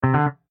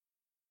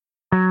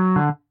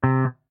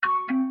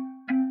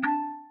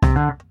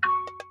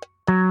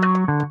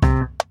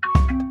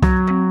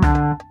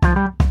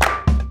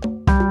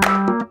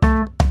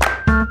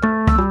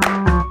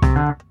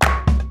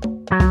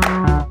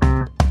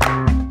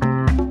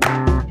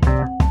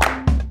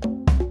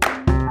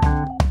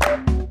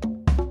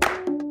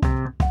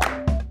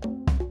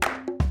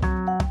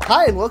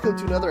Hi, and welcome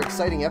to another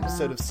exciting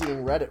episode of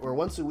Seeing Reddit, where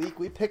once a week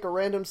we pick a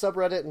random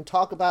subreddit and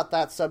talk about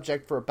that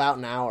subject for about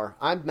an hour.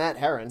 I'm Matt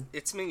Herron.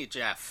 It's me,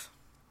 Jeff.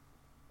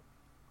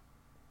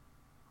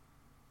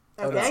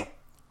 Okay. Oh, no.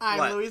 I'm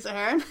What? Louisa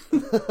Herron.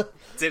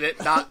 Did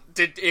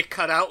it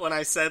cut out when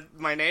I said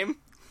my name?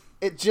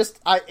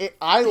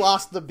 I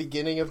lost the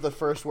beginning of the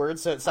first word,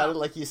 so it sounded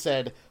like you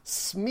said,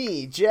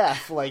 "Smee,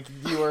 Jeff," like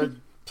you were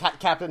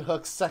Captain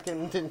Hook's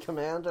second in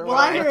command or Well,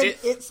 I whatever. heard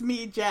it's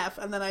me, Jeff,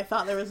 and then I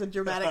thought there was a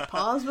dramatic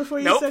pause before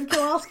you Nope. said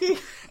Kowalski.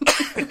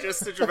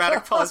 Just a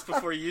dramatic pause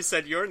before you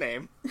said your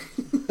name.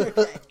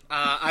 Okay.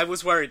 I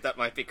was worried that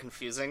might be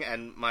confusing,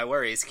 and my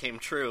worries came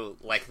true,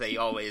 like they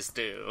always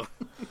do.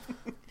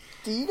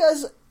 Do you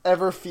guys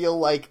ever feel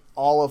like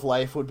all of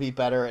life would be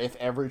better if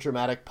every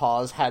dramatic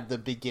pause had the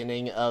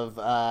beginning of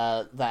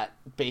that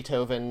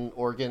Beethoven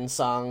organ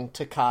song,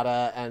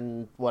 Toccata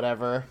and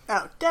whatever?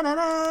 Oh,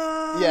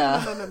 da-na-na,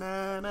 Yeah.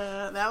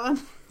 da-na-na-na, that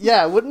one?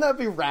 Yeah, wouldn't that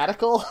be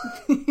radical?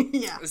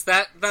 Yeah. Is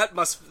that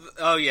must...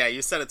 Oh yeah,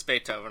 you said it's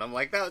Beethoven. I'm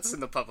like, that's in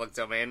the public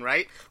domain,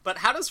 right? But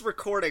how does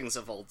recordings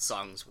of old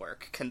songs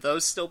work? Can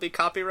those still be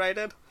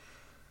copyrighted?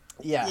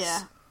 Yes.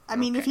 Yeah. I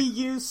mean, if Okay. you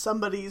use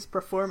somebody's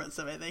performance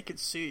of it, they could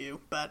sue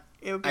you, but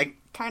it would be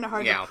kind of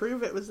hard yeah. to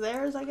prove it was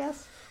theirs, I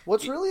guess.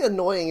 What's really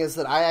annoying is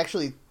that I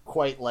actually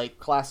quite like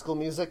classical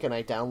music and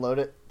I download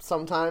it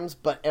sometimes,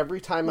 but every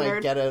time I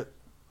Nerd. get a...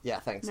 Yeah,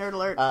 thanks. Nerd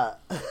alert.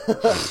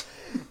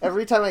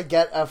 Every time I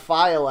get a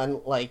file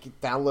and, like,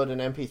 download an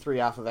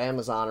MP3 off of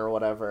Amazon or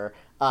whatever,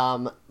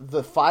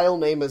 the file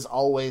name is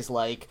always,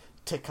 like,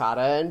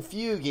 Toccata and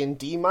Fugue in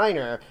D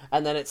minor,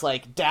 and then it's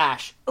like,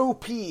 dash,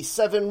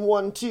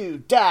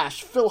 OP712,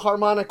 dash,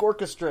 Philharmonic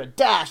Orchestra,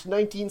 dash,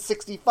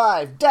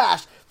 1965,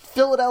 dash,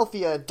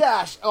 Philadelphia,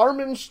 dash,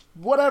 Armin,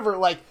 whatever,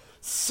 like,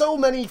 so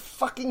many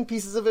fucking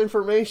pieces of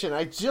information.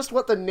 I just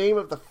want the name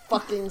of the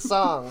fucking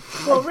song.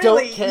 Well, I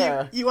really, don't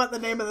care. You want the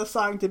name of the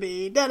song to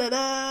be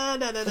da-da-da,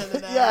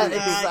 da-da-da-da-da. Yeah,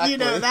 exactly. You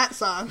know that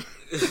song.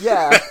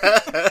 Yeah.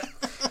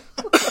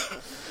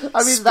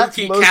 I mean, that's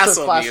Spooky most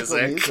castle of classical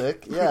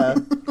music. music. Yeah.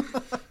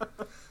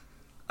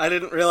 I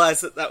didn't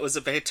realize that was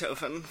a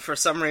Beethoven. For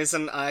some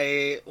reason,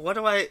 I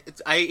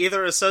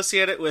either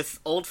associate it with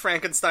old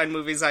Frankenstein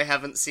movies I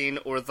haven't seen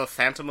or The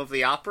Phantom of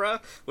the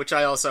Opera, which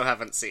I also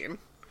haven't seen.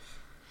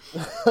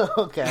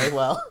 Okay,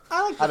 well.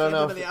 I like the I don't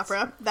know Phantom of if the it's-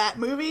 Opera. That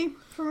movie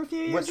from a few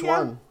years Which ago.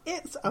 one?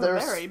 It's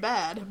There's- very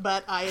bad,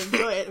 but I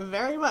enjoy it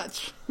very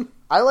much.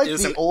 I like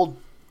Is the it- old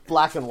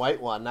black and white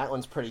one. That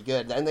one's pretty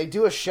good. And they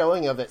do a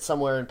showing of it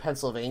somewhere in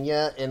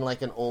Pennsylvania in,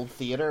 like, an old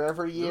theater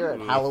every year at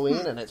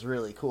Halloween, and it's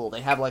really cool.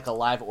 They have, like, a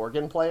live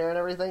organ player and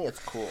everything. It's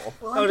cool.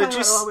 Well, Oh, I'm did talking you about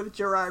s- the one with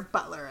Gerard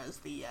Butler as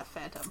the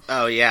Phantom.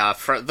 Oh yeah,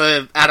 for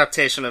the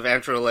adaptation of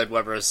Andrew Lloyd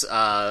Webber's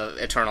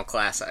Eternal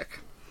Classic.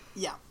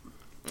 Yeah.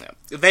 Yeah.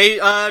 They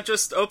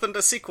just opened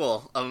a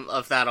sequel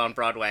of that on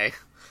Broadway.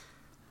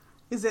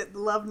 Is it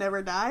Love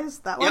Never Dies?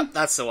 That one? Yep,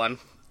 that's the one.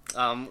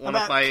 One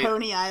About of my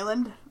Coney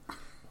Island?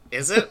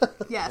 Is it?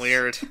 Yes.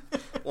 Weird.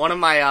 One of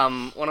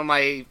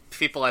my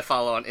people I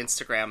follow on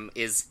Instagram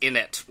is in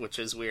it, which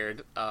is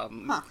weird.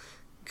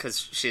 Because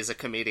she's a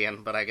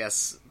comedian, but I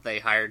guess they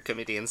hired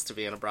comedians to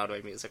be in a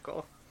Broadway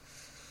musical.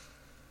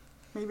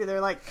 Maybe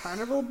they're like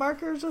carnival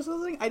barkers or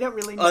something? I don't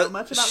really know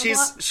much about the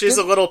plot. She's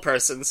a little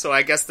person, so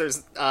I guess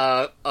there's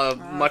a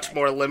much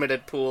more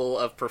limited pool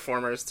of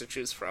performers to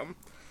choose from.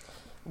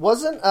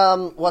 Wasn't,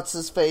 what's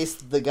his face,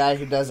 the guy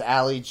who does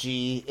Ali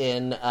G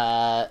in,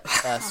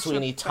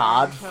 Sweeney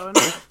Todd?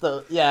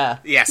 Cohen. Yeah.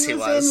 Yes, He he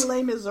was in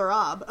Les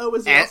Miserables. Oh,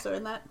 was he And- also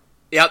in that?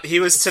 Yep, he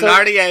was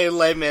Thénardier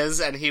Les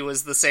Mis, and he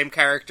was the same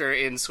character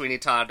in Sweeney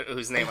Todd,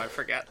 whose name I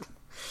forget.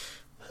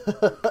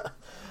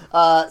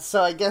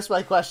 So I guess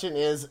my question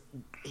is,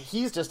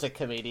 he's just a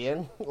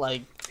comedian.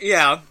 Like,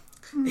 Yeah.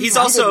 He's he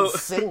also didn't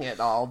sing it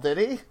all, did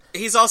he?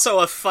 he's also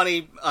a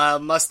funny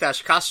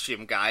mustache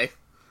costume guy.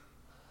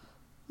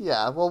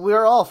 Yeah, well,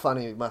 we're all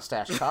funny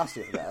mustache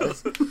costume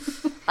guys.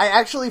 I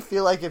actually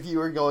feel like if you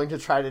were going to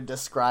try to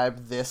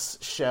describe this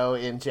show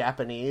in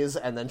Japanese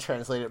and then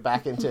translate it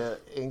back into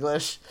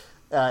English,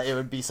 it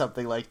would be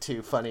something like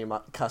two funny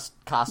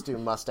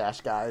costume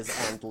mustache guys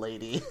and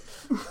lady.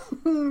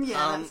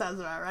 Yeah, that sounds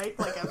about right.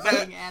 Like a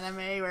big anime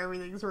where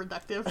everything's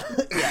reductive.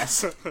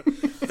 Yes.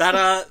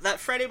 That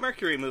Freddie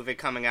Mercury movie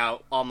coming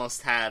out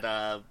almost had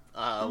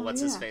what's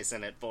his yeah. face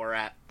in it,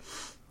 Borat.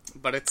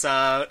 But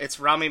it's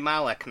Rami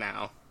Malek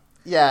now.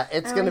 Yeah,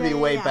 it's going to be yeah,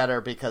 way yeah.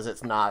 better because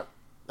it's not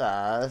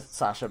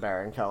Sacha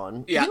Baron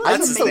Cohen. Yeah, He I was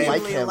that's still his name.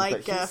 like amazingly him,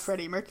 like but he's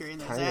Freddie Mercury in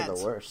those kind of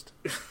ads. the worst.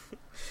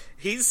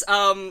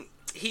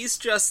 He's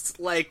just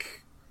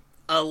like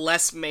a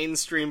less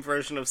mainstream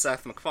version of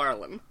Seth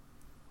MacFarlane.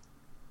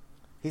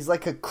 He's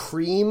like a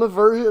cream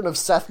version of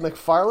Seth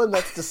MacFarlane?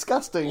 That's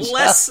disgusting,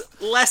 Jeff.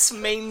 Less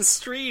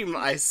mainstream,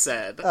 I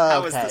said. Okay.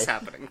 How is this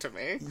happening to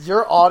me?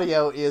 Your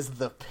audio is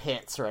the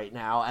pits right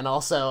now, and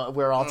also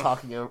we're all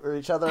talking over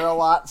each other a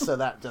lot, so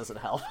that doesn't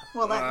help.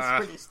 Well,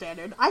 that's pretty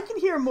standard. I can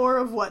hear more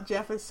of what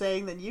Jeff is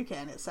saying than you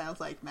can, it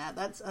sounds like, Matt.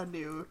 That's a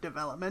new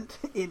development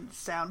in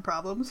sound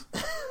problems.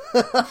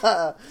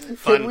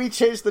 Can we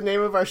change the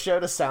name of our show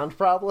to Sound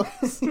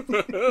Problems?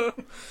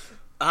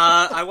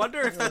 I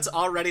wonder if that's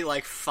already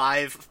like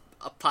 5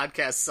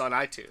 podcasts on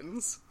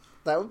iTunes.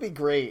 That would be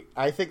great.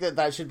 I think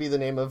that should be the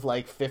name of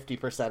like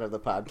 50% of the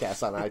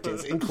podcasts on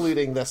iTunes,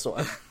 including this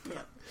one.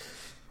 Yeah.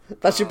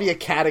 That should be a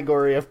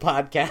category of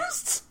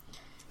podcasts.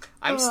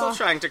 I'm still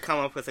trying to come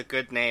up with a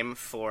good name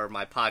for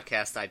my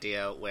podcast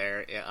idea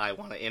where I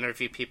want to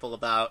interview people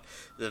about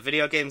the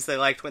video games they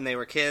liked when they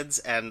were kids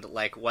and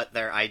like what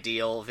their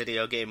ideal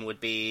video game would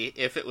be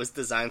if it was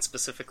designed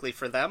specifically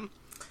for them.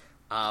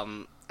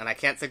 And I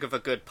can't think of a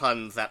good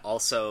pun that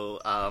also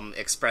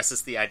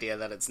expresses the idea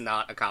that it's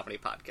not a comedy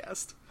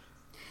podcast.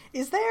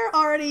 Is there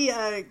already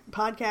a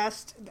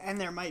podcast, and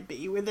there might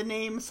be, with the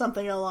name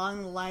something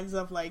along the lines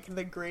of, like,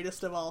 the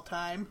greatest of all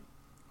time?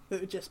 It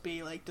would just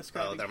be, like,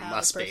 describing there how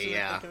must the person be,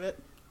 yeah. would think of it.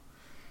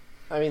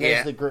 I mean,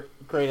 there's the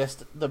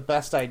greatest, the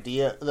best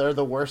idea, or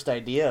the worst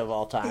idea of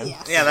all time.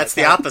 Yes. Yeah, that's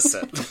the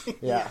opposite.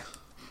 Yeah.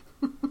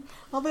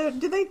 Although,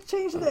 did they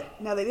change the...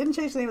 No, they didn't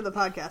change the name of the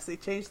podcast. They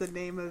changed the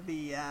name of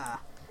the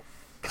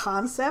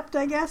concept,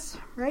 I guess,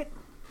 right?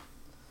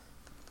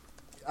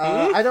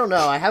 I don't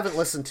know. I haven't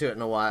listened to it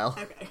in a while.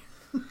 Okay.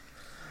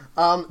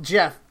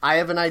 Jeff, I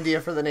have an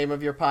idea for the name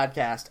of your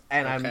podcast,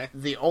 and Okay.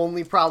 the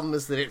only problem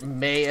is that it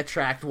may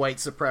attract white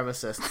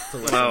supremacists to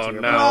listen Oh, to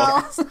your no.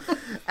 podcast.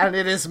 And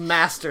it is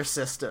Master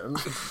System.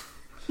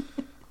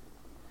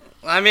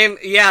 I mean,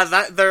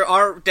 yeah, there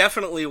are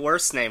definitely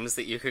worse names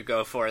that you could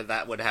go for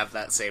that would have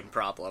that same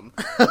problem.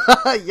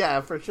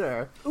 Yeah, for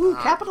sure. Ooh,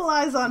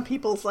 capitalize on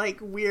people's, like,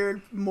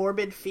 weird,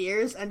 morbid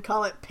fears and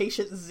call it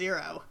Patient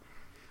Zero.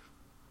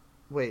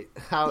 Wait,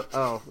 how...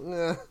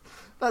 Oh,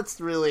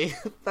 that's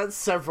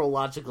several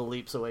logical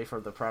leaps away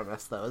from the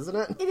premise, though, isn't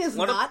it? It is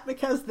not,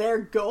 because their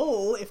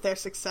goal, if they're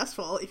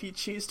successful, if you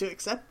choose to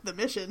accept the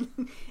mission,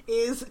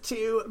 is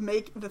to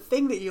make the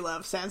thing that you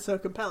love sound so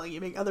compelling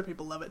you make other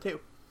people love it too.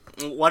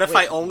 What if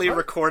I only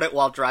record it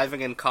while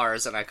driving in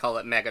cars and I call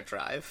it Mega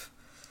Drive?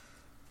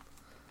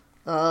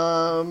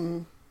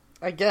 I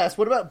guess.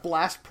 What about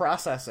Blast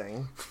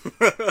Processing?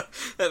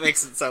 That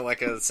makes it sound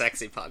like a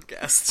sexy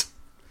podcast.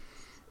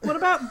 What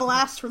about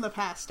Blast from the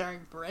Past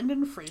starring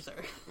Brendan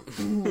Fraser?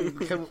 Can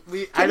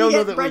we? Can I don't we know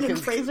get that Brendan we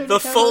can. Fraser to The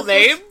come full with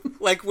us? name?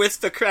 Like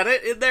with the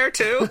credit in there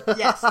too?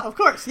 Yes, of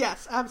course,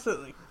 yes,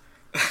 absolutely.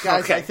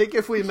 Guys, Okay. I think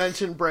if we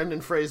mention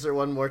Brendan Fraser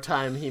one more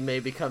time, he may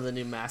become the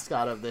new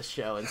mascot of this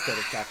show instead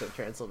of Captain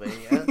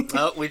Transylvania.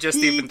 Oh, we just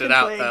He evened can it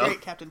out play though.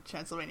 great Captain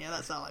Transylvania,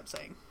 that's all I'm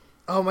saying.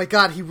 Oh my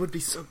god, he would be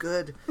so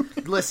good.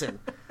 Listen,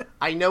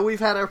 I know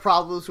we've had our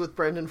problems with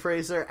Brendan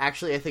Fraser.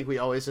 Actually, I think we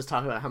always just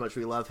talk about how much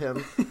we love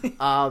him.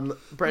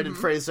 Brendan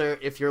Fraser,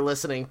 if you're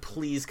listening,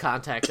 please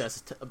contact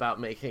us about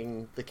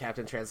making the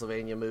Captain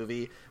Transylvania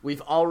movie.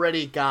 We've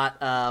already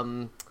got,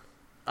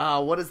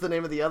 what is the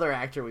name of the other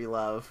actor we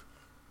love?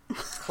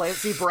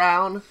 Clancy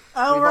Brown.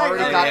 Oh, We've right,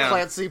 already right, got yeah.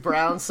 Clancy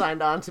Brown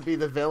signed on to be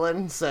the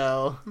villain,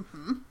 so...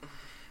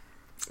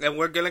 And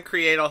we're gonna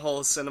create a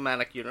whole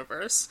cinematic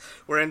universe.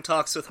 We're in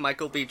talks with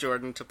Michael B.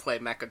 Jordan to play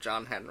Mecha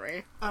John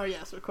Henry. Oh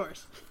yes, of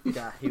course.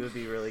 Yeah, he would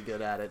be really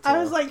good at it, too. I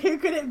was like, who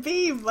could it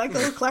be?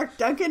 Michael Clark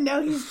Duncan?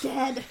 No, he's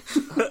dead.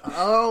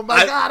 Oh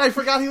my god, I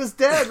forgot he was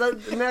dead.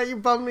 Now you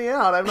bummed me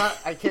out.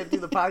 I can't do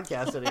the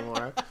podcast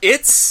anymore.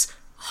 It's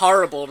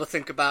horrible to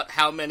think about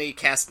how many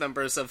cast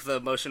members of the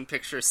motion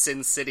picture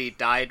Sin City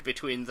died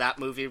between that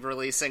movie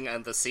releasing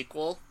and the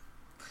sequel.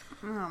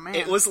 Oh man.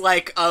 It was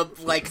like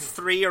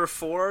 3 or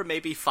 4,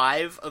 maybe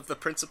 5 of the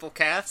principal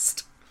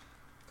cast.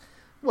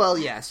 Well,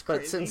 yes,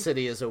 but Crazy. Sin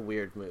City is a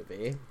weird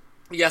movie.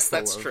 Yes,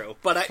 that's of- true.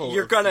 But full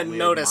you're of gonna weird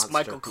notice monster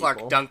Michael Clark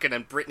people. Duncan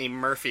and Brittany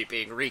Murphy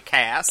being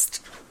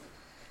recast.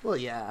 Well,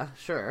 yeah,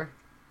 sure.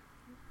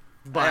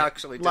 I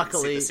actually didn't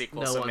luckily, see the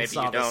sequel, no so one maybe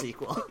saw you the don't.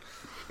 sequel.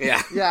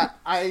 Yeah. Yeah,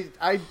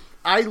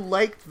 I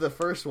liked the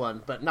first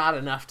one, but not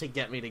enough to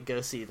get me to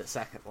go see the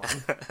second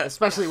one.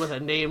 Especially with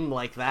a name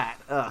like that.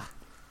 Ugh.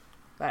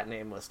 That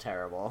name was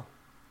terrible.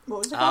 What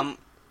was it called?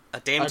 A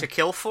Dame to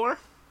Kill For?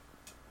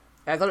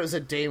 I thought it was a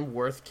dame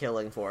worth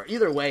killing for.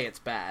 Either way, it's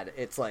bad.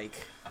 It's like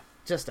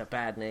just a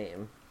bad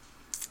name.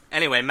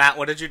 Anyway, Matt,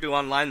 what did you do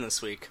online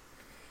this week?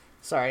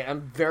 Sorry,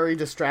 I'm very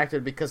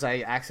distracted because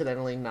I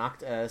accidentally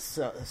knocked a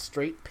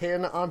straight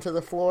pin onto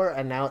the floor,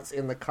 and now it's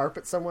in the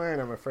carpet somewhere,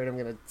 and I'm afraid I'm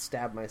going to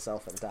stab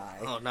myself and die.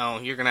 Oh no,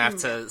 you're gonna have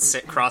to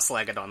sit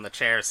cross-legged on the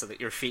chair so that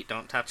your feet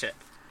don't touch it.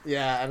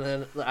 Yeah, and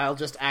then I'll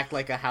just act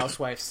like a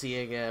housewife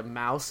seeing a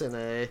mouse in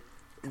a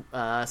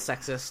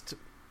sexist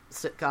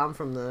sitcom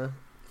from the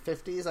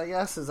 50s, I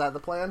guess? Is that the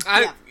plan?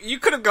 You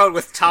could have gone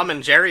with Tom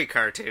and Jerry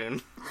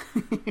cartoon.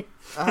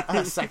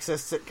 A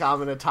sexist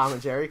sitcom and a Tom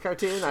and Jerry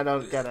cartoon? I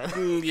don't get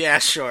it. Yeah,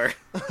 sure.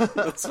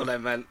 That's what I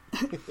meant.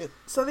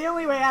 So the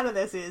only way out of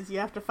this is you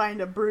have to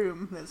find a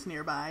broom that's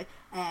nearby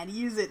and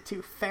use it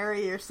to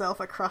ferry yourself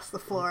across the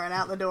floor and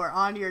out the door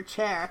onto your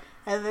chair,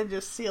 and then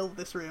just seal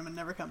this room and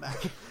never come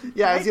back.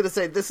 Yeah, right? I was going to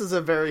say, this is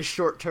a very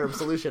short-term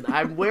solution.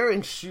 I'm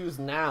wearing shoes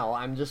now.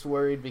 I'm just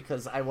worried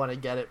because I want to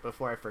get it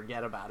before I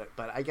forget about it.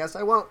 But I guess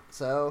I won't,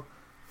 so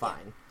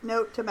fine.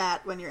 Note to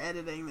Matt when you're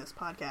editing this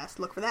podcast,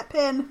 look for that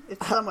pin.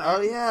 It's somewhere.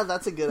 Oh, yeah,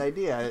 that's a good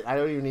idea. I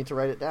don't even need to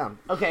write it down.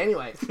 Okay,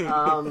 anyway.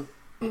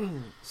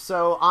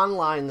 So,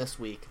 online this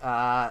week.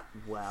 I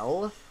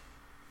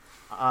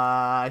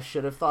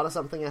should have thought of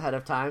something ahead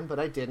of time, but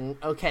I didn't.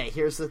 Okay,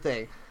 here's the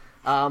thing.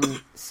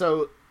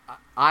 So,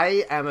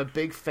 I am a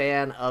big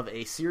fan of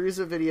a series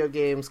of video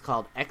games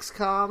called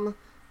XCOM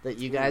that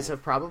you guys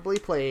have probably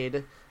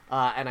played,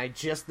 and I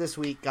just this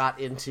week got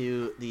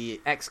into the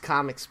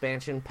XCOM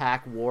expansion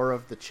pack War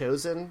of the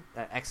Chosen,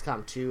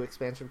 XCOM 2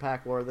 expansion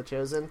pack War of the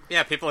Chosen.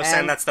 Yeah, people are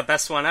saying that's the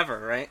best one ever,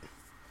 right?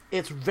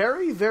 It's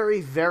very,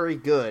 very, very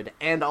good,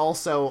 and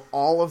also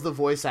all of the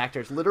voice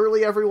actors,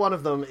 literally every one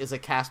of them is a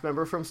cast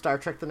member from Star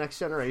Trek The Next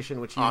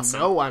Generation, which you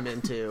know I'm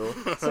into.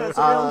 So it's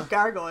a real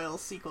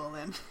Gargoyles sequel,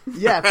 then.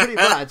 Yeah, pretty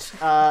much.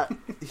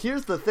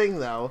 Here's the thing,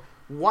 though.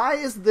 Why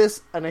is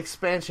this an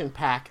expansion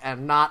pack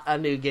and not a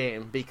new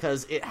game?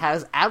 Because it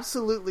has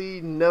absolutely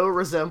no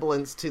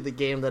resemblance to the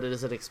game that it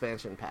is an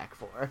expansion pack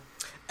for.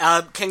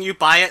 Can you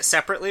buy it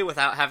separately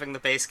without having the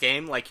base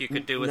game, like you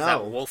could do with that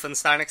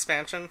Wolfenstein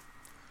expansion?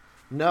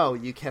 No,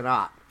 you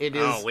cannot. It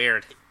is. Oh,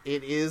 weird.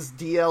 It is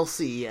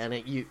DLC, and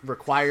it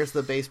requires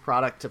the base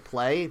product to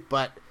play,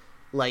 but,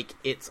 like,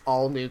 it's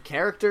all new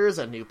characters,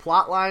 a new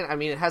plotline. I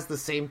mean, it has the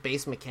same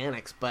base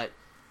mechanics, but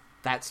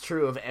that's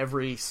true of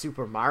every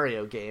Super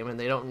Mario game, and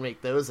they don't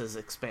make those as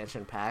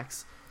expansion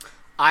packs.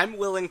 I'm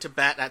willing to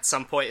bet at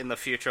some point in the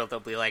future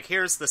they'll be like,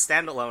 here's the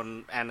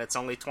standalone, and it's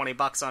only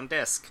 $20 on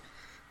disc.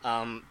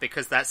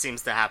 Because that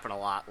seems to happen a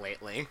lot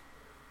lately.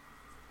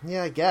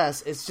 Yeah, I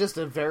guess. It's just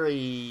a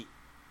very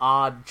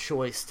odd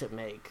choice to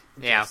make.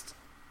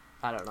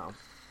 I don't know.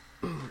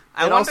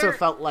 It also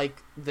felt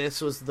like this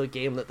was the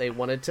game that they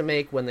wanted to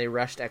make when they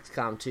rushed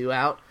XCOM 2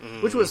 out,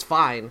 which was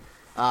fine.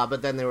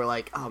 But then they were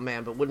like, oh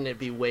man, but wouldn't it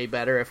be way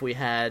better if we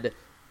had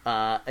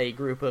a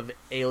group of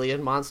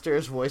alien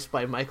monsters voiced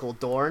by Michael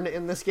Dorn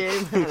in this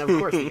game? And of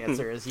course the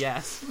answer is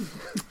yes.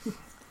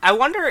 I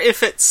wonder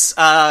if it's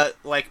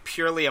like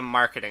purely a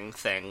marketing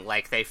thing.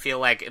 Like they feel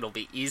like it'll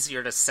be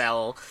easier to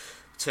sell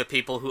to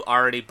people who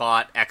already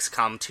bought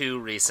XCOM 2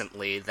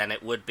 recently than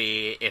it would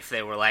be if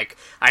they were like,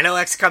 I know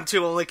XCOM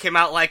 2 only came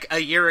out like a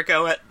year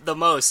ago at the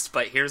most,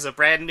 but here's a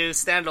brand new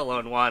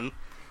standalone one.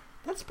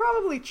 That's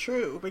probably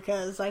true,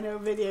 because I know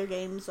video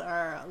games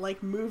are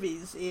like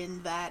movies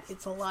in that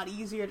it's a lot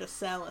easier to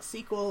sell a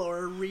sequel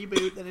or a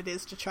reboot than it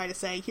is to try to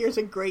say, here's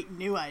a great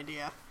new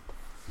idea.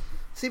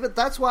 See, but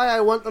that's why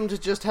I want them to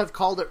just have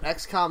called it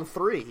XCOM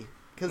 3,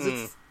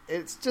 because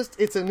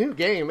it's a new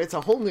game, it's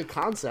a whole new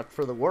concept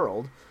for the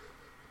world.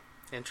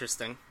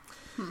 Interesting.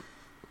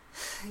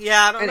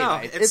 Yeah, I don't know.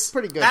 It's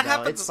pretty good,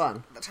 though. It's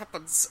fun. That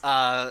happens,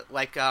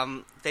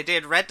 they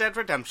did Red Dead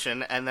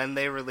Redemption, and then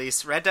they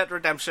released Red Dead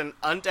Redemption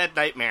Undead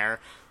Nightmare,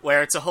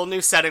 where it's a whole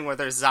new setting where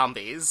there's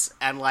zombies,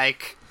 and,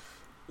 like,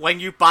 when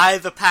you buy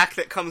the pack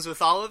that comes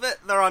with all of it,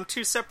 they're on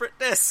 2 separate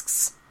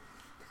discs.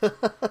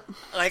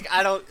 Like,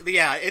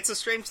 it's a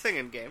strange thing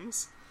in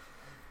games.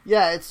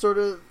 Yeah, it's sort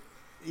of,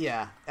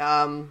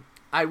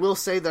 I will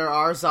say there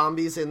are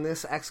zombies in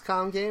this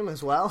XCOM game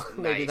as well.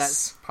 Maybe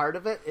that's part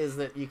of it, is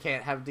that you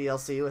can't have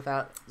DLC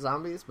without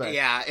zombies. But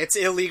yeah, it's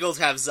illegal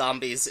to have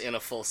zombies in a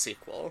full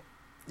sequel.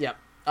 Yep.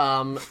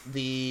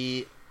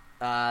 The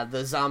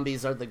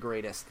zombies are the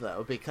greatest,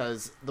 though,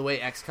 because the way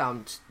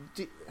XCOM...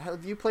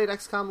 have you played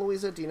XCOM,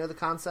 Louisa? Do you know the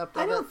concept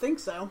of it? I don't think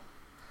so.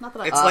 Not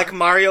that It's like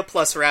Mario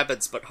plus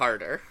Rabbids, but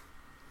harder.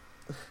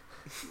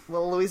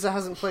 Well, Louisa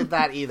hasn't played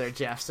that either,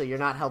 Jeff, so you're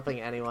not helping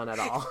anyone at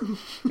all.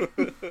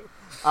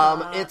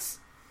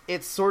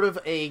 It's sort of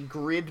a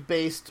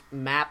grid-based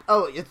map.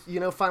 Oh, you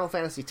know Final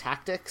Fantasy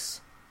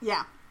Tactics?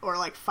 Yeah, or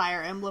like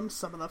Fire Emblems,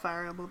 some of the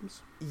Fire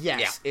Emblems.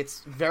 Yes,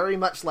 it's very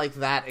much like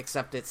that,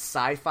 except it's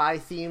sci-fi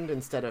themed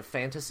instead of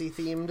fantasy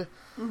themed.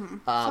 Mm-hmm.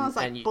 Sounds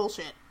like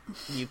bullshit.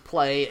 You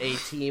play a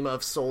team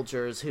of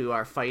soldiers who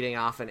are fighting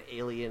off an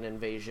alien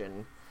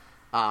invasion.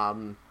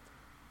 And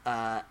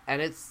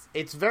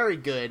it's very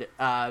good.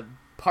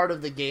 Part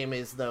of the game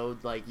is, though,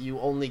 like, you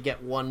only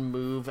get one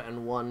move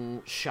and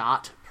one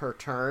shot per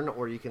turn,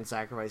 or you can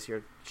sacrifice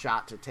your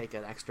shot to take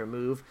an extra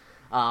move.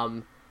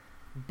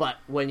 But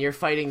when you're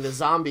fighting the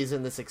zombies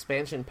in this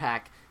expansion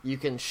pack, you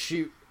can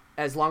shoot,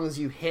 as long as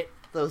you hit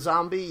the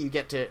zombie, you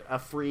get to a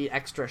free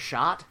extra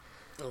shot.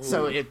 Ooh.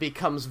 So it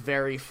becomes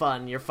very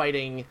fun. You're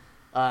fighting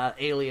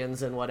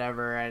aliens and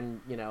whatever,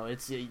 and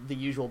it's the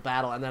usual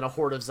battle, and then a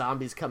horde of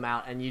zombies come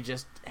out and you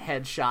just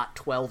headshot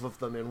 12 of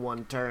them in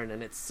one turn,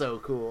 and it's so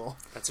cool.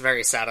 That's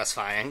very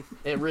satisfying.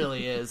 It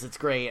really is. It's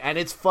great, and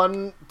it's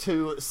fun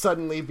to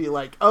suddenly be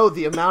like, oh,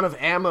 the amount of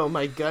ammo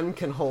my gun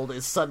can hold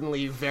is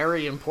suddenly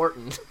very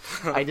important.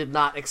 I did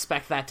not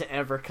expect that to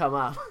ever come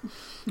up.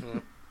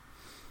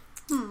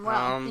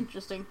 Wow,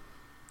 interesting.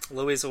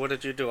 Louisa, what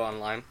did you do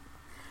online?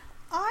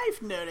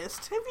 I've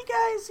noticed. Have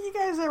you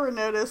guys ever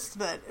noticed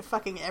that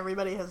fucking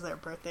everybody has their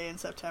birthday in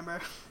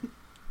September?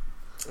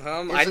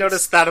 I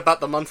noticed that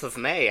about the month of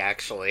May,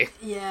 actually.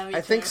 Yeah, me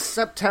I too. think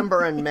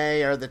September and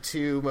May are the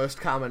two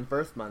most common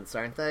birth months,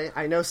 aren't they?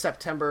 I know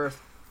September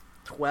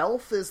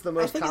 12th is the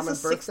most common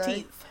it's the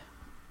birthday.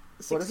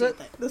 16th. What is it?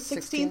 The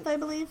 16th, I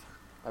believe.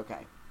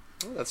 Okay.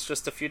 Oh, that's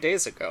just a few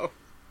days ago.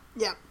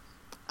 Yeah.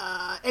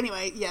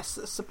 Anyway, yes,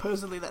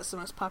 supposedly that's the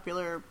most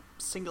popular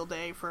single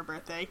day for a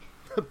birthday.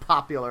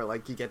 Popular,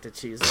 like you get to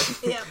choose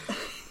it.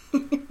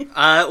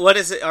 Yep. What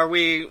is it? Are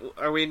we...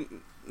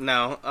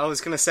 No, I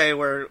was gonna say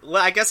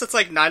I guess it's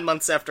like 9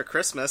 months after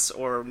Christmas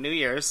or New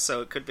Year's,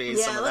 so it could be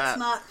some of that. Yeah, let's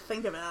not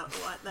think about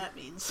what that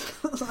means.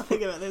 Let's not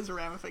think about those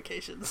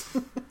ramifications.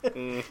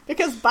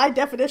 Because by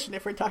definition,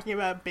 if we're talking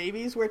about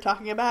babies, we're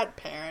talking about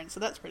parents,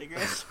 so that's pretty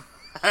gross.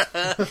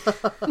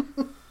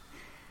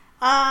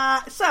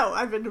 So,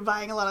 I've been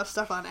buying a lot of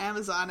stuff on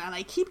Amazon, and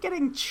I keep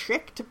getting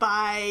tricked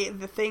by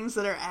the things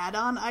that are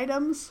add-on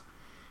items.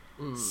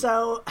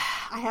 So,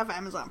 I have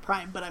Amazon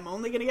Prime, but I'm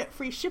only going to get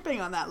free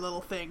shipping on that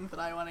little thing that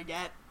I want to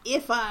get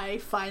if I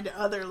find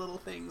other little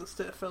things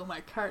to fill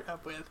my cart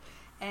up with.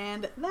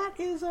 And that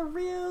is a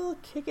real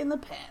kick in the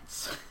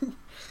pants.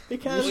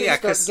 Because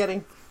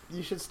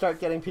You should start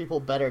getting people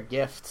better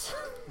gifts.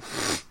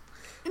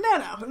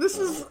 No, this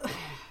is...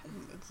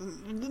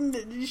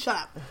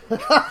 Shut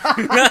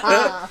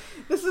up.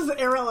 This is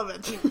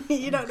irrelevant.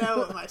 You don't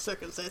know my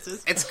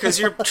circumstances. It's because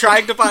you're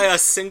trying to buy a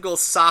single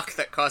sock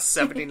that costs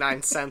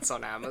 79 cents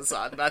on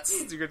Amazon.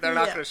 They're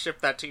not going to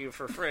ship that to you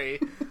for free.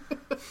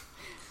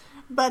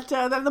 But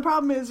then the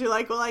problem is you're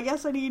like, well, I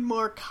guess I need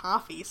more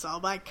coffee, so I'll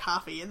buy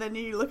coffee. And then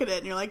you look at it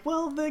and you're like,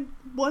 well, the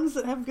ones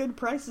that have good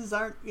prices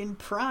aren't in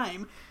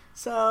Prime.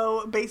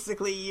 So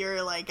basically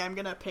you're like, I'm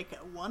gonna pick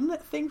one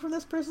thing from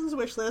this person's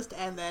wish list,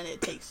 and then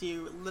it takes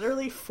you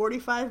literally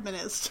 45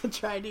 minutes to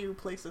try to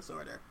place this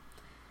order.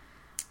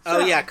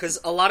 Oh yeah, because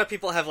a lot of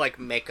people have like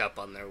makeup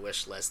on their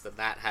wish list, and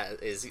that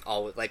is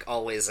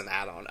always an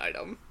add-on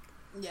item.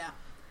 Yeah.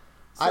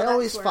 So I that's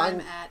always where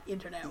find I'm at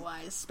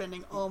internet-wise,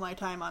 spending all my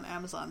time on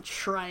Amazon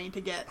trying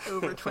to get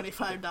over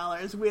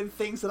 $25 with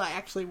things that I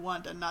actually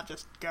want and not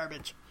just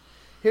garbage.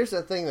 Here's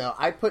the thing, though.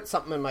 I put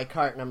something in my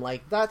cart, and I'm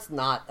like, that's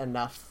not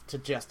enough to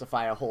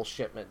justify a whole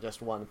shipment,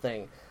 just one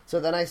thing.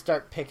 So then I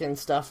start picking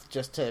stuff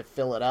just to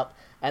fill it up,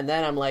 and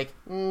then I'm like,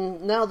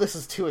 now this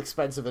is too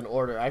expensive an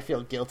order. I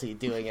feel guilty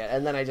doing it,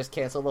 and then I just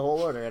cancel the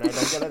whole order, and I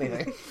don't get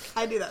anything.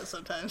 I do that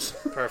sometimes.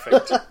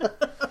 Perfect.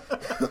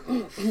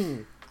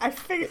 I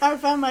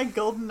found my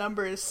golden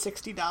number is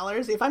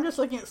 $60. If I'm just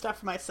looking at stuff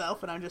for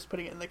myself and I'm just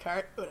putting it in the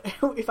cart,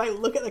 if I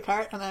look at the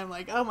cart and I'm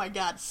like, oh my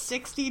god,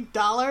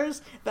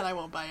 $60, then I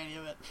won't buy any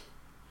of it.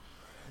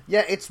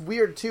 Yeah, it's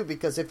weird, too,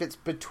 because if it's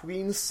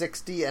between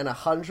 60 and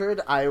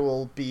 100, I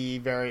will be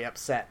very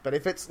upset. But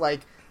if it's, like,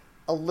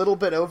 a little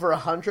bit over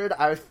 100,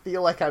 I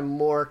feel like I'm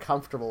more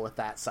comfortable with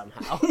that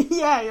somehow.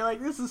 Yeah, you're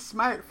like, this is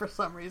smart for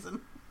some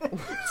reason.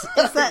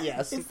 It's that,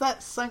 yes. It's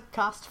that sunk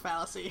cost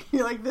fallacy.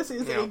 You're like, this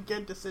is a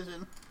good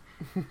decision.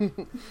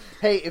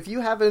 Hey, if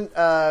you haven't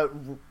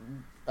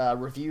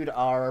reviewed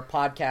our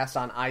podcast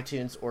on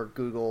iTunes or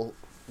Google,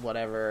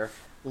 whatever,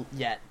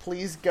 yet,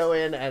 please go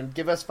in and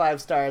give us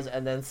 5 stars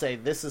and then say,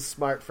 this is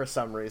smart for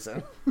some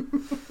reason.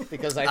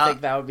 Because I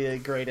think that would be the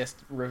greatest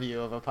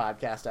review of a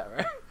podcast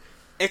ever.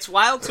 It's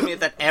wild to me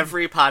that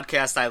every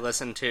podcast I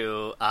listen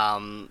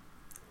to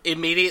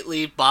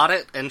immediately bought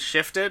it and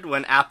shifted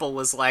when Apple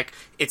was like,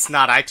 it's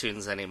not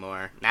iTunes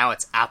anymore. Now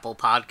it's Apple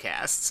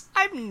Podcasts.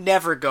 I'm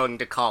never going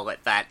to call it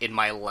that in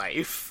my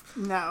life.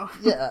 No.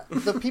 Yeah,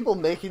 the people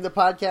making the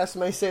podcast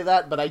may say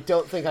that, but I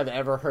don't think I've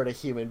ever heard a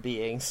human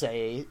being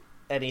say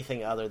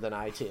anything other than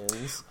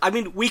iTunes. I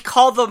mean, we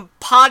call them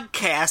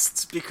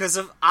podcasts because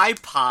of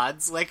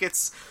iPods. Like,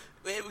 it's...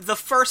 the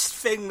first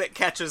thing that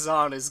catches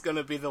on is going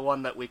to be the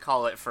one that we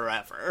call it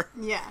forever.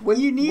 Yeah,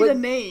 you need a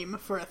name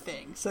for a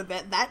thing, so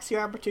that's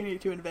your opportunity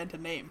to invent a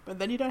name. But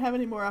then you don't have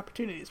any more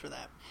opportunities for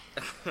that.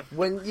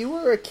 When you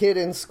were a kid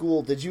in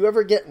school, did you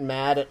ever get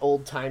mad at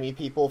old-timey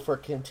people for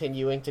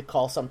continuing to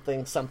call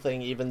something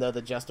even though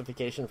the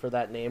justification for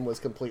that name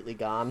was completely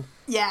gone?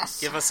 Yes.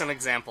 Give us an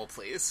example,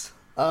 please.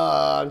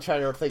 I'm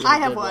trying to think of a good I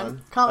have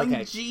one. Calling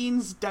Okay.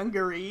 jeans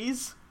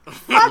dungarees.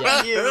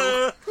 Fuck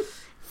you.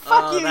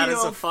 Fuck you, that you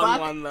is a old fun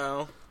fuck. one,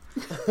 though.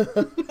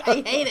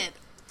 I hate it.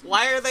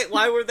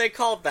 Why were they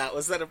called that?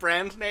 Was that a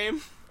brand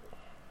name?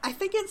 I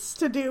think it's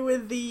to do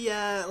with the,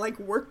 like,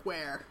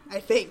 workwear.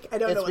 I think. I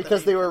don't know It's what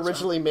because the they name were comes from.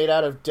 originally made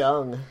out of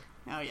dung.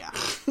 Oh, yeah.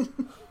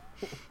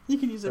 You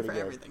can use it for Pretty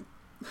good. everything.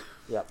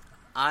 Yep.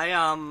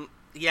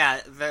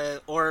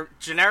 or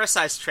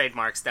genericized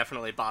trademarks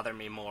definitely bother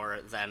me more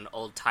than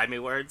old-timey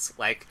words,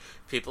 like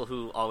people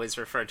who always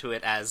refer to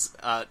it as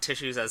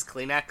tissues as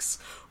Kleenex,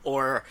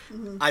 or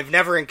I've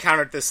never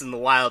encountered this in the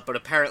wild, but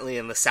apparently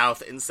in the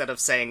South, instead of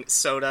saying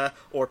soda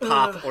or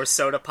pop or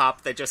soda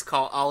pop, they just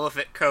call all of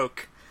it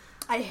Coke.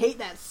 I hate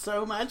that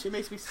so much. It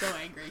makes me so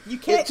angry. You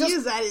can't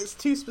use that. It's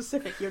too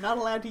specific. You're not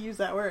allowed to use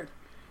that word.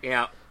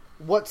 Yeah.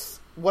 What's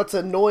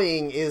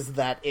annoying is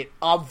that it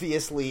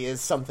obviously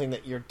is something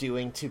that you're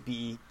doing to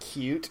be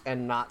cute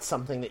and not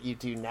something that you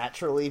do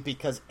naturally,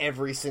 because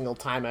every single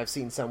time I've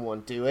seen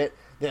someone do it,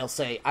 they'll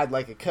say, I'd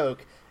like a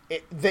Coke.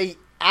 They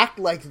act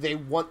like they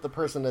want the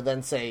person to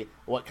then say,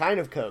 what kind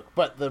of Coke?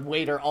 But the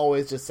waiter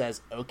always just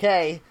says,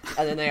 okay.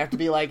 And then they have to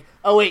be like,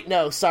 oh wait,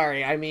 no,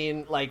 sorry. I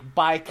mean, like,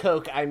 by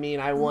Coke, I mean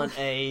I want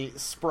a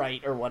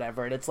Sprite or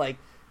whatever. And it's like,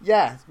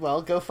 yeah,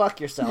 well, go fuck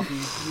yourself.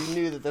 You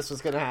knew that this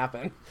was going to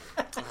happen.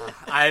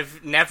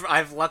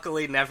 I've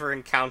luckily never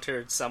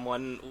encountered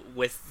someone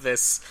with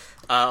this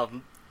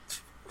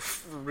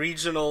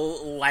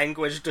regional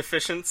language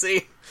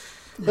deficiency.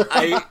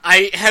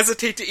 I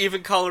hesitate to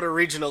even call it a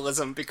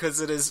regionalism,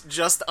 because it is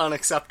just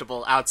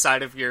unacceptable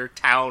outside of your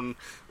town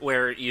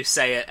where you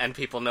say it and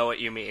people know what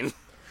you mean.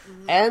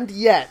 And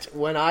yet,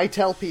 when I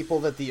tell people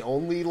that the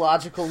only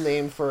logical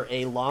name for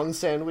a long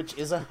sandwich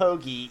is a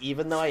hoagie,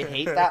 even though I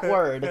hate that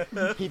word,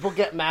 people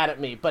get mad at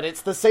me. But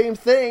it's the same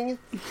thing.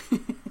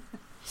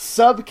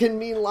 Sub can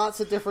mean lots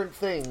of different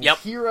things. Yep.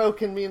 Hero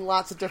can mean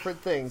lots of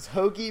different things.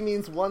 Hoagie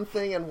means one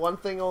thing and one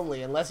thing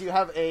only, unless you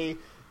have a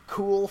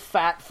cool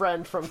fat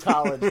friend from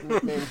college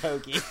named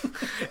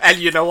Hoagie. And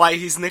you know why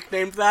he's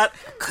nicknamed that?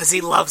 Because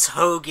he loves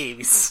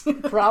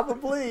hoagies.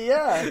 Probably,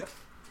 yeah.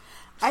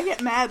 I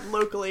get mad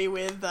locally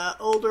with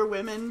older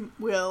women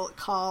will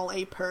call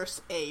a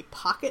purse a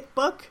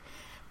pocketbook,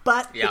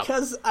 but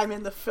because I'm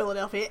in the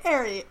Philadelphia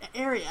area,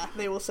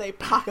 they will say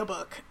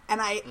pocketbook,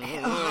 and I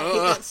hate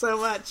that so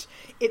much.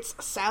 It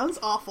sounds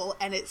awful,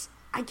 and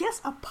I guess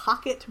a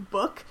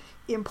pocketbook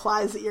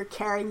implies that you're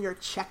carrying your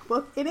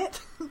checkbook in it.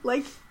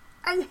 Like,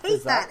 I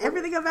hate that.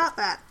 Everything about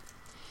that.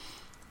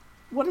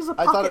 What is a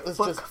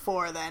pocketbook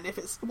for then?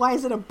 Why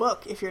is it a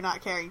book if you're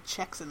not carrying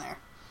checks in there?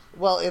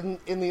 Well,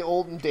 in the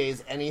olden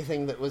days,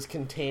 anything that was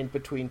contained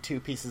between two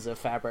pieces of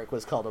fabric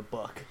was called a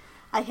book.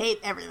 I hate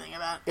everything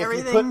about it.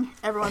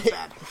 Everyone's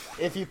bad.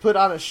 If you put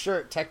on a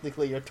shirt,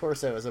 technically your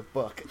torso is a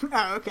book.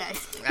 Oh, okay.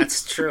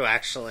 That's true,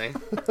 actually.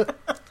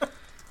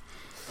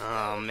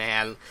 Oh,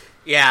 man.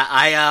 Yeah,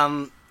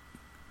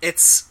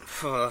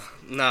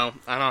 no,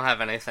 I don't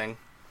have anything.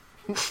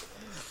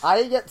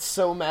 I get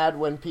so mad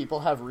when people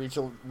have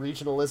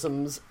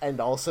regionalisms and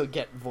also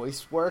get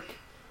voice work.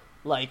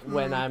 Like,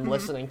 when I'm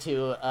listening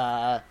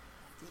to,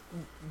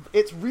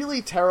 it's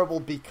really terrible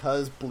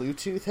because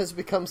Bluetooth has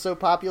become so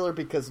popular,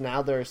 because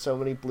now there are so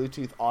many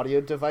Bluetooth audio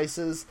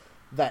devices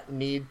that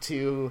need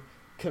to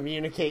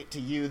communicate to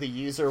you, the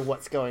user,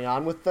 what's going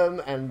on with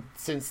them, and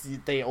since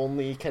they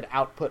only can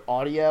output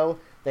audio,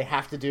 they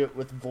have to do it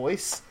with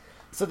voice.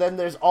 So then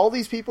there's all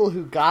these people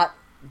who got,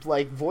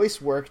 like, voice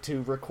work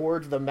to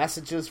record the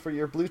messages for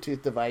your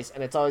Bluetooth device,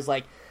 and it's always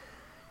like,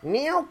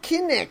 now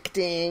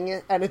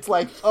connecting, and it's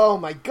like, oh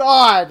my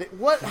god,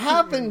 what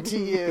happened to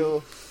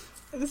you?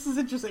 This is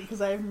interesting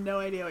because I have no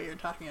idea what you're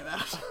talking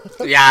about.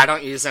 Yeah, I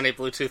don't use any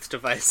Bluetooth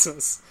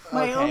devices.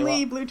 My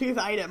only Bluetooth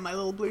item, my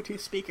little Bluetooth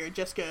speaker,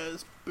 just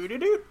goes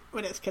boo-doo-doo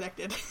when it's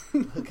connected.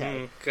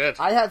 Okay, good.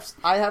 I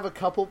have a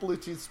couple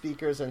Bluetooth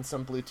speakers and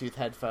some Bluetooth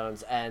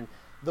headphones, and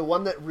the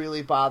one that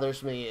really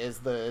bothers me is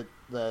the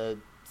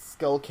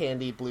Skull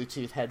Candy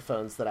Bluetooth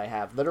headphones that I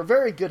have, that are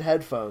very good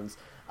headphones.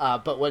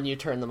 But when you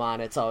turn them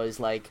on, it's always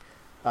like,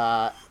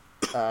 now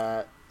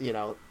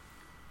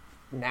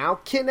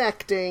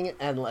connecting,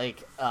 and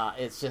like,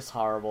 it's just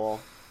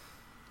horrible.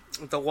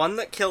 The one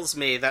that kills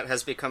me, that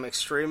has become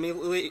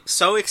extremely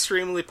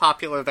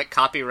popular that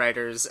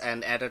copywriters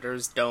and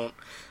editors don't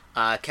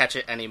catch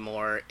it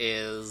anymore,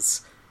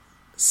 is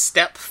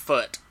step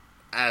foot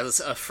as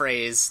a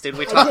phrase. Did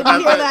we talk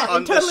about that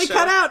on this totally show?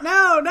 Cut out.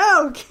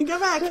 No, go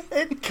back.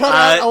 It cut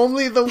out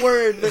only the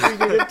word that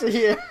we needed to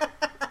hear.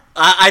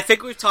 I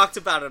think we've talked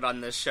about it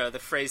on this show, the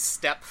phrase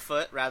step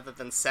foot rather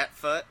than set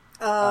foot.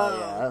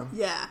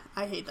 Yeah,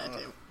 I hate that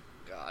too.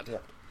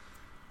 God.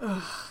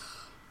 Yeah.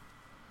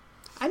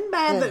 I'm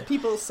mad that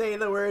people say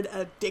the word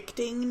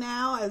addicting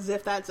now as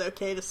if that's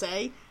okay to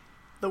say.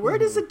 The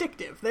word is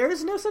addictive. There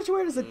is no such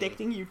word as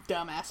addicting, you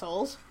dumb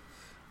assholes.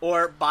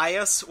 Or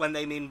bias when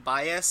they mean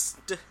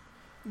biased.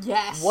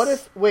 Yes.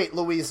 Wait,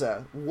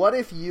 Louisa, what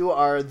if you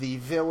are the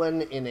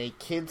villain in a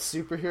kid's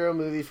superhero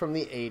movie from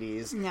the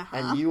 80s,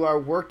 and you are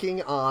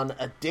working on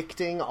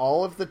addicting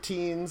all of the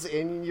teens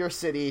in your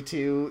city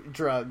to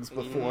drugs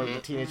before the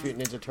Teenage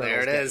Mutant Ninja Turtles?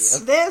 There it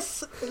is.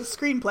 This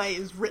screenplay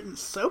is written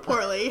so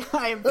poorly,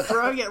 I am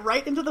throwing it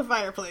right into the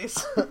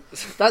fireplace.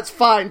 That's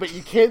fine, but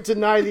you can't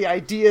deny the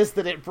ideas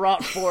that it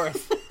brought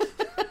forth.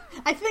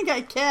 I think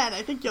I can.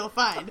 I think you'll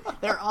find.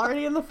 They're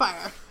already in the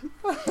fire.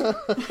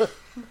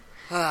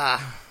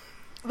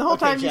 The whole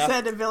Okay, time you Jeff.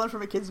 said a villain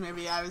from a kid's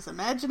movie, I was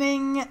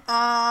imagining,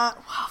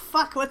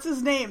 what's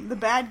his name? The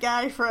bad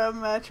guy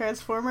from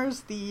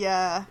Transformers?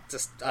 The,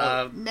 Just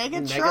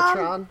Megatron?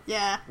 Megatron?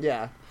 Yeah.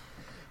 Yeah.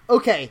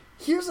 Okay,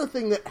 here's a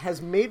thing that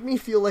has made me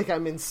feel like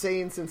I'm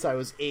insane since I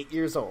was 8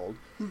 years old.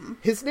 Mm-hmm.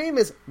 His name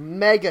is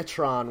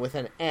Megatron with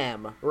an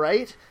M,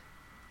 right?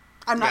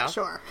 I'm not Yeah.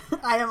 sure.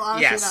 I am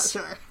honestly Yes.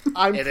 not sure.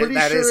 I'm It- pretty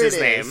that sure is his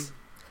it name. is.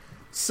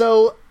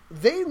 So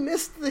they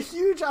missed the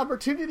huge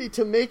opportunity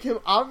to make him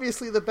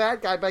obviously the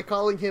bad guy by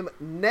calling him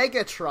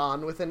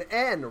Negatron with an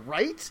N,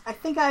 right? I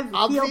think I've healed my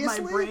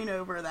Obviously. brain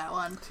over that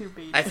one to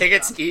be. I think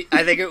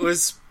I think it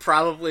was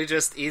probably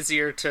just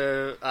easier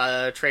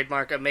to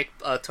trademark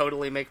a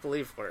totally make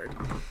believe word.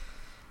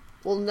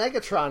 Well,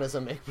 Negatron is a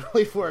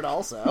make-believe word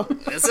also.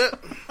 Is it?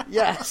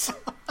 Yes.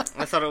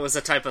 I thought it was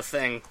a type of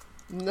thing.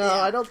 No,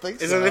 I don't think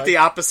so. Isn't it the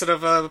opposite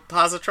of a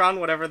positron,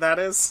 whatever that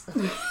is?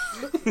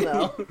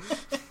 No.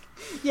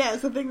 Yeah,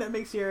 it's the thing that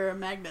makes your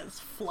magnets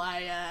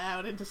fly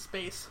out into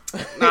space.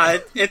 No,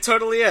 it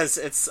totally is.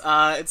 It's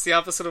the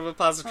opposite of a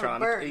positron. Oh,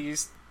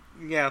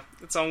 bird. Yeah,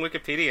 it's on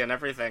Wikipedia and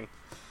everything.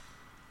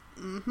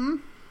 I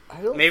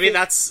don't Maybe think-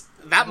 that's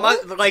that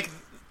much. Like,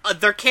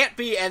 there can't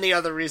be any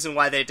other reason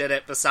why they did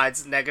it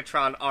besides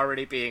Negatron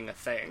already being a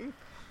thing.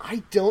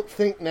 I don't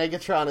think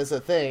Negatron is a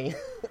thing.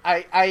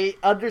 I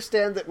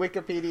understand that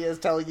Wikipedia is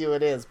telling you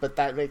it is, but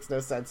that makes no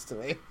sense to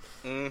me.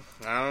 I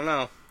don't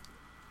know.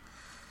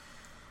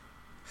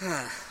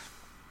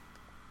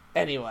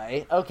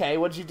 Anyway, okay,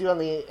 what'd you do on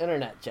the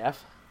internet,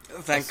 Jeff?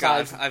 Thank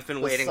Besides- God, I've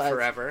been waiting besides-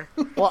 forever.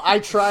 Well, I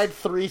tried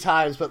 3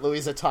 times, but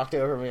Louisa talked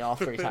over me all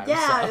 3 times.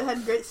 Yeah, I so.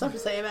 had great stuff to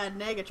say about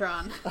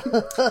Negatron.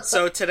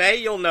 So today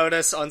you'll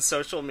notice on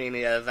social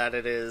media that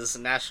it is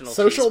National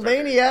Social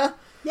Cheeseburger. Mania!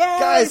 Yay!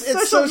 Guys, it's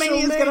Social Social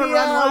Mania's Mania! gonna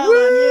run wild on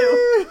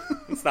you. Woo!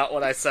 It's not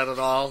what I said at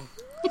all.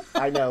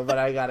 I know, but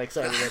I got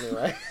excited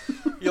anyway.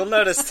 You'll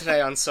notice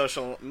today on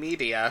social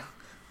media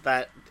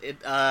that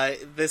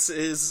this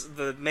is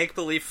the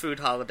make-believe food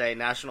holiday,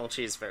 National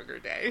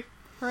Cheeseburger Day.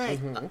 Right.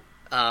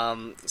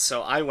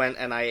 So I went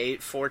and I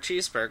ate 4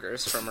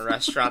 cheeseburgers from a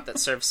restaurant that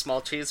serves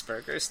small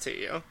cheeseburgers to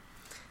you.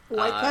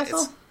 White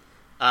Castle?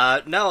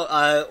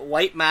 No,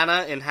 White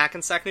Manna in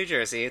Hackensack, New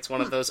Jersey. It's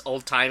one of those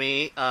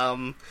old-timey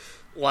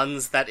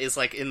ones that is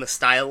like in the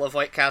style of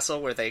White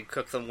Castle, where they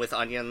cook them with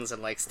onions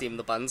and like steam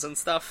the buns and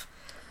stuff.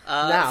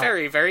 Now-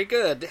 Very, very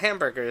good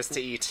hamburgers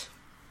to eat.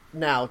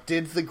 Now,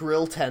 did the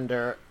grill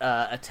tender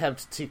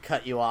attempt to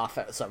cut you off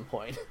at some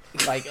point?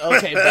 Like,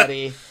 okay,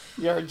 buddy,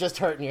 you're just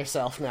hurting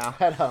yourself now.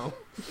 Head home.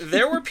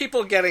 There were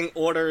people getting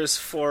orders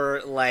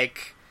for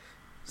like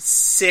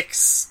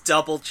 6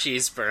 double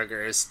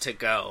cheeseburgers to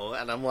go,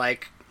 and I'm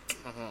like,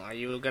 oh, are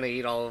you gonna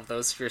eat all of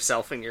those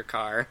yourself in your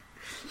car?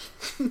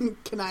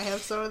 Can I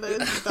have some of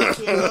those?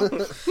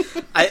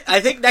 I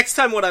think next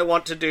time what I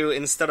want to do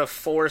instead of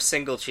 4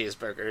 single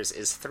cheeseburgers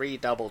is 3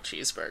 double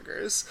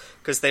cheeseburgers,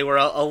 because they were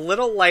a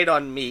little light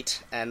on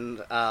meat,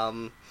 and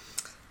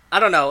I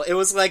don't know, it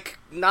was like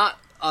not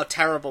a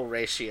terrible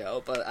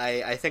ratio, but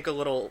I think a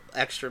little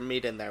extra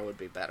meat in there would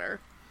be better.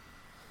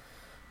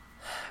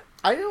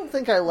 I don't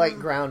think I like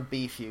ground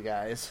beef, you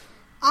guys.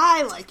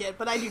 I like it,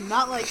 but I do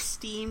not like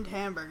steamed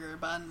hamburger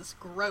buns.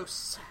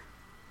 Gross.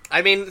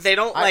 I mean, they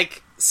don't,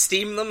 like,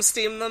 steam them,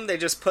 they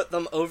just put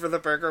them over the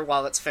burger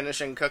while it's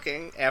finishing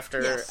cooking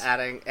after Yes.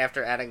 adding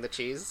the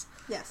cheese.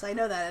 Yes, I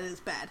know that it is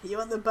bad. You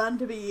want the bun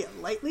to be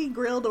lightly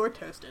grilled or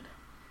toasted.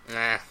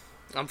 Nah,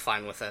 I'm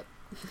fine with it.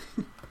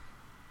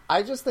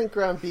 I just think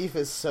ground beef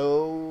is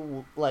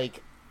so,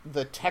 like,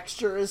 the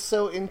texture is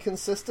so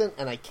inconsistent,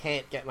 and I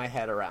can't get my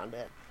head around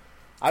it.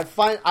 I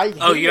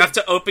Oh, you have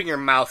to open your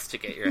mouth to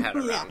get your head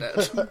around Yeah.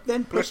 it.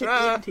 Then push it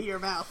into your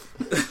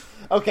mouth.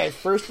 Okay,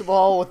 first of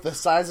all, with the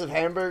size of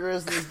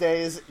hamburgers these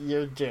days,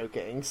 you're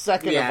joking.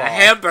 Second Yeah, of all,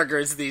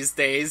 hamburgers these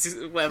days,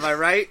 am I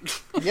right?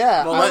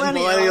 yeah,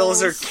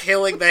 Millennials are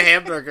killing the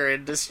hamburger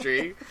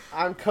industry.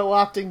 I'm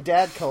co-opting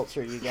dad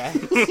culture, you guys.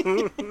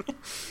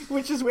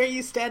 Which is where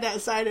you stand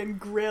outside and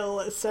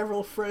grill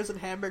several frozen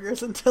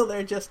hamburgers until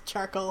they're just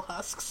charcoal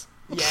husks.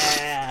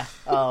 Yeah.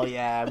 Oh,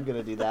 yeah, I'm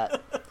gonna do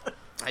that.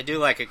 I do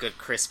like a good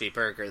crispy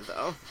burger,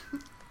 though.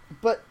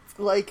 But,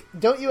 like,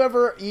 aren't you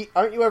ever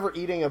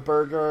eating a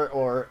burger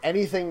or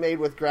anything made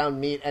with ground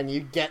meat and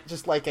you get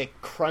just, like, a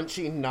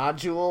crunchy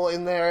nodule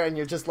in there and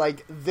you're just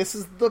like, this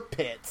is the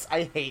pits.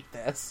 I hate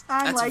this.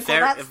 I'm That's like,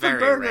 very- well, that's the very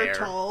burger rare.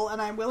 toll,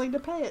 and I'm willing to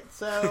pay it,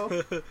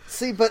 so...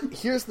 See, but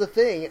here's the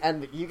thing,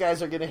 and you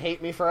guys are gonna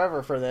hate me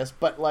forever for this,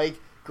 but, like,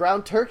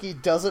 ground turkey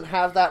doesn't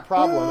have that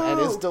problem and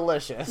is Boo!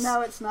 delicious.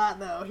 No, it's not,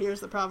 though. Here's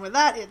the problem with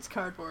that. It's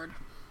cardboard.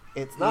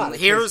 It's not. It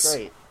Here's- tastes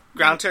great.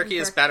 Ground turkey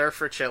is better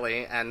for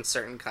chili and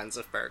certain kinds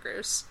of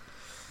burgers.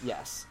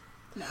 Yes.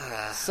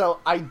 So,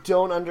 I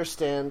don't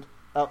understand...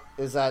 Oh,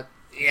 is that...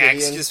 Yeah, Gideon?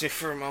 excuse me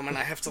for a moment.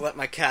 I have to let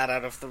my cat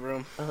out of the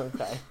room.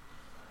 Okay.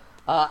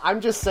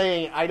 I'm just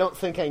saying, I don't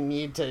think I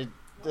need to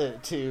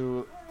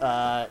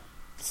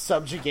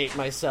subjugate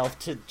myself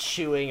to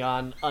chewing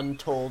on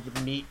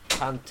untold meat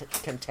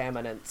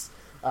contaminants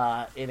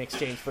in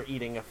exchange for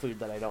eating a food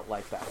that I don't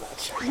like that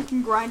much. You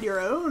can grind your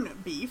own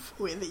beef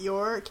with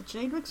your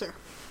KitchenAid mixer.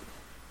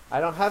 I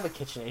don't have a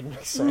KitchenAid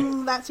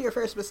mixer. That's your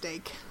first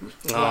mistake.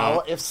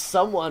 Well, if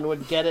someone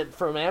would get it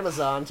from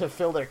Amazon to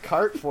fill their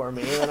cart for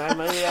me, then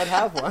maybe I'd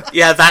have one.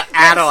 Yeah, that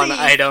add-on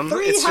item.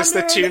 It's just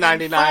the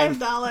 $2.99.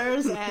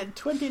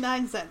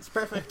 $5.29.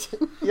 Perfect.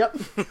 Yep.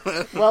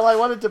 Well, I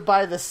wanted to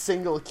buy the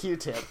single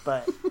Q-tip,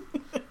 but...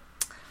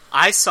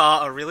 I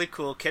saw a really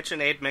cool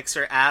KitchenAid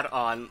mixer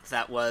add-on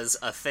that was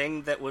a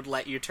thing that would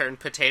let you turn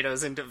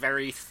potatoes into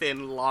very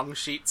thin, long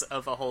sheets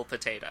of a whole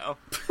potato.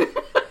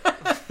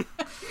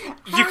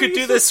 You could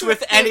do this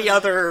with any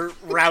other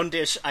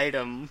roundish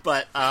item,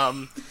 but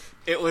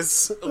it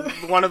was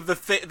one of the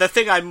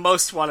thing I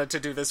most wanted to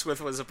do this with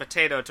was a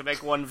potato, to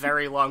make one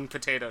very long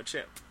potato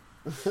chip.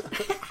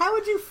 How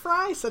would you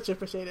fry such a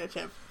potato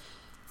chip?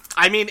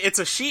 I mean, it's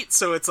a sheet,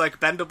 so it's like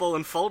bendable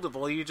and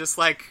foldable. You just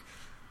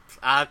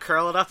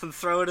curl it up and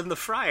throw it in the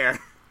fryer.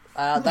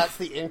 That's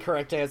the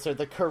incorrect answer.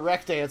 The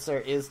correct answer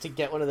is to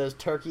get one of those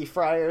turkey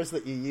fryers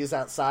that you use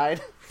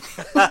outside.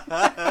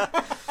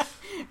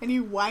 And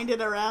you wind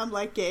it around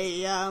like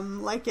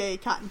a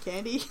cotton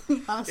candy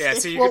on a Yeah,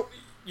 stick. so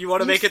you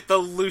want to make it the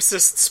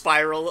loosest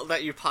spiral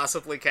that you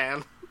possibly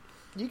can.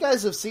 You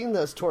guys have seen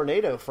those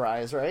tornado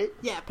fries, right?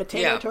 Yeah,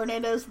 potato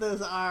tornadoes,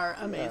 those are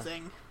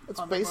amazing. That's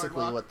on the basically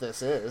boardwalk. what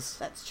this is.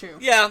 That's true.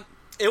 Yeah,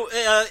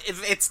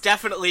 it's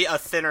definitely a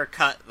thinner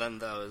cut than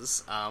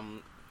those,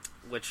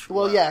 which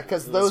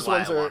because those why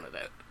ones I are wanted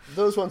it.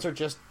 those ones are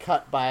just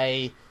cut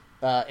by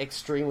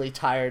extremely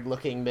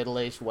tired-looking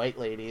middle-aged white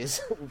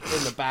ladies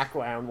in the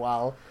background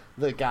while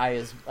the guy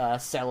is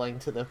selling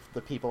to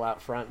the people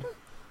out front.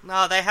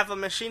 No, they have a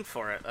machine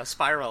for it, a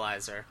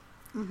spiralizer.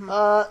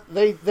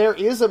 There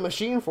is a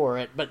machine for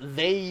it, but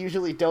they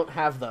usually don't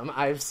have them.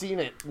 I've seen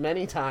it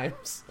many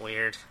times.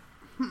 Weird.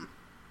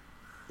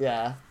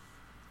 Yeah.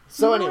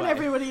 So Remember anyway, when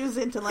everybody was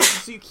into like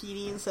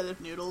zucchini instead of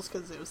noodles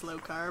because it was low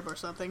carb or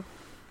something?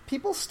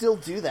 people still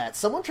do that.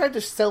 Someone tried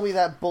to sell me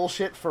that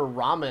bullshit for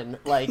ramen,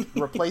 like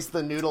replace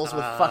the noodles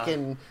with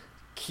fucking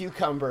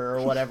cucumber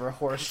or whatever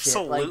horse shit.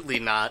 Absolutely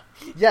not.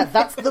 Yeah,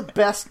 that's the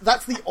best.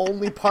 That's the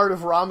only part of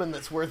ramen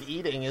that's worth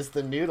eating is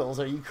the noodles.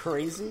 Are you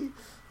crazy?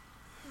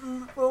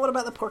 Well, what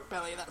about the pork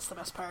belly? That's the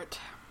best part.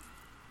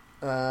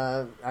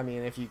 I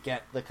mean, if you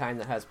get the kind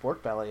that has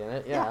pork belly in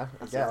it, yeah,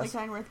 That's I the only guess.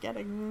 kind worth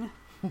getting.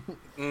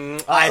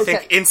 I okay.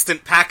 think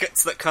instant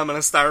packets that come in a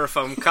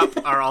styrofoam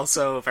cup are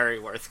also very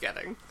worth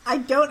getting. I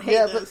don't hate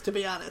Yeah, those, but- to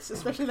be honest.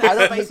 Especially I that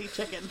don't spicy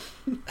chicken.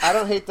 I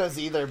don't hate those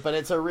either, but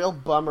it's a real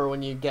bummer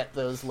when you get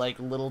those like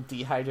little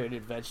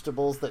dehydrated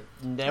vegetables that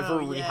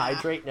never Oh, yeah.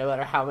 rehydrate, no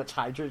matter how much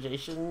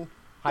hydration.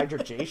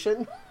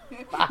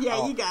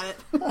 Yeah, you got it.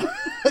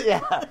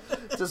 Yeah,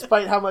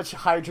 despite how much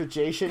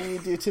hydration you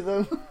do to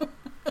them.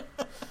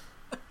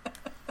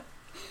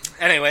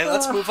 Anyway,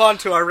 let's move on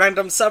to our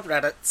random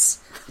subreddits.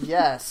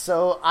 Yeah,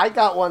 so I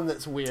got one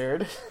that's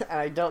weird, and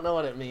I don't know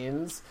what it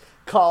means,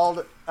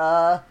 called,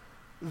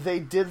 They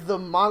Did the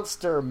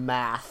Monster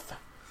Math.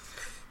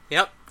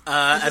 Yep.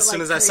 As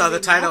soon like as I saw the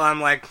crazy title, math?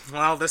 I'm like,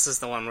 well, this is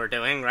the one we're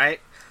doing, right?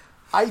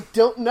 I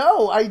don't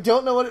know. I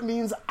don't know what it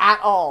means at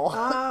all. Oh,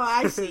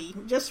 I see.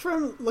 Just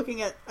from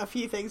looking at a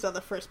few things on the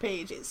first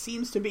page, it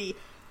seems to be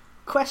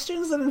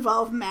questions that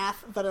involve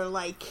math that are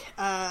like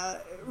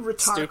rhetorical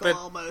Stupid.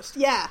 almost.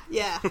 Yeah.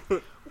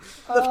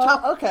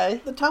 Okay.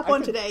 The top I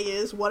one could- today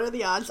is, what are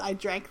the odds I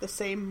drank the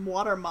same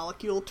water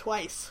molecule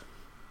twice?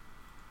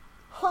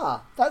 Huh,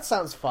 that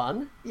sounds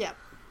fun. Yep.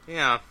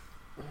 Yeah.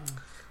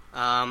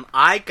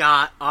 I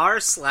got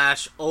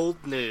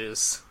r/old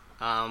news.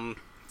 Hasn't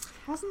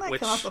that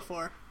Which- come up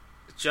before?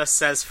 Just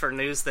says for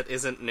news that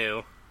isn't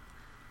new.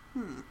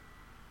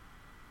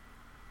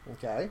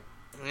 Okay.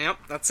 Yep,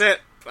 that's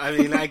it. I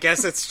mean, I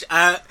guess it's.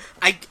 I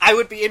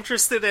would be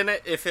interested in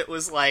it if it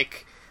was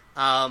like,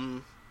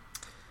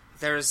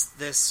 there's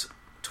this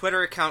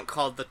Twitter account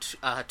called the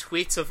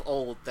Tweets of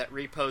Old that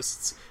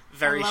reposts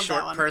very I love that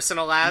short one.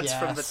 personal ads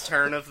from the Yes.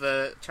 turn of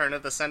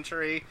the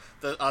century.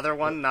 The other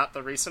one, not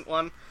the recent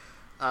one.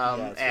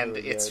 And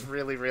really it's good.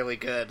 really, really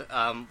good.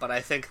 But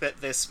I think that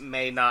this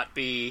may not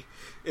be.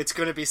 It's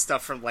going to be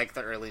stuff from like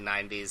the early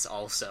 '90s,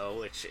 also,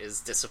 which is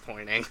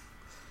disappointing.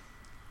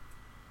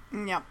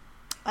 Yep.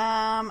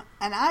 And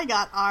I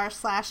got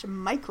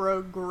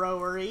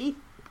r/microgrowery,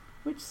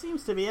 which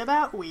seems to be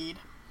about weed.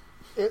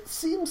 It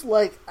seems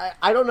like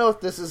I don't know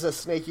if this is a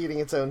snake eating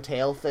its own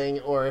tail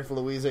thing or if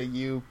Louisa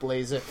you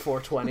blaze it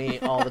 420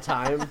 all the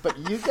time, but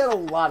you get a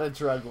lot of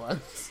drug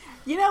ones.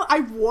 You know, I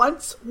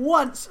once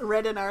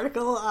read an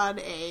article on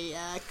a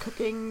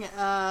cooking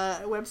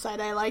website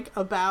I like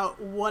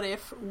about what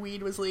if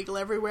weed was legal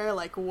everywhere,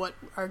 like what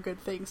are good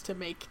things to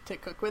make to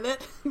cook with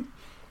it.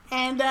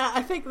 And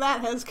I think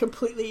that has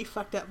completely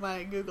fucked up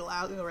my Google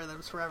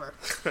algorithms forever.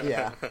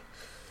 Yeah. 'Cause,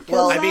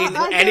 Well, I mean,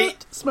 I any-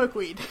 don't smoke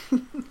weed. I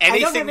don't have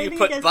Anything you anything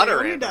put against butter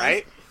anyone who in, does,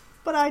 right?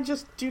 But I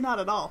just do not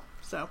at all.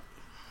 So,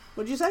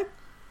 what'd you say?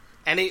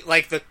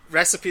 The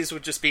recipes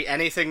would just be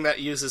anything that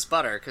uses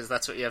butter, because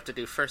that's what you have to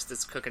do first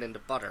is cook it into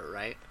butter,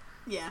 right?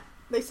 Yeah.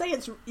 They say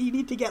you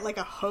need to get like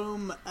a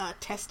home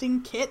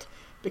testing kit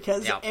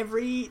because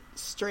every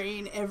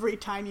strain, every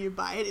time you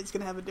buy it, it's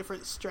going to have a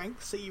different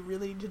strength. So you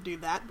really need to do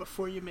that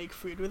before you make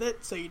food with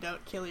it, so you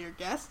don't kill your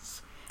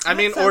guests. I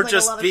mean, or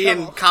just be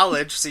in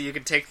college so you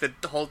can take the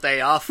whole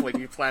day off when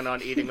you plan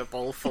on eating a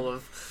bowl full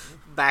of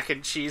mac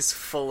and cheese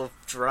full of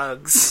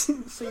drugs.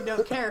 So you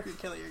don't care if you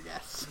kill your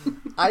guests.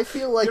 I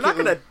feel like you're not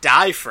going to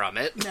die from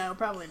it. No,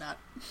 probably not.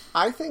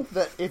 I think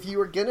that if you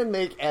were going to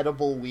make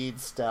edible weed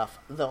stuff,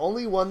 the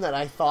only one that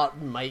I thought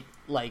might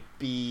like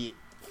be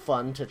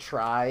fun to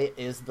try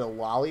is the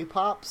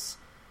lollipops.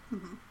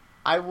 Mm-hmm.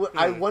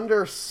 I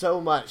wonder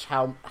so much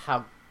how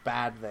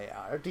bad they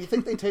are. Do you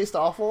think they taste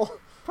awful?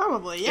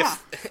 Probably, yeah.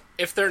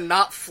 If they're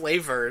not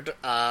flavored,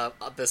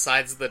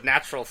 besides the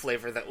natural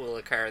flavor that will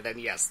occur, then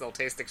yes, they'll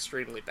taste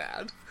extremely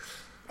bad.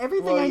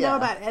 Everything I know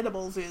about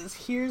edibles is,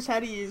 here's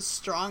how to use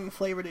strong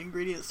flavored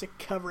ingredients to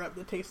cover up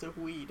the taste of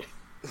weed.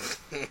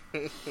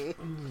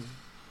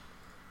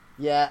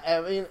 Yeah, I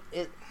mean,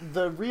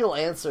 the real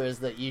answer is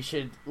that you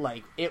should,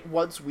 like,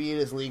 once weed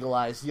is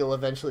legalized, you'll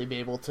eventually be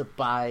able to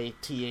buy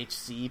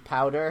THC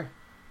powder.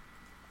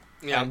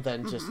 Yeah. And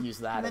then just use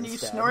that instead. And then you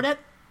snort it?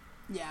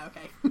 Yeah,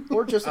 okay.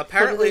 Or just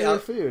apparently put it in your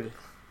food.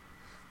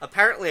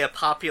 Apparently a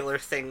popular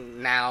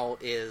thing now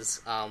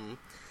is,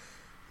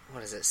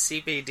 what is it,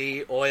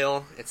 CBD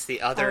oil. It's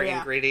the other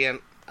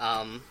ingredient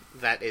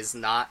that is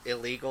not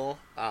illegal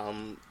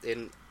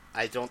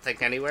I don't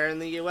think anywhere in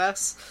the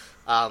U.S.,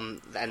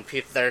 and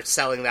they're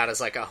selling that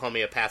as like a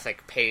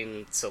homeopathic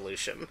pain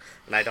solution,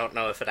 and I don't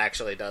know if it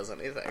actually does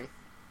anything.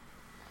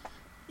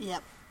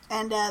 Yep.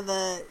 And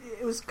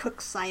it was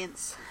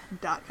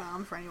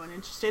cookscience.com for anyone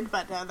interested,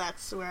 but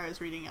that's where I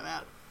was reading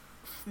about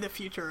the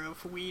future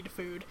of weed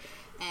food.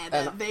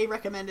 And they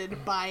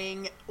recommended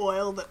buying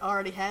oil that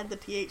already had the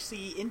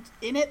THC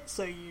in it,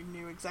 so you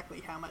knew exactly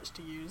how much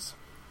to use.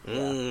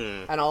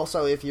 Yeah. And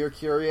also, if you're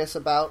curious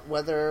about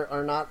whether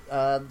or not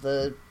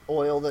the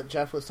oil that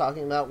Jeff was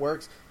talking about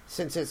works,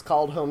 since it's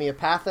called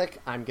homeopathic,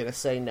 I'm going to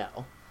say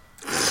no.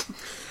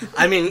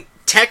 I mean,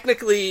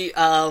 technically,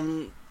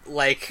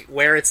 like,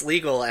 where it's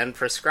legal and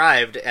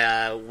prescribed,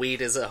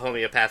 weed is a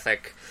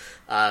homeopathic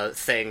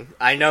thing.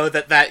 I know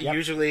that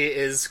usually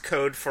is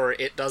code for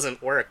it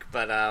doesn't work,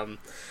 but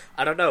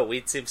I don't know.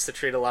 Weed seems to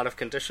treat a lot of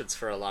conditions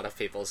for a lot of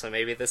people, so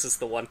maybe this is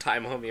the one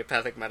time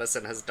homeopathic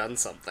medicine has done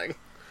something.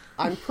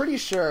 I'm pretty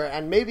sure,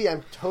 and maybe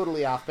I'm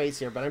totally off base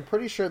here, but I'm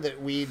pretty sure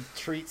that weed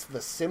treats the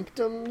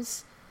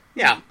symptoms.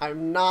 Yeah.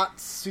 I'm not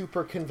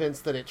super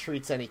convinced that it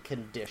treats any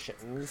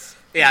conditions.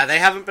 Yeah, they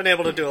haven't been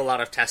able to do a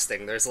lot of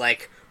testing. There's,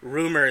 like,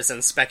 rumors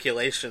and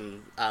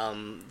speculation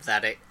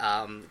that it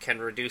can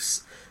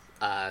reduce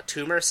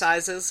tumor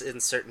sizes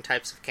in certain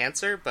types of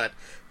cancer, but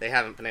they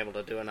haven't been able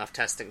to do enough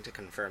testing to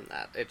confirm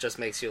that. It just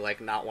makes you, like,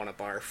 not want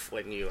to barf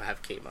when you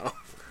have chemo.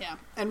 Yeah,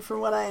 and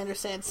from what I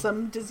understand,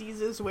 some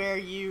diseases where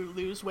you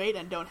lose weight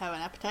and don't have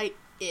an appetite,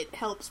 it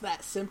helps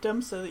that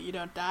symptom so that you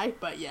don't die,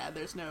 but yeah,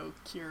 there's no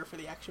cure for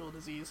the actual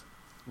disease.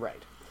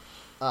 Right.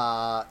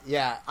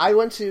 Yeah, I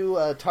went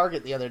to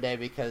Target the other day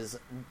because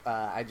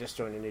I just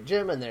joined a new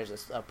gym, and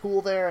there's a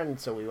pool there, and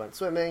so we went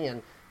swimming,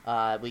 and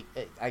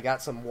I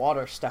got some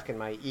water stuck in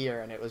my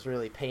ear, and it was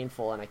really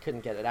painful, and I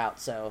couldn't get it out,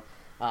 so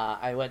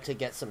I went to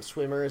get some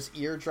swimmer's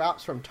ear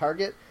drops from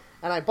Target,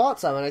 and I bought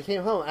some, and I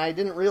came home, and I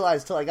didn't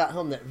realize till I got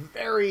home that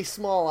very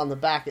small on the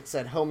back it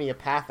said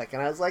homeopathic,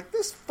 and I was like,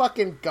 this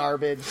fucking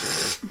garbage.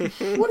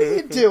 What are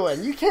you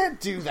doing? You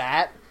can't do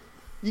that.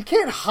 You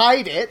can't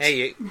hide it.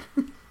 Hey,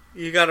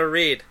 you gotta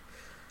read.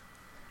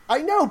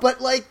 I know,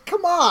 but, like,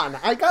 come on.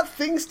 I got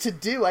things to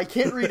do. I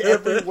can't read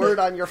every word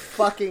on your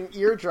fucking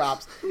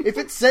eardrops. If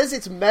it says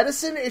it's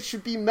medicine, it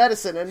should be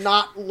medicine and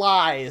not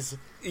lies.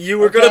 You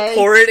were gonna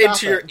pour it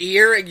into your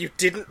ear and you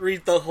didn't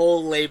read the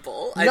whole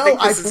label. I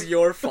think this is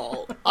your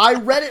fault. I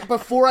read it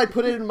before I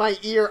put it in my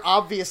ear,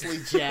 obviously,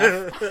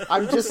 Jeff.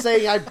 I'm just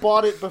saying I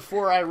bought it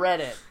before I read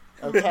it.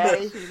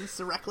 Okay?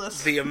 It's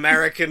reckless. The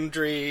American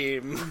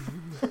dream.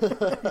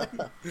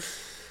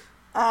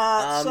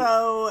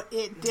 So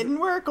it didn't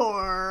work,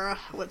 or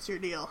what's your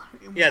deal?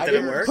 Yeah, did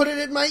it work? I didn't put it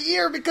in my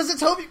ear because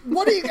it's how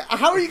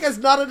are you guys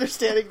not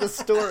understanding the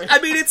story? I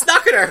mean, it's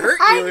not going to hurt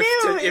you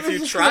if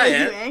you try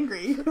it. I knew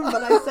angry,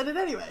 but I said it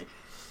anyway.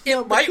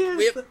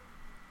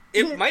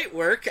 It might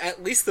work,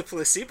 at least the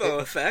placebo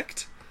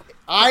effect.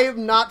 I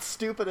am not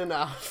stupid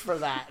enough for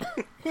that.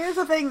 Here's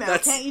the thing, though.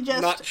 That's can't you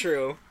just not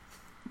true.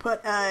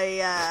 Put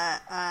a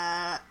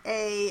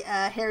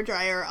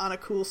hairdryer on a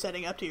cool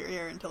setting up to your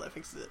ear until it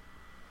fixes it?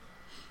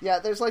 Yeah,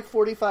 there's like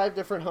 45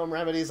 different home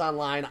remedies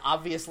online.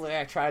 Obviously,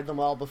 I tried them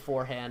all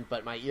beforehand,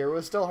 but my ear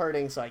was still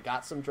hurting, so I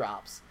got some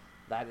drops.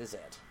 That is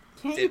it.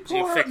 Can't you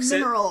pour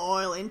mineral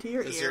oil into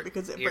your ear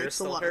because it breaks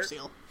the water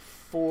seal?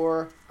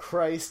 For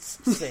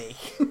Christ's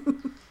sake.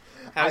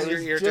 How's your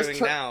ear doing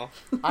now?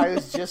 I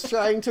was just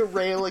trying to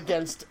rail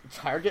against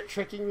Target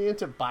tricking me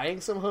into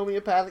buying some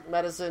homeopathic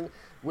medicine,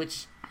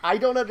 which I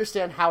don't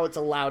understand how it's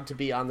allowed to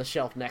be on the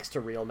shelf next to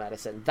real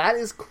medicine. That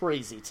is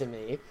crazy to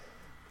me.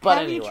 But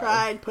have anyway. you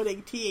tried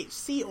putting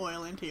THC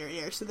oil into your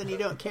ear so then you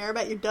don't care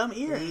about your dumb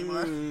ear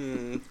anymore?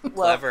 Well,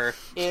 Clever.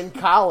 in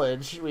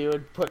college, we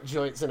would put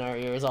joints in our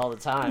ears all the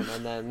time,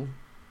 and then,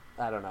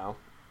 I don't know.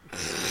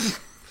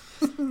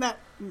 That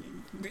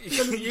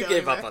You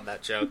gave up on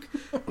that joke.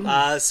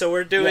 So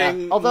we're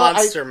doing Yeah, although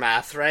monster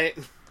math, right?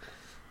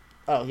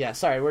 Oh, yeah,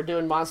 sorry, we're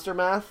doing monster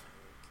math?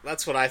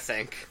 That's what I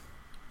think.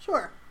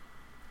 Sure.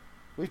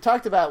 We've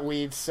talked about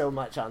weed so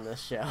much on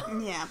this show.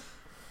 Yeah.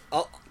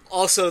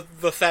 Also,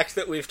 the fact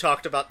that we've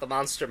talked about the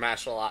Monster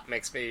Mash a lot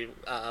makes me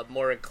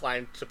more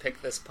inclined to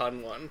pick this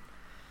pun one.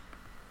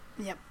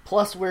 Yep.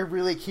 Plus, we're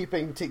really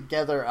keeping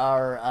together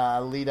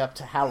our lead up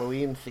to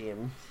Halloween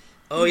theme,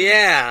 Oh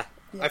yeah!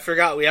 I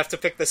forgot, we have to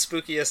pick the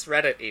spookiest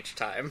Reddit each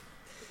time.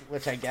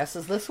 which I guess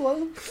is this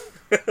one?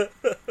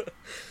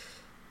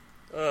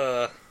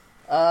 Uh,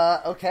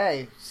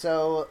 Okay,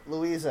 so,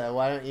 Louisa,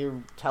 why don't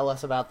you tell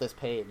us about this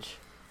page?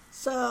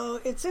 So,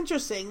 it's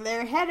interesting.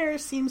 Their header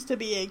seems to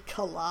be a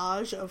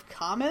collage of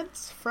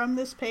comments from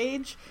this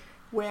page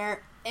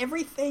where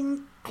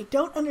everything, I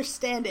don't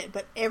understand it,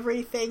 but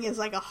everything is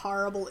like a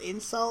horrible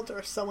insult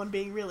or someone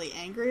being really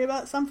angry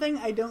about something.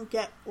 I don't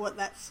get what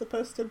that's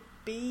supposed to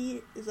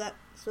be. Is that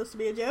supposed to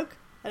be a joke?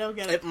 I don't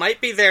get it. it might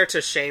be there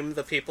to shame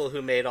the people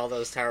who made all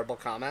those terrible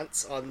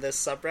comments on this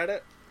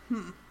subreddit.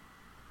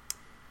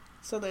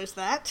 So there's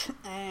that,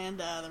 and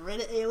the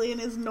Reddit alien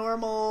is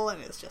normal,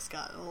 and it's just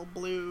got little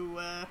blue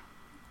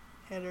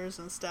headers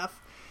and stuff.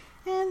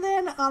 And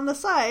then on the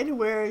side,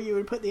 where you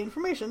would put the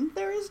information,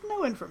 there is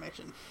no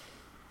information.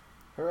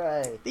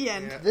 Hooray. The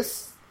end. Yeah.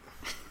 This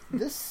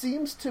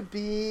seems to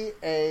be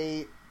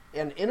an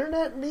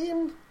internet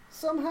meme,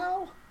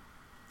 somehow?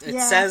 It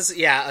Yeah. says,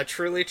 a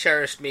truly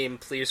cherished meme,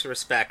 please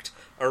respect,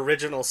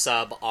 original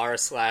sub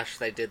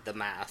r/they did the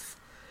math.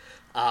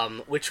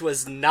 Which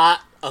was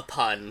not a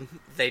pun.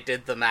 They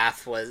did the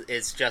math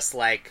is just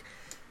like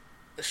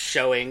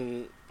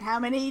showing, How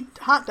many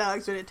hot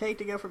dogs would it take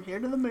to go from here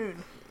to the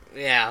moon?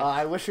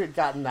 I wish we'd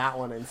gotten that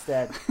one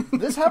instead.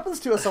 This happens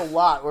to us a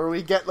lot, where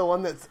we get the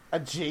one that's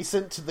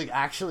adjacent to the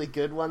actually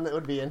good one that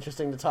would be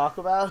interesting to talk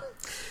about.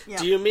 Yeah.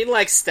 Do you mean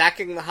like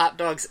stacking the hot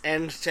dogs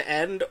end to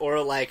end,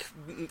 or like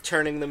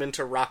turning them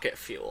into rocket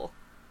fuel?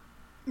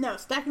 No,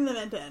 stacking them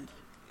end to end.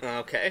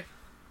 Okay.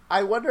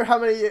 I wonder how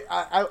many.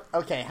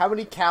 How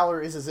many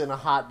calories is in a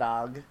hot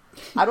dog?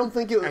 I don't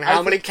think it. And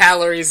how many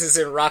calories is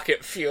in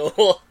rocket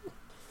fuel?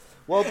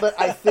 Well, but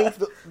I think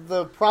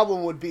the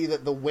problem would be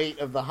that the weight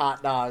of the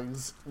hot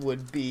dogs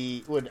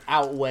would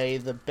outweigh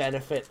the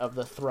benefit of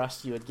the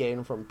thrust you would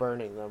gain from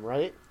burning them,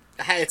 right?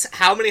 It's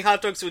how many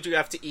hot dogs would you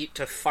have to eat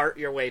to fart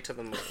your way to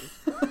the moon?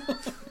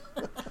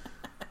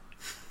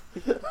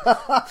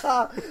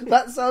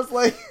 That sounds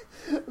like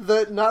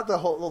not the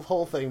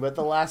whole thing, but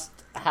the last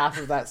half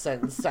of that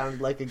sentence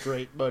sounded like a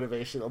great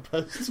motivational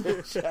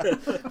poster.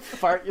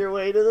 Fart your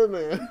way to the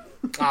moon.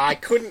 I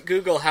couldn't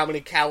Google how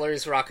many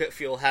calories rocket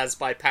fuel has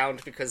by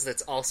pound because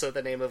that's also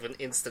the name of an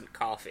instant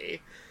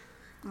coffee.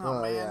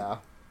 Oh, man. Yeah.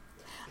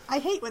 I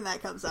hate when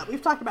that comes up.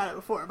 We've talked about it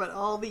before, but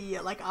all the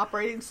like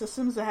operating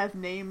systems that have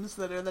names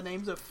that are the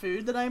names of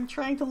food that I'm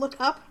trying to look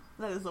up,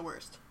 that is the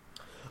worst.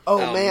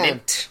 Oh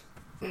man,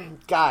 Mint.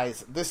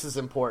 guys, this is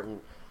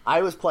important.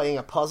 I was playing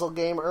a puzzle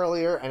game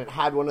earlier, and it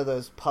had one of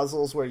those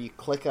puzzles where you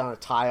click on a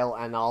tile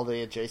and all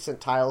the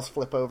adjacent tiles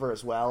flip over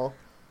as well.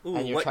 Ooh,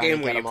 and you're what trying to game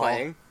get were you them all.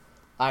 playing?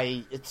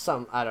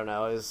 I don't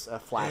know, it was a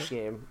Flash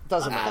game.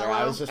 Doesn't matter.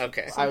 I was just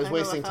Okay. I was Some type of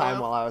wasting time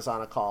Othello? while I was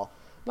on a call.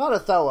 Not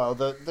Othello,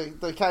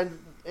 the kind.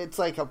 It's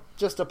like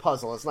just a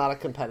puzzle. It's not a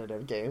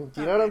competitive game.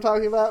 Do you know what I'm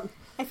talking about?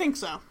 I think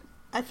so.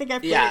 I think I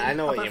played Yeah, I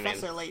know a what you mean.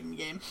 Professor Layton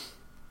game.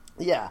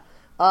 Yeah.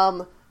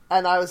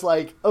 And I was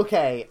like,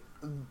 okay,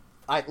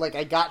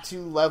 I got to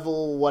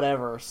level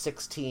whatever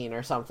 16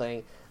 or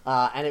something,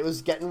 and it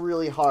was getting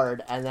really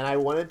hard. And then I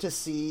wanted to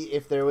see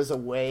if there was a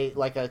way,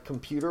 like a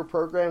computer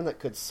program that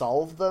could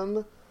solve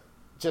them.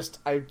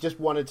 I just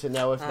wanted to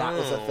know if that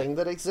was a thing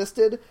that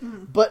existed,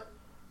 but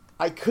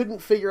I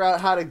couldn't figure out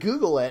how to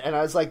Google it. And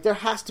I was like, there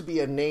has to be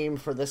a name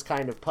for this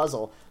kind of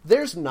puzzle.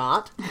 There's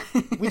not.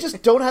 We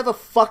just don't have a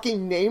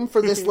fucking name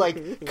for this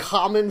like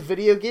common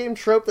video game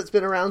trope that's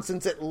been around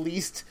since at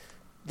least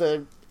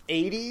the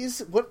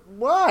 80s.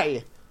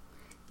 Why?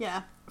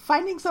 Yeah.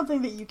 Finding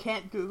something that you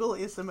can't Google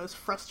is the most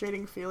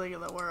frustrating feeling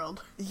in the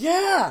world.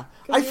 Yeah,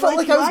 'Cause I you're felt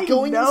like I was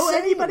going do I know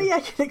insane. anybody I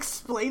can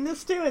explain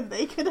this to and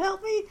they could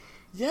help me?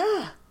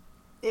 Yeah.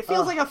 It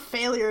feels Ugh. like a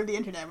failure of the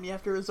internet when you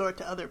have to resort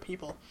to other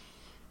people.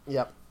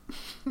 Yep.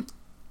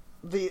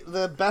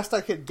 The best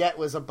I could get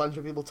was a bunch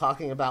of people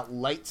talking about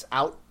Lights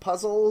Out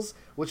puzzles,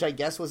 which I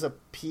guess was a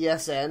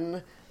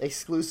PSN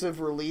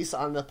exclusive release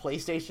on the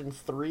PlayStation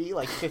 3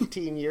 like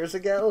 15 years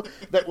ago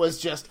that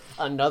was just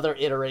another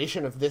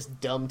iteration of this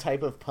dumb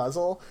type of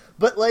puzzle.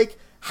 But like,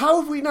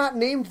 how have we not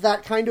named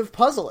that kind of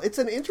puzzle? It's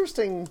an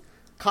interesting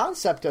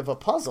concept of a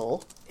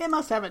puzzle. It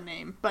must have a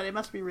name, but it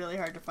must be really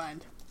hard to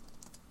find.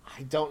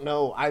 I don't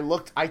know.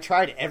 I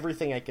tried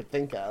everything I could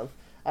think of.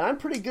 And I'm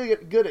pretty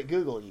good at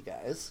Google, you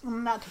guys.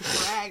 Not to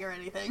brag or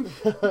anything.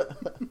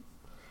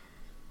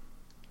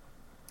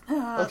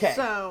 Okay.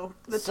 So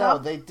the So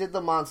top, they did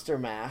the monster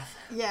math.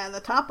 yeah, the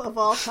top of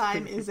all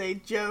time is a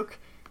joke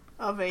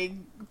of a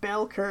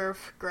bell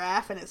curve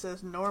graph, and it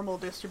says normal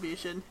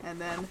distribution,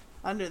 and then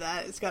under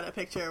that, it's got a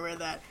picture where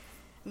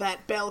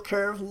that bell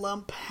curve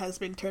lump has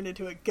been turned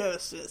into a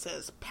ghost, and it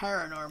says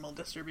paranormal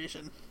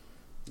distribution.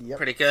 Yep.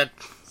 Pretty good.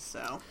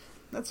 So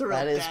that's a real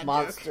That is dad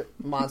joke.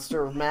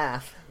 monster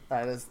math.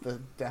 That is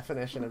the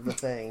definition of the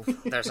thing.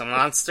 There's a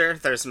monster,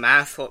 there's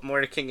math, what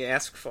more can you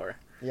ask for?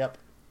 Yep.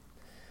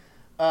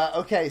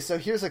 Okay, so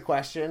here's a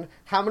question.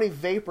 How many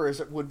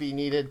vapors would be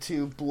needed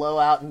to blow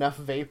out enough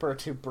vapor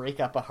to break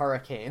up a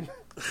hurricane?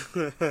 Is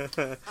there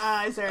an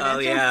Oh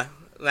answer? yeah,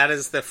 that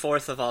is the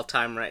 4th of all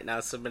time right now,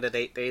 submitted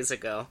 8 days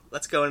ago.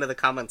 Let's go into the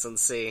comments and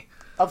see.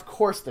 Of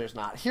course there's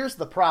not. Here's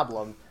the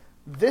problem.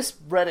 This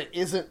Reddit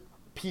isn't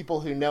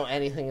people who know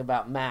anything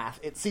about math.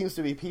 It seems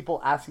to be people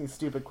asking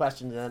stupid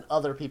questions and then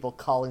other people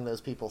calling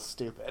those people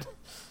stupid.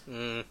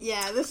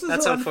 Yeah, this is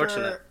That's one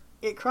unfortunate. for...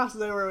 It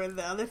crosses over with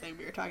the other thing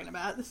we were talking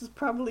about. This is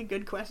probably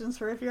good questions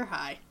for if you're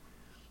high.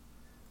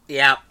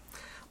 Yeah.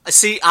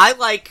 See, I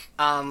like,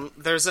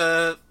 there's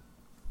a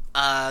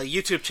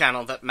YouTube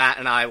channel that Matt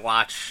and I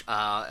watch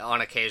on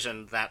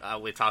occasion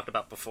that we talked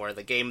about before,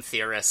 the Game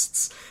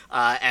Theorists,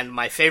 and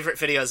my favorite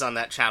videos on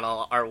that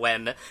channel are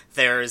when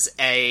there's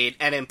an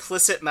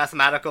implicit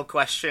mathematical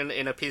question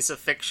in a piece of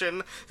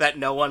fiction that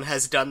no one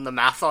has done the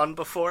math on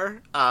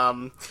before.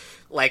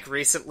 Like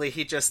recently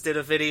he just did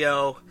a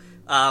video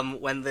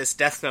when this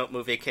Death Note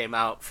movie came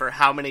out for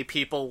how many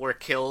people were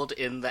killed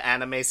in the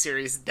anime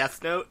series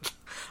Death Note,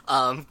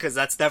 because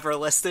that's never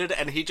listed,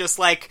 and he just,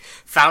 like,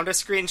 found a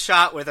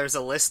screenshot where there's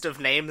a list of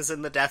names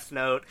in the Death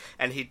Note,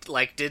 and he,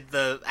 like, did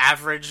the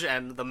average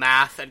and the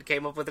math and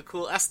came up with a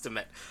cool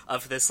estimate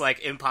of this, like,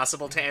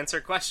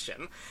 impossible-to-answer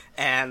question.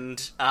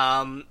 And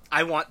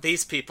I want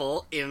these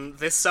people in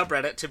this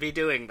subreddit to be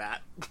doing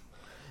that.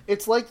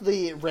 It's like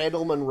the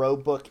Randall Munroe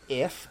book,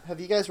 If. Have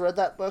you guys read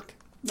that book?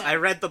 I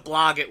read the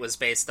blog it was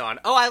based on.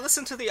 Oh, I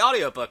listened to the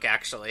audiobook,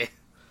 actually.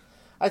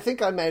 I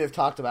think I might have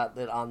talked about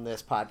it on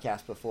this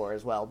podcast before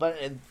as well, but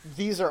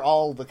these are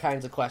all the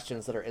kinds of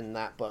questions that are in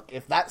that book.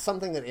 If that's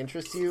something that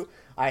interests you,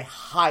 I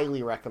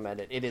highly recommend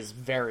it. It is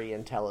very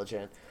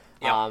intelligent.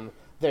 Yep.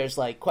 There's,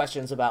 like,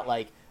 questions about,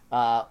 like,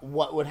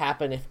 what would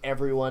happen if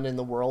everyone in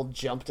the world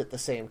jumped at the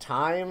same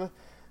time,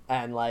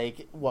 and,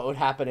 like, what would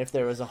happen if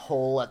there was a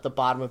hole at the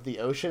bottom of the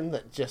ocean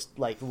that just,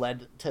 like,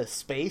 led to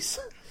space.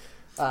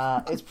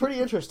 It's pretty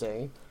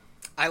interesting.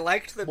 I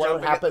liked the What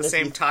would jumping at the happen if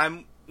same you-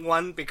 time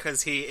one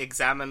because he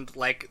examined,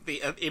 like,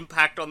 the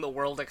impact on the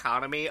world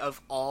economy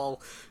of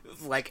all,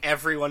 like,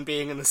 everyone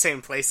being in the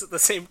same place at the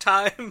same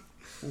time.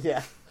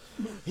 Yeah.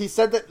 He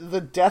said that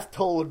the death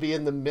toll would be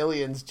in the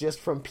millions just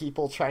from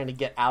people trying to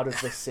get out of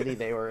the city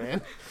they were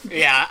in.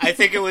 Yeah, I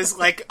think it was,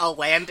 like, a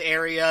land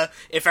area.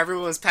 If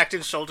everyone was packed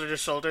in shoulder to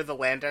shoulder, the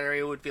land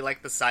area would be,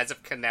 like, the size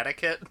of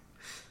Connecticut.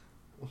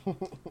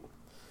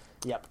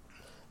 Yep.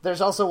 There's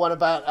also one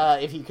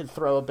about if you could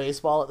throw a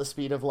baseball at the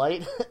speed of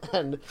light,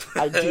 and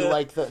I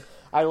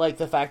like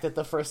the fact that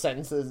the first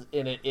sentence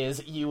in it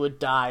is "you would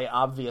die,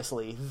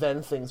 obviously,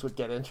 then things would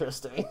get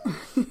interesting."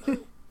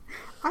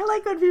 I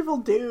like when people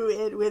do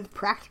it with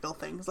practical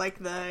things, like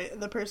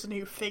the person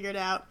who figured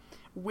out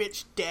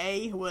which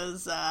day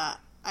was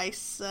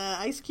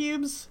ice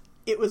cubes.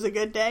 It was a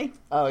good day.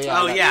 Oh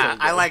yeah. Oh, that's yeah, really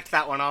good. I liked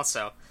that one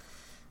also.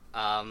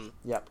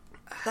 Yep.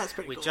 That's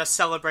pretty We cool. just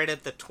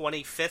celebrated the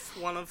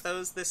 25th one of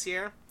those this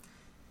year.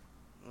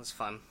 It was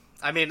fun.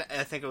 I mean,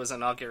 I think it was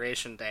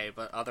Inauguration Day,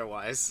 but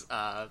otherwise,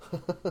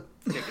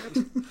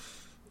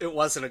 it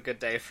wasn't a good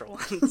day for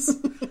once.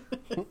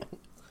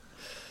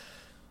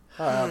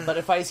 But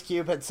if Ice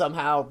Cube had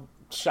somehow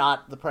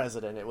shot the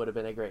president, it would have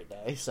been a great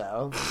day.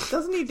 So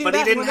Doesn't he do But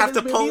that he in didn't one have of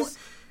to his pull. movies?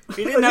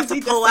 He didn't Or have does to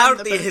he pull defend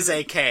out the his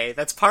president? AK.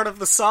 That's part of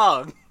the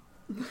song.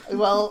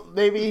 well,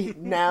 maybe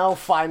now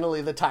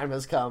finally the time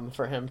has come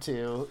for him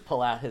to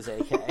pull out his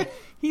AK.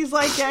 He's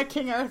like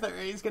King Arthur.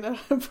 He's gonna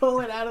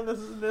pull it out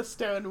of this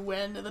stone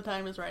when the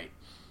time is right.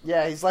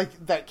 Yeah, he's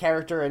like that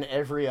character in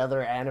every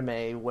other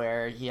anime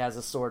where he has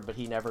a sword but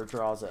he never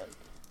draws it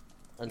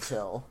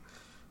until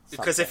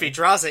Because if he something.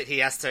 draws it, he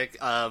has to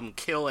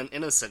kill an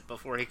innocent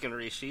before he can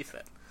resheath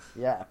it.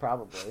 Yeah,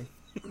 probably.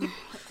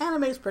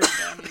 Anime's pretty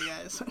dumb, you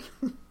guys.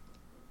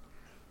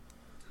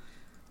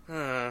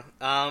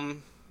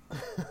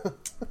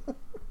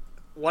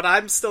 What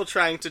I'm still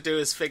trying to do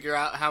is figure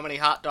out how many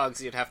hot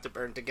dogs you'd have to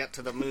burn to get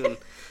to the moon.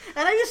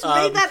 And I just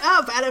made that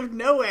up out of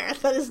nowhere.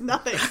 That is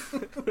nothing.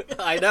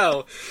 I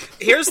know.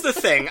 Here's the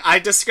thing. I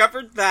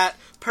discovered that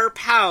per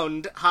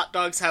pound, hot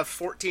dogs have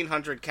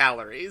 1,400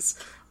 calories.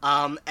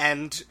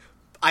 And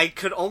I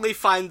could only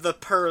find the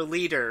per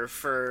liter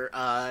for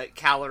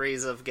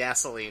calories of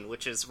gasoline,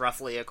 which is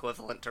roughly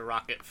equivalent to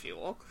rocket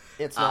fuel.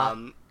 It's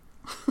not.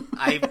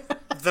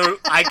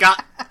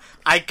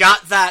 I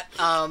got that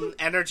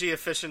energy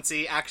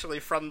efficiency actually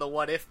from the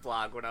What If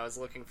blog when I was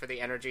looking for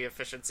the energy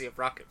efficiency of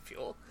rocket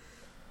fuel.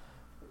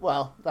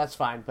 Well, that's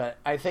fine, but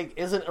I think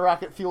isn't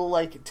rocket fuel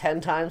like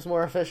 10 times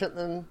more efficient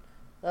than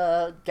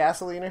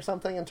gasoline or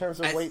something in terms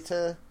of weight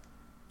to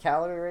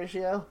calorie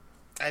ratio?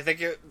 I think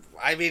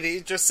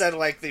he just said,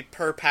 like, the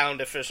per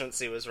pound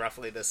efficiency was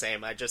roughly the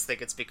same. I just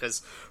think it's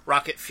because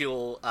rocket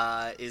fuel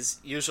is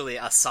usually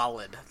a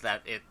solid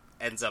that it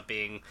ends up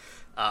being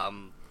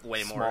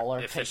way Smaller, more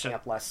efficient. taking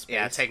up less space.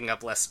 Yeah, taking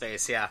up less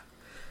space, yeah.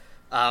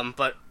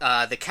 But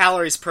the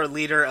calories per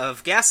liter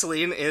of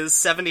gasoline is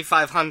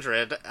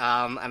 7,500,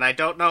 and I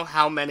don't know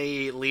how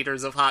many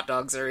liters of hot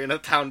dogs are in a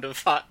pound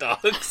of hot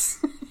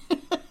dogs.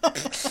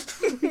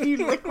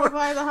 You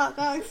liquefy the hot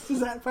dogs?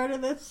 Is that part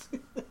of this?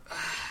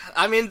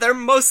 I mean, they're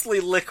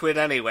mostly liquid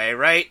anyway,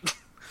 right?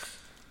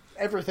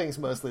 Everything's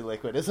mostly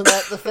liquid, isn't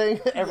that the thing?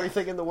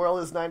 Everything in the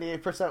world is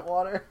 98%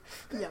 water?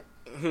 Yep.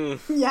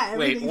 Yeah,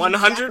 Wait,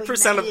 100%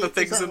 exactly of the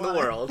things in the water.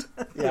 world.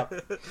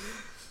 Yep.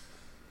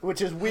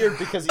 Which is weird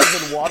because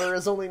even water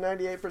is only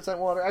 98%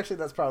 water. Actually,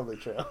 that's probably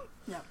true.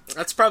 Yep.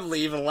 That's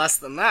probably even less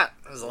than that.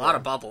 There's a lot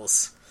of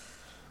bubbles.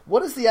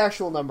 What is the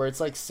actual number? It's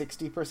like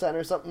 60%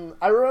 or something.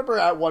 I remember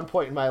at one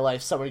point in my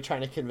life somebody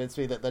trying to convince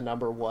me that the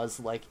number was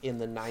like in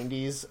the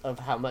 90s of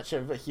how much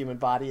of a human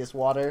body is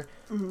water.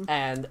 Mm-hmm.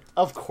 And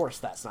of course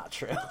that's not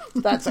true.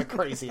 That's a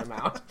crazy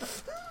amount.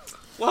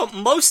 Well,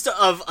 most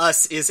of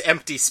us is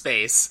empty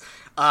space.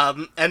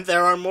 And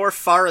there are more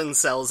foreign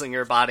cells in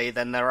your body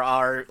than there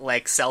are,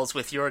 like, cells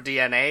with your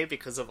DNA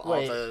because of all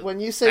the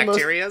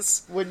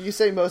bacterias. When you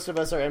say most of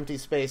us are empty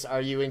space, are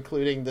you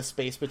including the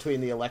space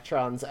between the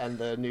electrons and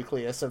the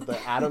nucleus of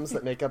the atoms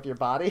that make up your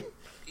body?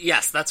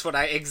 Yes, that's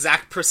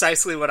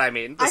precisely what I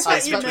mean. The I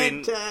thought space you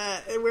between... meant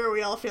where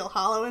we all feel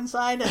hollow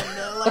inside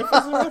and life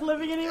isn't worth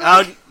living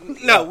anymore.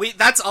 No,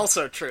 that's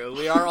also true.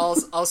 We are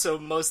also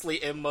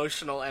mostly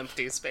emotional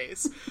empty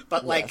space.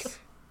 But, like... Yes.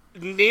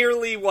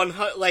 Nearly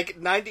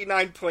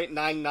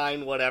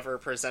 99.99 whatever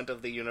 %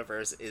 of the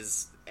universe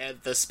is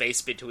the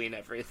space between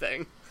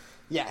everything.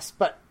 Yes,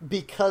 but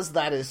because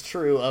that is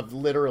true of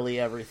literally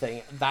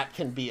everything, that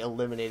can be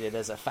eliminated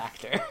as a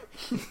factor.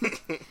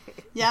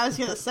 Yeah, I was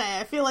gonna say,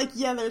 I feel like,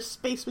 there's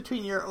space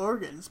between your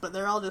organs, but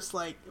they're all just,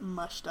 like,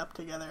 mushed up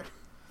together.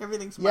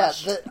 Everything's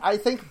mushed. Yeah, I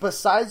think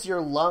besides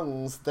your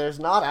lungs, there's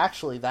not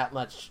actually that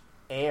much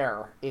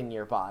air in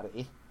your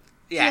body.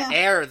 Yeah,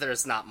 air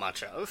there's not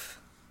much of.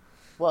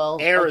 Well,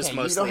 air is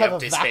mostly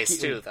empty space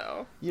too,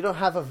 though. You don't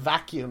have a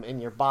vacuum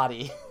in your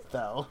body,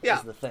 though. Yeah,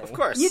 is the thing. Of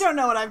course. You don't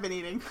know what I've been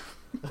eating.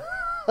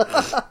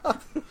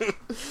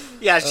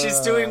 Yeah,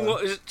 she's doing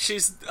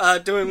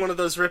one of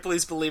those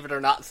Ripley's Believe It or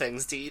Not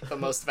things to eat the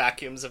most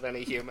vacuums of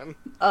any human.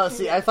 Oh,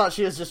 see, I thought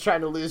she was just trying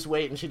to lose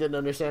weight and she didn't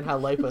understand how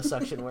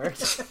liposuction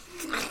worked.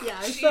 Yeah,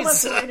 I'm so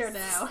much lighter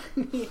now.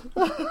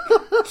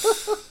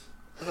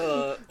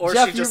 Or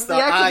Jeff, she just thought,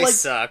 I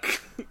suck.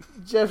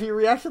 Jeff, you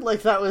reacted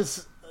like that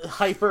was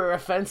hyper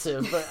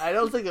offensive, but I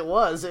don't think it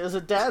was. It was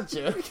a dad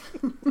joke.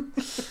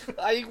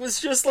 I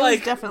was just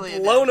definitely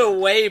blown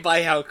away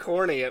by how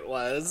corny it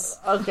was.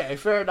 Okay,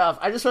 fair enough.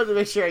 I just wanted to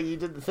make sure you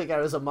didn't think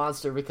I was a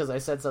monster because I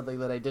said something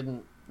that I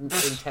didn't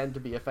intend to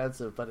be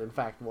offensive, but in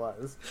fact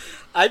was.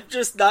 I'm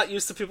just not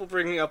used to people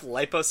bringing up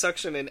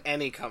liposuction in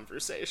any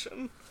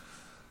conversation.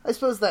 I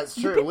suppose that's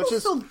true. Do people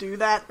still do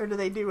that, or do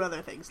they do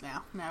other things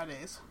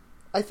nowadays?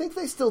 I think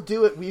they still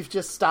do it. We've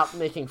just stopped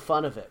making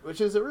fun of it, which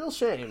is a real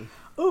shame.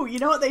 Oh, you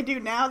know what they do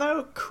now,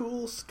 though?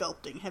 Cool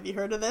sculpting. Have you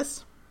heard of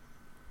this?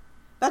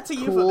 That's a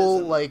cool,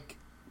 euphemism. like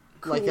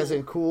Cool. as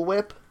in Cool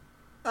Whip?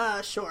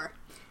 Sure.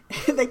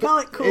 They call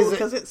it cool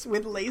because it's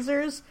with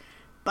lasers,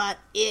 but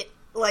it,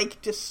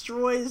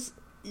 destroys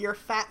your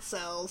fat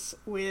cells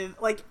with,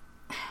 I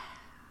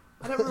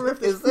don't remember if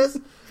this... Is this...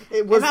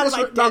 Was this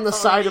written on the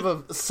side of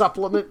a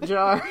supplement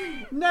jar?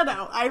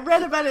 No. I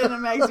read about it in a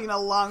magazine a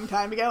long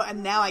time ago,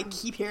 and now I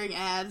keep hearing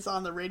ads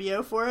on the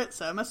radio for it,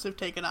 so it must have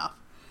taken off.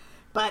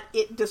 But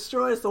it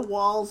destroys the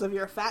walls of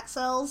your fat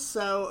cells,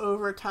 so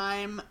over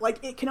time,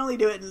 it can only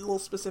do it in little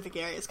specific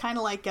areas. Kind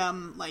of like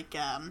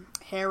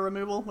hair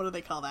removal. What do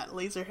they call that?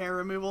 Laser hair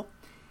removal.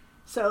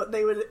 So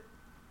they would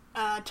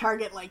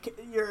target,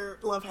 your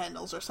love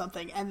handles or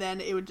something, and then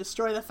it would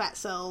destroy the fat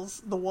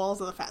cells, the walls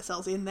of the fat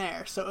cells in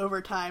there. So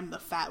over time, the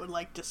fat would,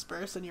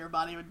 disperse and your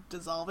body would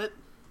dissolve it.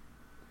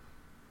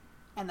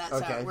 And that's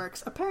how it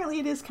works. Apparently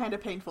it is kind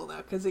of painful,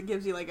 though, because it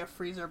gives you, a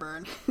freezer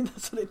burn.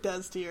 That's what it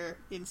does to your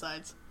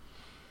insides.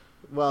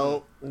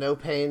 Well, no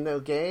pain,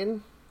 no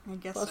gain? I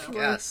guess so.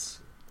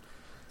 Yes.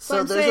 So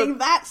I'm saying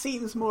that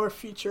seems more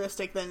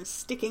futuristic than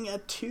sticking a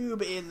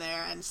tube in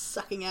there and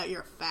sucking out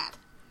your fat.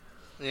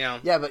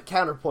 Yeah. Yeah, but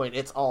counterpoint,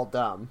 it's all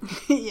dumb.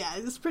 Yeah,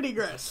 it's pretty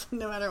gross,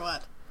 no matter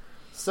what.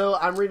 So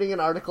I'm reading an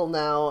article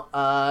now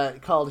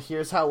called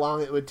Here's How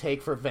Long It Would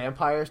Take for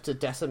Vampires to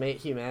Decimate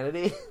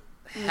Humanity.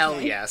 Hell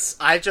yes.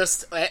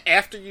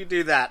 After you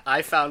do that,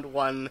 I found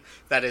one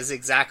that is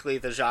exactly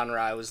the genre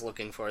I was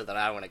looking for that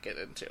I want to get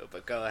into,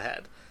 but go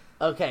ahead.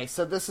 Okay,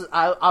 so this is...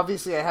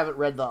 obviously, I haven't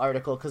read the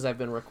article because I've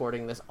been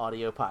recording this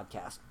audio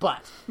podcast,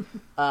 but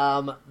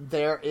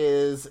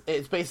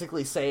it's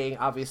basically saying,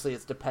 obviously,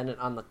 it's dependent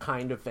on the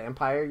kind of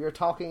vampire you're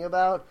talking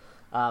about,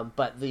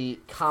 but the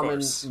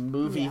common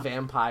movie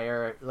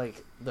vampire,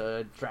 like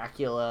the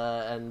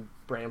Dracula and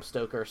Bram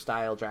Stoker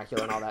style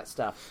Dracula and all that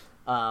stuff,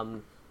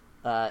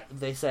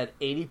 They said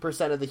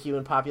 80% of the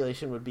human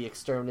population would be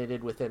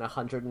exterminated within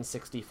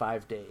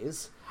 165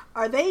 days.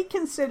 Are they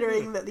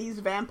considering that these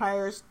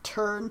vampires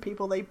turn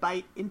people they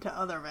bite into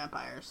other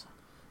vampires?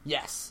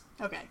 Yes.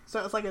 Okay,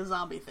 so it's like a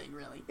zombie thing,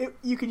 really.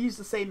 You could use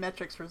the same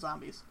metrics for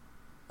zombies.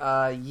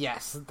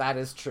 Yes, that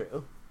is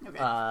true. Okay.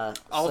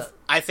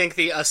 I think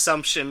the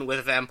assumption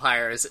with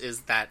vampires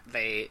is that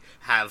they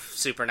have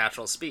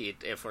supernatural speed,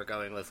 if we're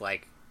going with,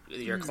 like,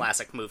 your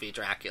classic movie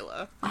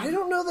Dracula. I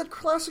don't know that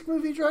classic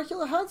movie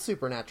Dracula had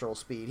supernatural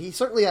speed. He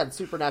certainly had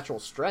supernatural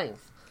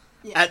strength.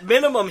 Yeah. At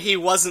minimum, he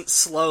wasn't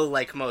slow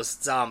like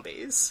most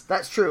zombies.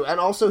 That's true, and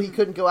also he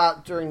couldn't go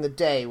out during the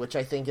day, which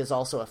I think is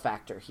also a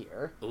factor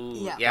here. Ooh,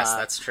 Yeah. yes,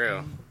 that's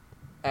true.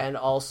 And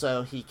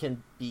also he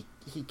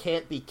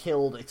can't be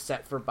killed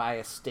except for by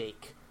a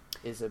stake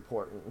is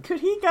important.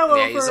 Could he go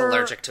over he's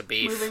allergic to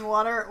beef. moving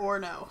water or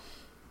no?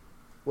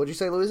 What'd you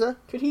say, Louisa?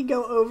 Could he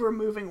go over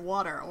moving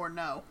water or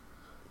no?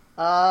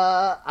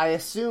 I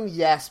assume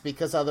yes,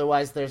 because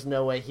otherwise there's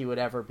no way he would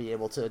ever be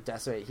able to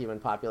decimate human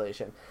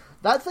population.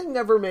 That thing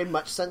never made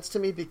much sense to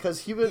me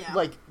because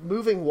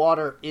moving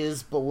water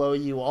is below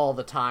you all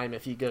the time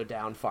if you go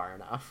down far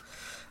enough.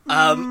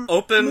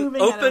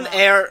 Open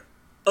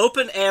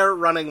air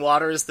running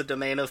water is the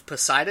domain of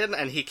Poseidon,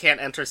 and he can't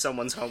enter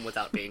someone's home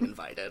without being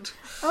invited.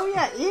 Oh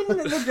yeah, in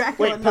the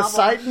Dracula novel,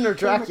 Poseidon or he came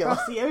Dracula?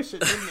 across the ocean,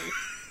 didn't he?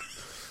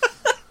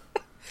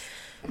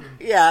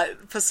 Yeah,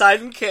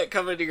 Poseidon can't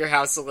come into your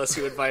house unless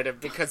you invite him,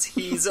 because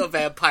he's a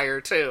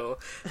vampire too.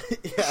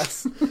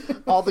 Yes.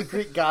 All the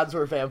Greek gods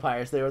were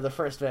vampires. They were the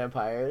first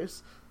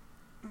vampires.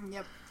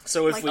 Yep.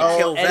 So if Like we that.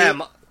 kill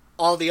them,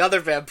 all the other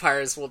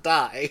vampires will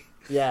die.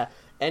 Yeah.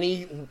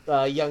 Any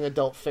young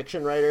adult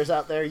fiction writers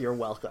out there, you're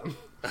welcome.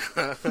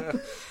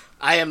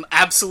 I am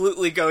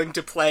absolutely going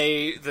to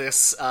play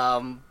this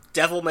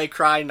Devil May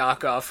Cry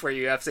knockoff where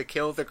you have to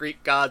kill the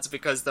Greek gods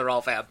because they're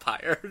all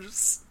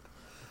vampires.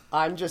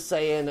 I'm just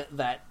saying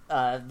that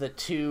the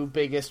two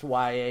biggest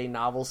YA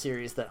novel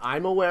series that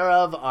I'm aware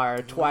of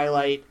are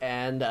Twilight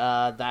and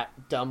that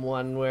dumb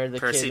one where the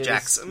Percy kid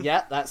Jackson. is...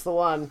 Yeah, that's the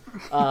one.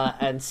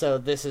 And so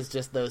this is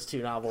just those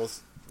two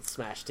novels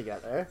smashed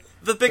together.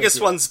 The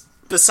biggest ones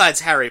besides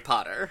Harry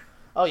Potter.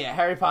 Oh yeah,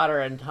 Harry Potter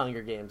and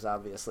Hunger Games,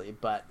 obviously,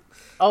 but...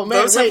 Oh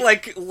man, Those have,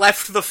 like,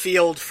 left the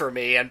field for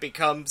me and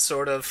become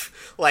sort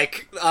of,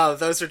 like,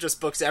 those are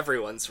just books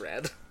everyone's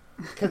read.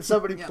 Can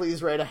somebody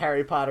please write a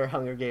Harry Potter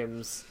Hunger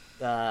Games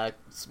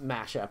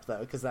mashup, though,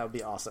 because that would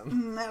be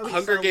awesome. That would be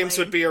Hunger so Games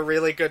lame. would be a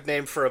really good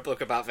name for a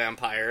book about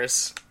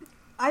vampires.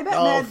 I bet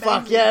Oh, Mad fuck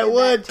Magazine yeah, it did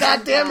would. that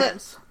God 10 damn it.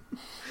 times.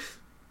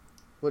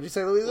 What'd you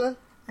say, Louisa?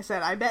 I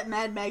said, I bet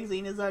Mad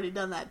Magazine has already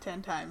done that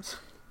 10 times.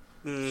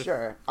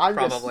 Sure.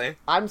 Probably.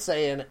 I'm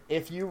saying,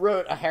 if you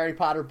wrote a Harry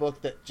Potter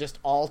book that just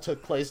all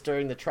took place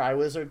during the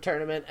Triwizard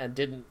Tournament and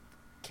didn't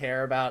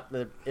care about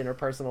the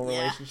interpersonal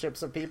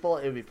relationships of people,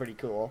 it would be pretty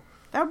cool.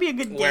 That would be a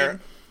good game. Where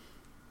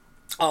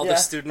all Yeah. the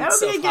That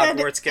students would of be a good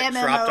Hogwarts get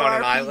dropped on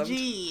an island.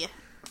 MMORPG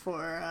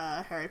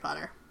for Harry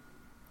Potter.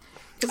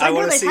 Because I I know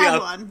wanna they see had a-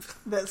 one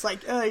that's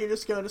like, oh, you're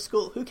just going to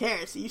school. Who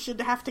cares? You should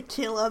have to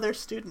kill other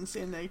students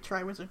in a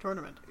Triwizard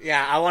Tournament.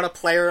 Yeah, I want a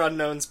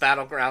PlayerUnknown's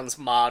Battlegrounds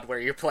mod where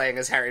you're playing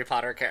as Harry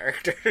Potter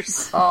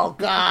characters. Oh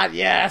god,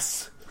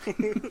 yes!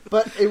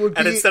 But it would be...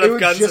 And instead it of would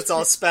guns, just it's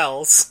all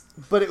spells.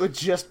 But it would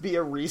just be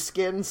a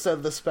reskin, so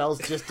the spells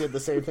just did the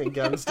same thing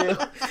guns do.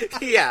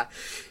 Yeah.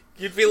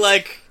 You'd be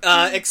like,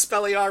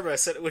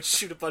 Expelliarmus, and it would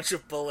shoot a bunch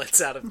of bullets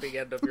out of the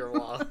end of your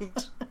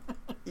wand.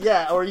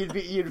 Yeah, or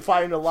you'd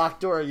find a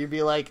locked door, you'd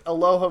be like,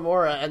 Aloha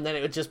Mora, and then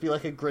it would just be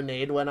like a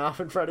grenade went off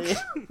in front of you.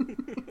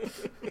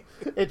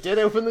 It did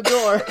open the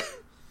door.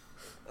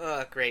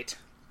 Great.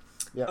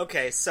 Yep.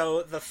 Okay,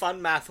 so the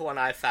fun math one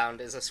I found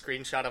is a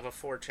screenshot of a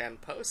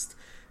 4chan post.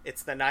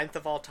 It's the 9th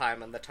of all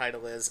time, and the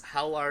title is,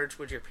 How large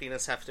would your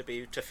penis have to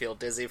be to feel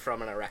dizzy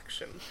from an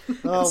erection?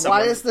 Oh,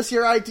 someone- why is this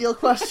your ideal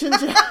question,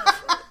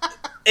 Jeff?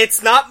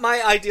 It's not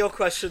my ideal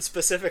question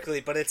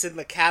specifically, but it's in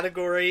the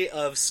category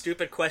of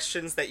stupid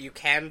questions that you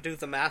can do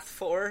the math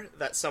for,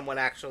 that someone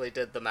actually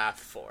did the math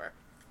for.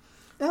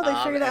 Oh, they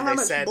figured out and how they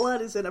much said-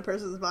 blood is in a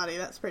person's body.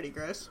 That's pretty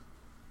gross.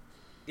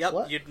 Yep,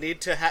 What? you'd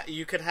need to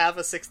you could have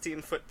a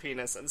 16-foot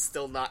penis and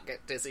still not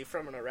get dizzy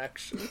from an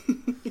erection.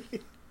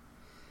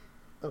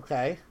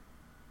 Okay.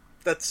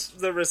 That's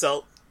the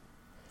result.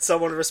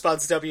 Someone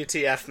responds,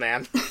 WTF,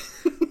 man.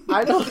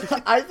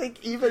 I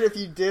think even if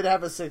you did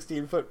have a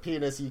 16-foot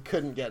penis, you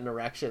couldn't get an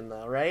erection,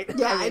 though, right?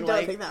 Yeah, I mean, don't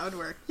like, think that would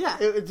work. Yeah.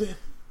 it would,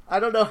 I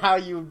don't know how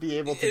you would be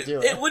able to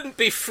do It wouldn't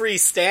be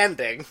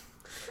freestanding.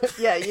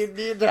 Yeah, you'd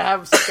need to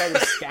have some kind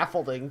of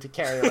scaffolding to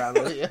carry around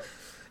with you.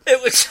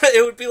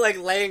 It would be like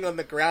laying on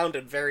the ground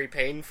and very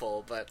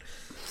painful, but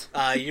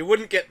you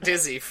wouldn't get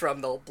dizzy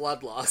from the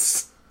blood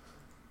loss.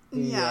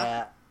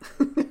 Yeah.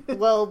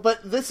 Well, but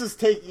this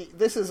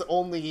is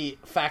only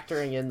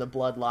factoring in the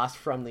blood loss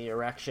from the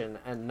erection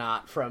and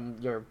not from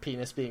your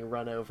penis being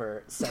run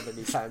over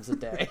 70 times a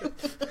day.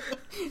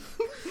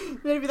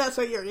 Maybe that's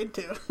what you're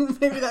into.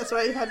 Maybe that's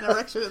why you had an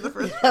erection in the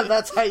first Yeah,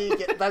 place.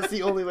 that's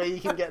the only way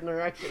you can get an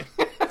erection.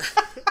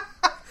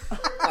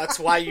 That's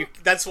why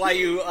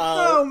you.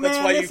 Oh man, that's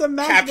why this you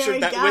imaginary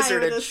captured that guy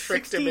wizard with and a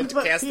tricked him into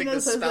 16-foot casting penis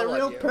this is a spell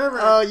real on you. pervert.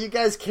 Oh, you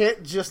guys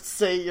can't just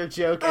say your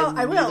joke and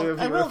I will. neither of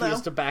I you will, refuse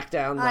though. to back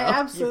down, though. I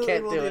absolutely you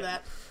can't will do do it.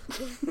 that.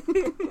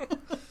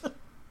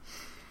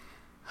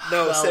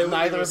 No, Well, say what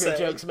neither you were of your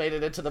saying. jokes made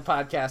it into the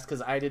podcast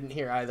because I didn't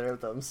hear either of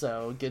them,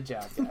 so good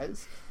job,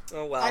 guys.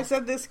 Oh well. I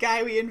said this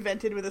guy we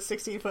invented with a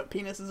 16-foot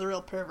penis is a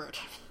real pervert.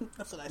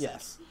 That's what I said.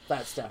 Yes,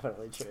 that's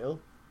definitely true.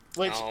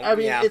 Which, Oh, I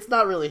mean, yeah. it's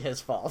not really his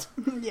fault.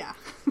 Yeah.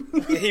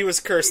 He was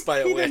cursed by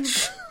a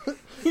witch.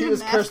 He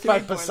was cursed by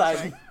Masturbate more, that's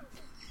Poseidon.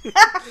 right.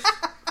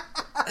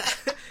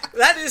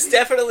 That is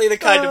definitely the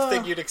kind of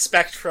thing you'd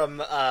expect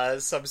from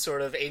some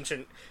sort of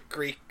ancient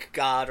Greek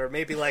god, or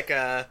maybe like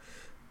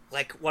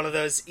one of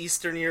those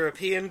Eastern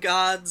European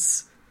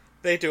gods.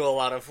 They do a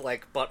lot of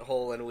like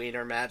butthole and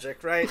wiener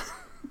magic, right?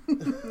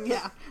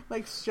 Yeah,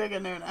 like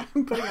Stregonona.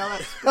 Putting all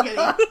that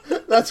spaghetti.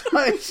 That's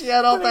why she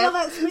had all Putting all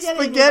that that spaghetti in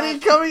spaghetti your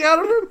mouth. coming out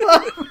of her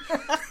butt.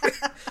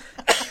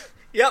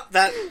 Yep,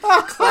 that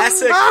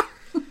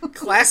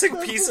classic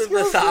piece of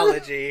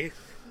mythology,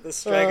 the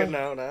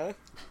Stregonona.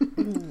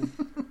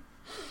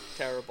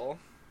 Terrible.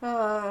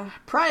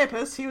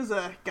 Priapus, he was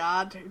a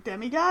god,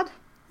 demigod?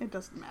 It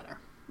doesn't matter.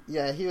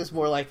 Yeah, he was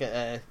more like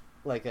a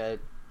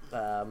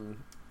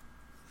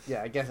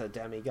I guess a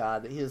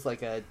demigod. He was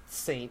like a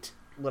saint,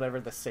 whatever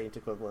the saint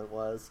equivalent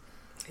was.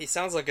 He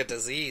sounds like a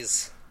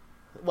disease.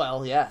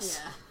 Well, yes.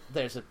 Yeah.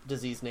 There's a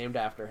disease named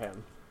after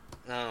him.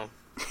 Oh,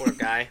 poor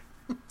guy.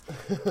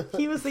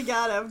 He was the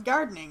god of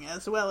gardening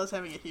as well as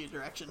having a huge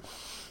erection.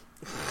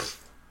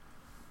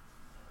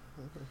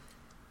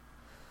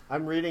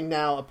 I'm reading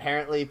now,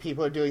 apparently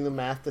people are doing the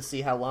math to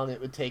see how long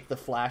it would take the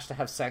Flash to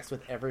have sex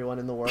with everyone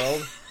in the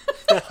world.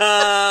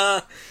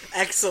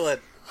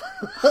 Excellent.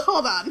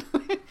 Hold on.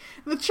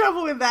 The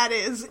trouble with that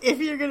is, if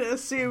you're going to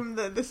assume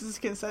that this is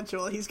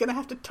consensual, he's going to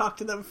have to talk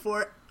to them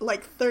for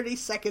like 30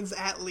 seconds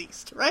at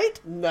least, right?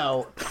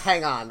 No,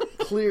 hang on.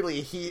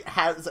 Clearly, he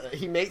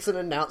makes an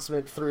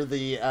announcement through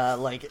the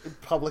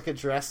public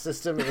address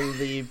system in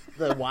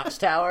the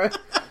Watchtower.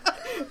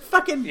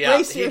 Fucking Yeah,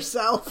 brace he-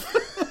 yourself.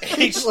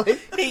 He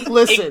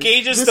Listen,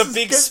 engages this the is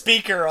big good-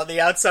 speaker on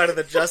the outside of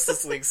the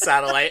Justice League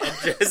satellite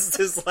and just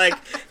is like,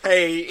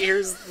 hey,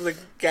 here's the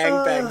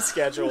gangbang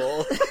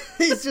schedule.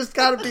 He's just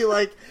got to be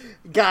like,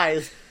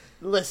 guys,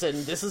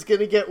 listen, this is going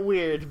to get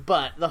weird,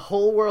 but the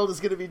whole world is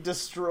going to be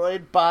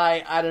destroyed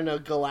by, I don't know,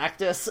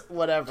 Galactus,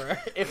 whatever,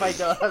 if I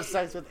don't have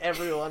sex with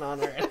everyone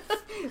on Earth.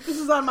 This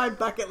is on my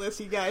bucket list,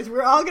 you guys.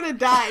 We're all going to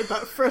die,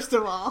 but first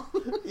of all...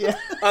 Yeah.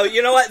 Oh,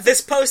 you know what? This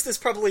post is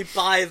probably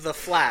by The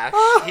Flash.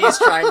 He's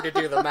trying to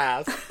do the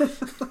math.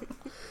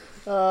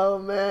 Oh,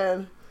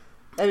 man.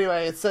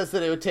 Anyway, it says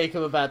that it would take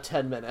him about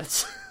 10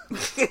 minutes.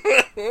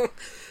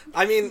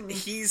 I mean,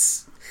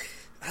 he's...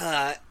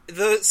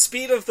 the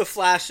speed of the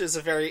Flash is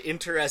a very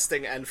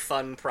interesting and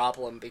fun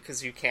problem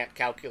because you can't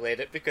calculate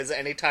it, because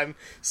anytime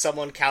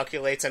someone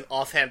calculates an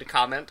offhand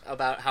comment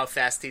about how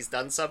fast he's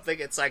done something,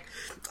 it's like,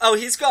 oh,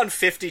 he's gone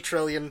 50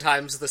 trillion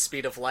times the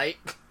speed of light.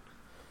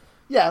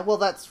 Yeah, well,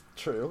 that's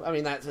true. I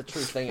mean, that's a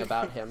true thing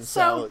about him,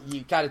 so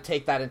you got to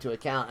take that into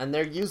account. And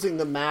they're using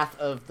the math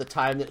of the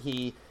time that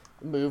he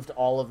moved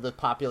all of the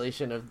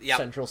population of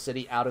Central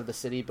City out of the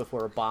city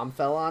before a bomb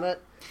fell on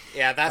it.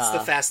 Yeah, that's the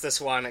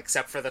fastest one,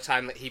 except for the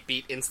time that he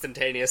beat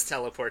instantaneous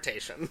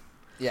teleportation.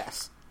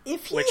 Yes.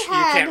 If he Which you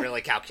had can't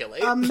really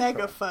calculate. a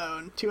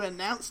megaphone to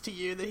announce to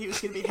you that he was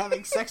going to be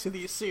having sex with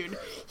you soon,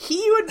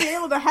 he would be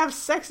able to have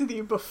sex with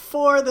you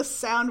before the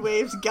sound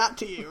waves got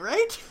to you,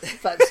 right?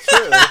 That's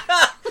true.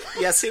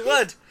 Yes, he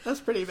would.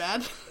 That's pretty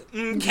bad.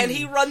 Can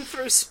he run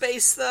through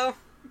space, though?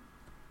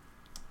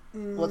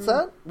 What's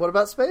that? What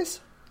about space?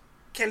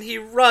 Can he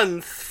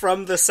run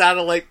from the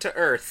satellite to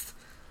Earth?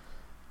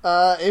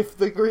 If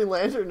the Green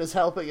Lantern is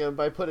helping him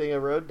by putting a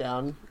road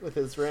down with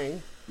his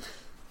ring.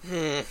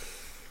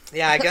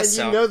 Yeah, I guess And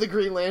so. you know the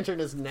Green Lantern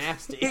is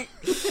nasty.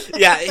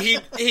 Yeah, he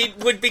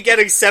would be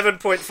getting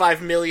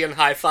 7.5 million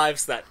high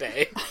fives that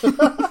day.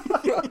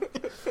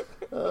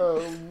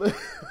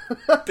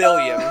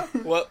 Billion.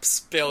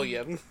 Whoops,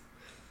 billion.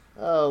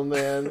 Oh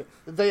man.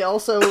 They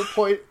also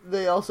point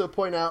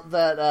out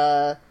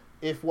that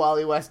if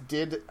Wally West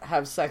did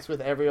have sex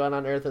with everyone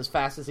on Earth as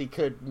fast as he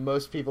could,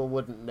 most people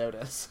wouldn't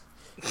notice.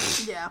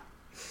 Yeah.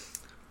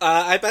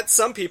 I bet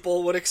some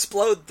people would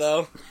explode,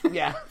 though.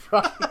 Yeah,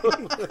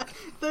 probably.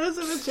 Those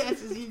are the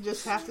chances you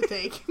just have to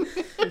take.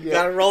 You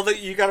gotta roll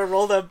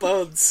the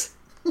bones.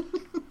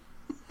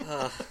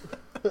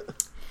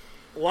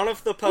 One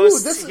of the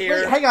posts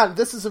here... Wait, hang on,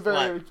 this is a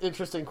very What?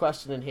 interesting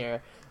question in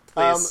here.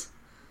 Please.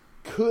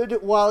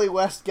 Could Wally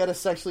West get a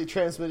sexually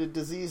transmitted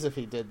disease if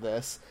he did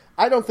this?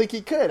 I don't think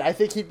he could. I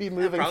think he'd be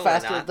moving probably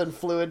faster not. than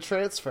fluid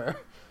transfer.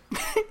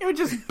 It would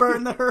just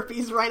burn the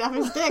herpes right off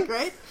his dick,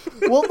 right?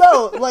 Well,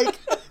 no, like,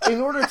 in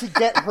order to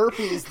get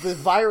herpes, the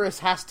virus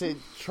has to,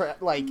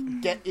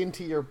 get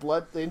into your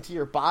blood, into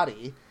your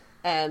body,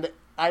 and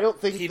I don't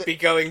think He'd be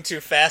going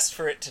too fast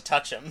for it to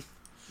touch him.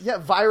 Yeah,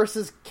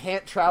 viruses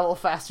can't travel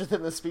faster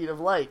than the speed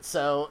of light,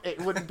 so it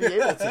wouldn't be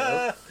able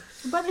to.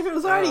 But if it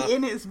was already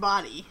in his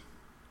body...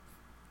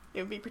 It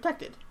would be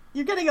protected.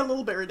 You're getting a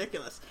little bit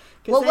ridiculous.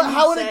 Well,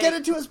 how would it get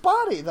into his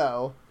body,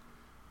 though?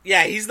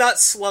 Yeah, he's not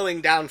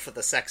slowing down for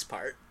the sex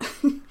part.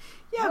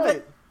 Yeah,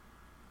 Right.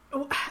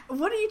 but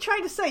what are you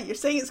trying to say? You're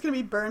saying it's going to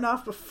be burned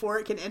off before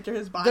it can enter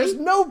his body? There's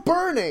no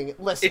burning.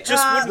 Listen, It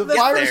just wouldn't the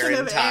get friction there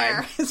in of time.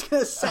 air is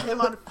going to set him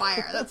on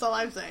fire. That's all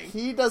I'm saying.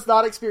 he does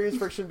not experience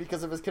friction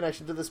because of his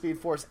connection to the Speed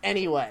Force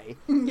anyway.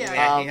 Yeah.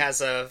 Yeah, he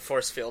has a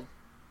force field.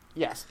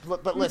 Yes,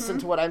 but listen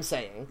to what I'm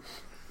saying.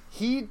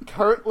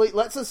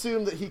 Let's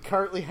assume that he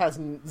currently has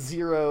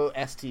 0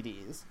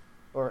 STDs,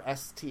 or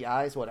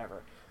STIs,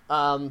 whatever.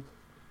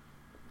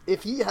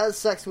 If he has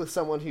sex with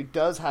someone who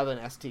does have an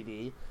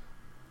STD,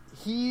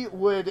 he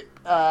would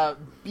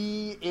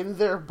be in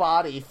their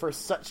body for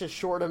such a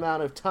short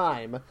amount of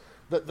time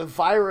that the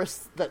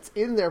virus that's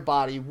in their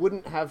body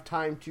wouldn't have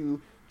time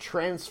to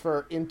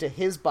transfer into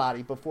his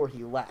body before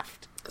he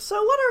left.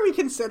 So what are we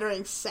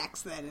considering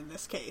sex then in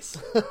this case?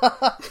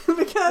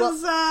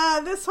 Because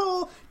this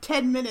whole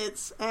 10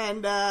 minutes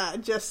and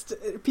just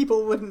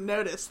people wouldn't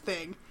notice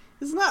thing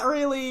is not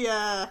really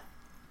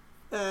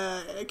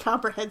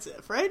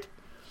comprehensive, right?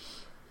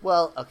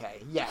 Well,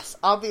 okay, yes.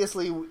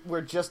 Obviously,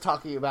 we're just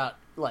talking about,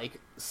 like,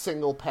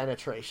 single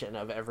penetration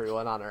of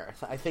everyone on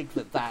Earth. I think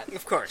that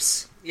Of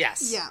course.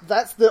 Yes. Yeah.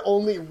 that's the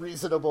only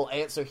reasonable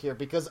answer here,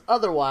 because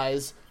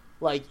otherwise,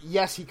 like,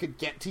 yes, he could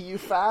get to you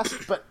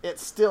fast, but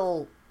it's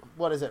still,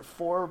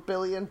 4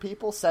 billion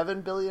people? 7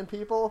 billion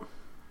people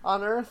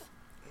on Earth?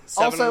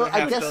 Also,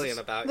 I 7.5 guess billion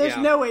about, There's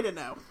yeah. no way to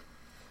know.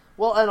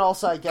 Well, and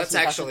also, I guess That's you'd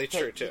have actually to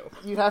true, take-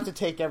 too. You'd have to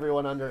take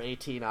everyone under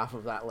 18 off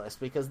of that list,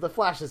 because the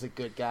Flash is a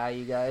good guy,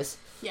 you guys.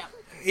 Yeah.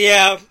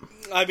 Yeah,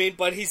 I mean,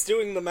 but he's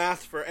doing the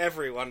math for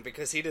everyone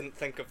because he didn't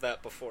think of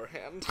that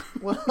beforehand.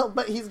 Well,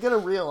 but he's gonna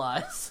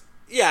realize.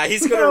 Yeah,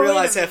 he's gonna No, wait a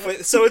realize minute.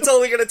 halfway, so it's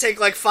only gonna take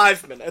like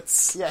 5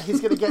 minutes. Yeah, he's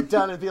gonna get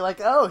done and be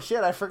like, "Oh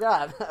shit, I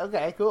forgot."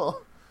 Okay,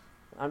 cool.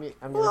 I'm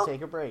gonna Well-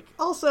 take a break.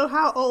 Also,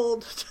 how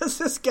old does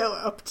this go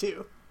up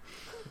to?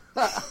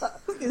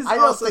 Is I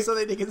don't also think-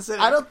 something to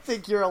consider. I don't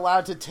think you're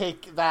allowed to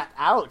take that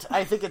out.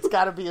 I think it's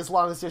got to be as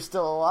long as you're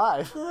still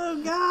alive.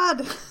 Oh,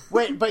 God.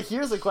 Wait, but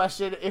here's a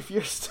question: if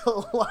you're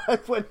still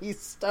alive when he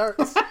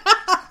starts,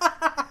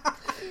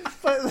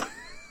 but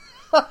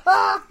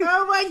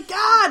Oh, my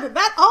God.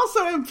 That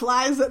also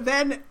implies that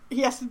then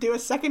he has to do a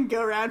second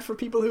go-round for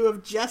people who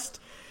have just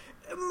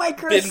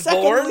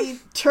microsecondly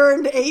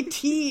turned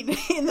 18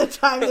 in the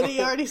time that he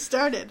already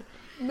started.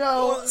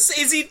 no,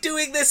 Is he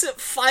doing this at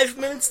 5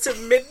 minutes to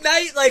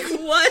midnight? Like,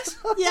 what?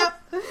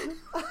 Yep.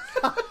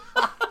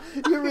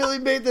 you really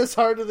made this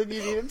harder than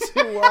you needed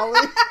to, Wally.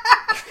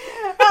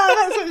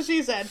 Oh, that's what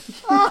she said.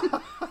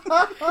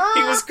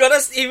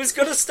 He was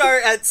gonna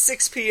start at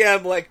 6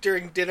 p.m. like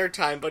during dinner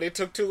time, but it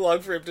took too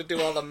long for him to do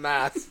all the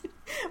math.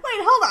 Wait,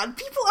 hold on.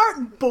 People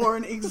aren't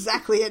born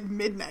exactly at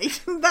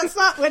midnight. That's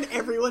not when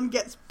everyone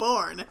gets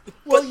born.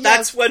 Well, But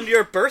that's when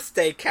your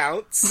birthday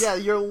counts. Yeah,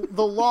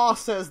 the law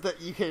says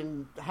that you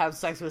can have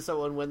sex with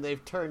someone when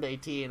they've turned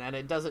 18, and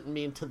it doesn't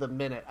mean to the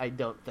minute, I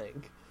don't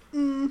think.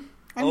 I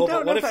Oh, but don't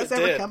know what if if that's it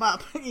ever did? come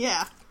up.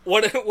 Yeah.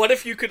 What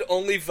if you could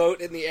only vote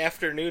in the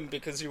afternoon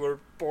because you were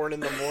born in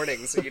the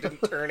morning, so you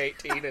didn't turn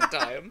 18 in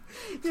time?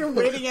 You're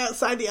waiting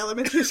outside the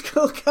elementary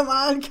school. Come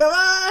on, come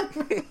on.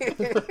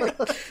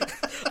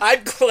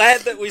 I'm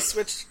glad that we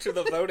switched to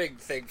the voting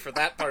thing for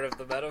that part of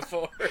the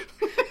metaphor.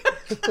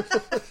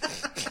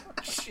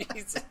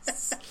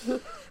 Jesus.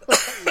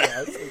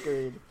 Yes,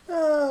 agreed.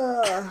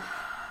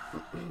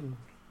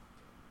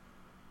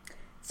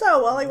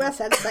 So, Wally West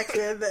had sex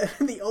with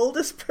the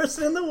oldest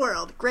person in the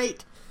world.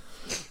 Great.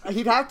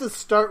 He'd have to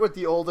start with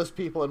the oldest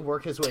people and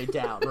work his way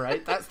down,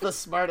 right? That's the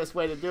smartest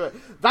way to do it.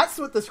 That's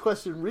what this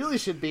question really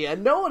should be,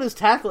 and no one is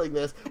tackling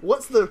this.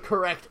 What's the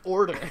correct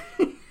order?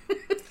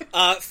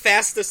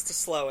 Fastest to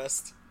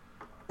slowest.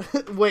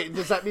 Wait,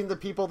 does that mean the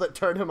people that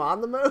turn him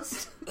on the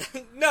most?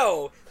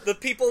 No, the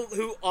people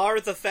who are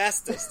the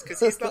fastest, because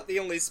he's not the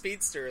only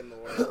speedster in the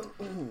world.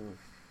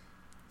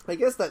 I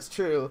guess that's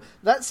true.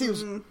 That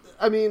seems...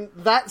 I mean,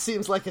 that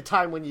seems like a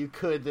time when you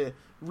could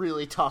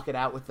really talk it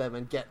out with them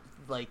and get,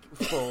 like,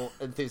 full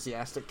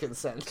enthusiastic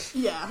consent.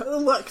 Yeah,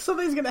 look,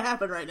 something's gonna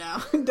happen right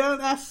now.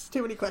 Don't ask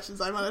too many questions.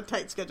 I'm on a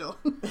tight schedule.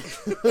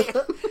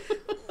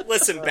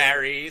 Listen,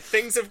 Barry,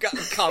 things have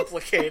gotten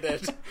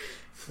complicated.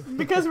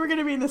 Because we're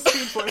gonna be in the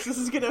Speed Force, this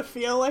is gonna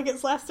feel like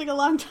it's lasting a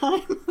long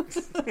time.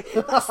 That's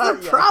the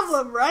Yes.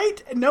 problem,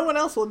 right? No one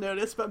else will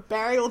notice, but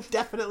Barry will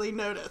definitely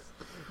notice.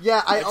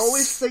 Yeah, I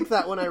always think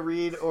that when I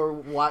read or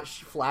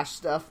watch Flash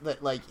stuff,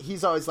 that, like,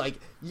 he's always like,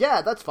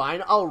 yeah, that's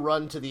fine, I'll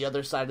run to the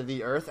other side of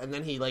the Earth, and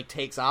then he, like,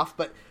 takes off,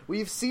 but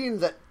we've seen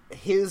that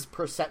his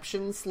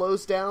perception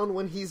slows down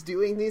when he's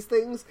doing these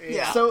things.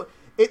 Yeah. So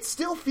it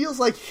still feels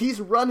like he's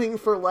running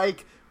for,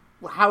 like,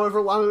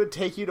 however long it would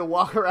take you to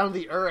walk around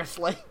the Earth,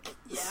 like,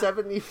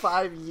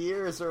 75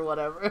 years or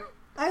whatever.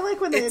 I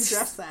like when they It's-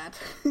 address that.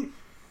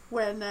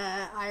 When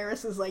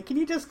Iris is like, can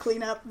you just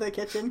clean up the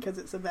kitchen because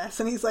it's a mess?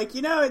 And he's like,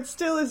 it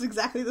still is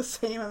exactly the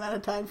same amount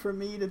of time for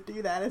me to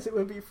do that as it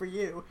would be for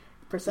you,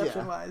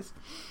 perception-wise.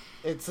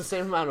 It's the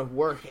same amount of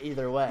work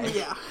either way.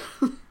 Yeah.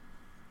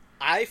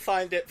 I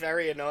find it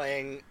very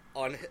annoying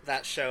on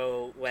that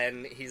show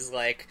when he's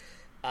like,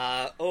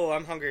 oh,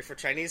 I'm hungry for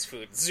Chinese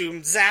food.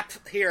 Zoom, zap,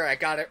 here, I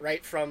got it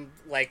right from,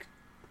 like,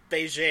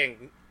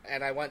 Beijing,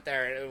 and I went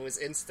there and it was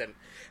instant.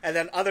 And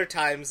then other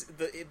times,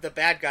 the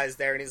bad guy's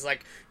there and he's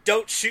like,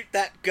 don't shoot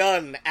that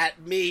gun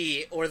at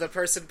me or the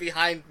person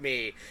behind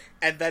me.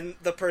 And then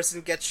the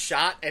person gets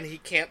shot and he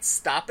can't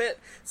stop it.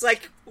 It's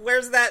like,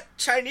 where's that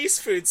Chinese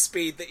food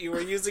speed that you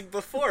were using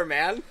before,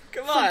 man?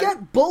 Come on.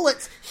 Forget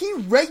bullets. He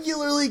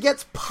regularly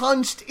gets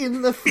punched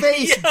in the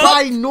face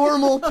by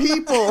normal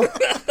people.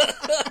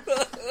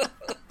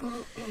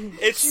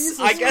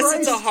 I guess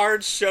it's a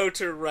hard show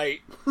to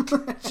write.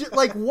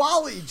 Like,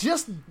 Wally,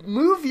 just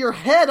move your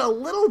head a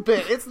little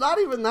bit. It's not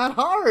even that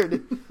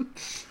hard.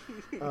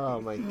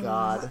 Oh my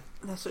god.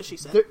 That's what she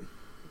said.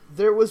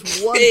 There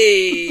was one...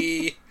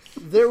 Hey!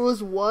 There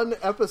was one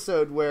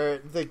episode where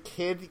the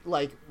kid,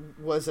 like,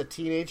 was a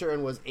teenager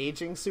and was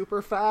aging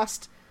super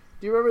fast.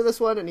 Do you remember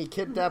this one? And he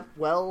kidnapped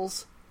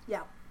Wells?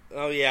 Yeah.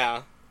 Oh,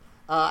 yeah.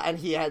 And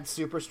he had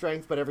super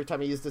strength, but every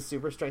time he used his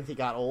super strength, he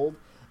got old.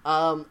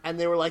 And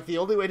they were like, the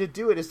only way to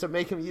do it is to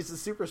make him use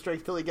his super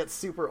strength till he gets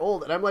super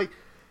old. And I'm like,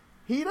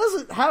 he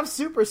doesn't have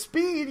super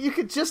speed. You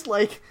could just,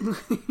 like,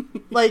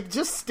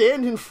 just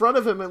stand in front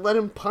of him and let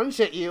him punch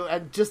at you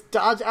and just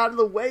dodge out of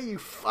the way, you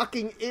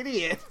fucking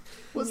idiot.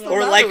 What's the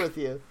matter with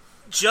you?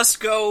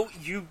 Just go,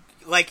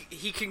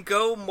 he can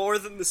go more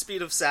than the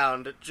speed of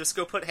sound. Just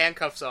go put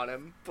handcuffs on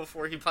him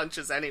before he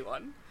punches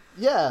anyone.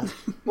 Yeah.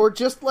 Or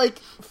just, like,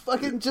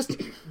 fucking just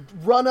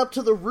run up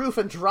to the roof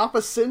and drop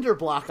a cinder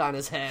block on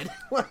his head.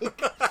 Like...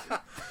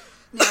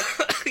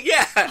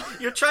 Yeah,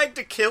 you're trying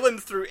to kill him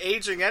through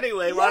aging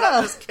anyway. Yeah. Why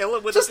not just kill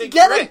him with a big Just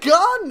get brick? a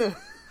gun!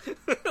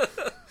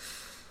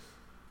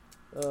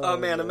 Oh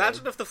man,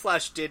 imagine if the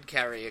Flash did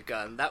carry a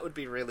gun. That would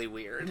be really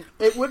weird.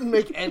 It wouldn't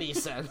make any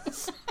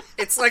sense.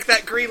 It's like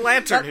that Green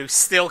Lantern who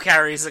still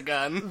carries a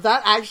gun.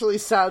 That actually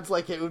sounds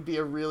like it would be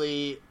a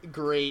really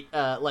great,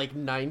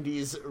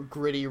 90s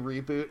gritty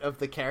reboot of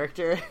the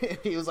character.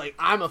 He was like,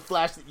 I'm a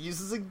Flash that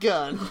uses a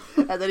gun.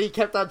 And then he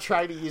kept on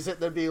trying to use it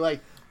and then be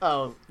like,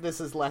 oh,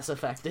 this is less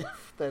effective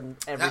than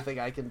everything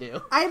I can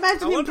do. I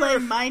imagine him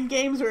playing mind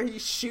games where he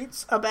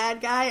shoots a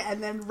bad guy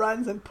and then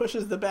runs and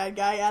pushes the bad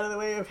guy out of the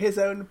way of his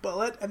own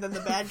bullet, and then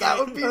the bad guy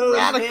that would be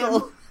radical.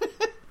 Him.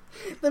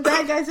 The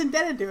bad guy's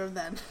indebted to him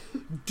then.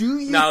 Do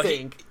you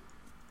think...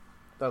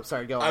 Oh,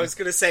 sorry, go on. I was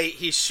going to say,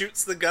 he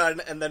shoots the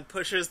gun and then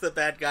pushes the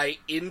bad guy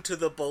into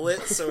the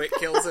bullet so it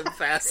kills him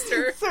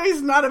faster. So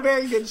he's not a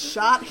very good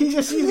shot, he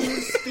just uses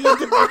his speed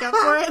to make up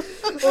for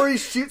it. Or he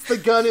shoots the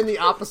gun in the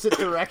opposite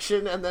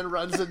direction and then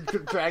runs and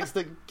drags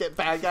the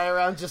bad guy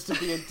around just to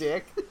be a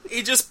dick.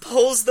 He just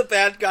pulls the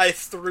bad guy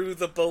through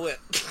the bullet.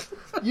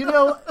 You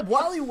know,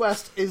 Wally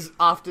West is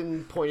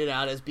often pointed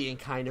out as being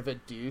kind of a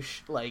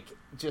douche. Like,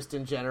 just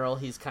in general,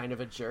 he's kind of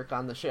a jerk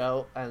on the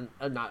show. And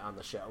not on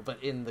the show,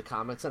 but in the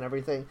comics and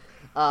everything.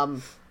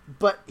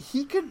 But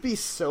he could be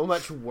so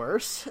much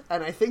worse,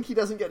 and I think he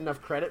doesn't get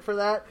enough credit for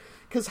that.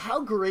 Because how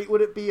great would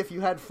it be if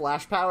you had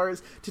Flash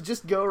powers to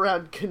just go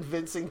around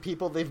convincing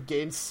people they've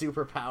gained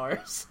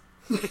superpowers?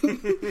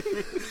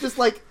 Just,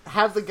 like,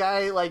 have the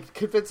guy, like,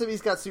 convince him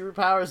he's got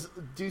superpowers,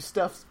 do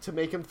stuff to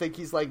make him think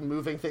he's, like,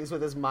 moving things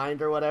with his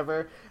mind or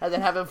whatever, and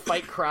then have him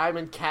fight crime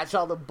and catch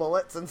all the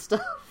bullets and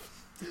stuff.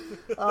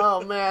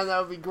 Oh, man, that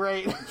would be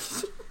great.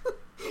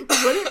 Would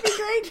it be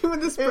great when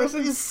this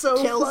person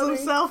kills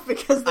himself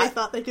because they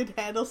thought they could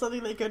handle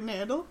something they couldn't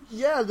handle?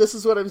 Yeah, this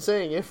is what I'm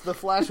saying. If the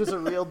Flash was a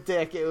real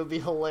dick, it would be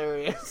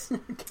hilarious.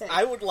 Okay.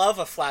 I would love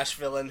a Flash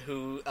villain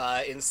who,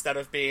 instead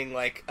of being,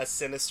 like, a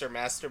sinister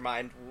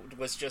mastermind,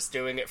 was just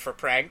doing it for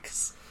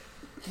pranks.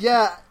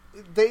 Yeah,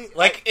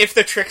 if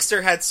the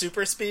Trickster had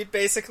super speed,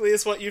 basically,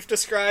 is what you've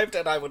described,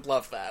 and I would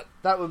love that.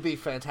 That would be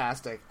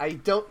fantastic.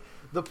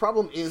 The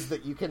problem is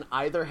that you can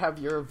either have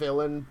your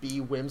villain be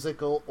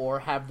whimsical or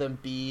have them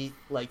be,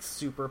 like,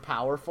 super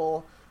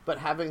powerful, but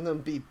having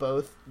them be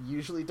both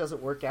usually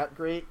doesn't work out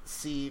great.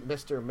 See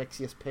Mr.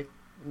 Mixius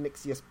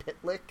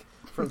Pitlick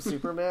from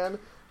Superman,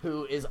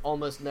 who is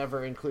almost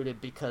never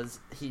included because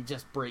he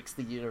just breaks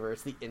the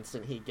universe the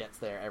instant he gets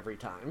there every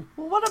time.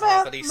 Well, what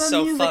about the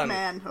so Music fun.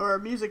 Man, or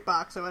Music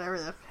Box, or whatever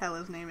the hell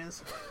his name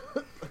is?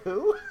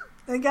 Who?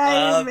 The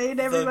guy who made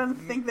everyone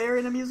think they were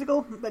in a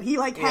musical, but he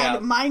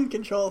had mind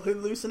control,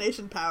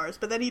 hallucination powers.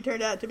 But then he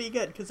turned out to be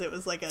good because it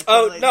was like a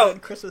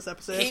good Christmas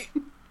episode.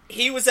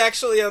 He was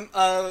actually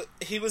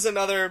he was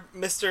another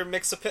Mr.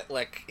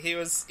 Mixapitlick. He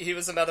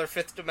was another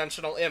fifth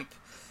dimensional imp.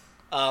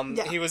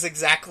 He was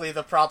exactly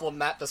the problem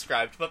Matt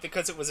described, but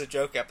because it was a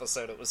joke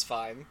episode, it was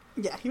fine.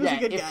 Yeah, he was a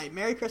good guy.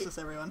 Merry Christmas,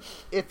 everyone.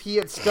 If he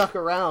had stuck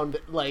around,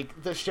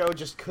 like, the show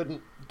just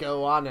couldn't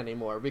go on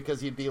anymore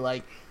because you'd be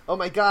like, oh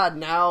my god,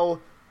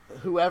 now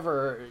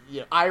whoever,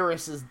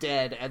 Iris is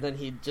dead, and then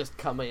he'd just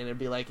come in and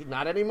be like,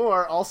 not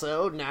anymore,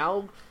 also,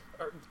 now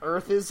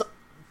Earth is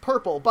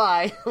purple,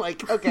 bye.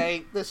 Like,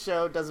 okay, this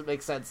show doesn't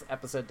make sense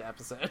episode to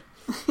episode.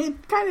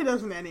 It kind of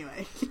doesn't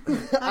anyway.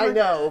 I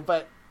know,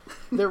 but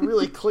they're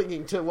really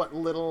clinging to what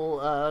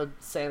little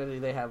sanity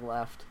they have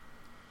left.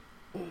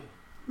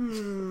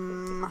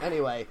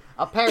 Anyway,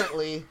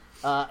 apparently,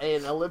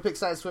 an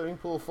Olympic-sized swimming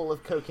pool full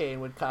of cocaine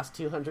would cost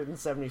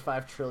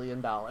 $275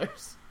 trillion.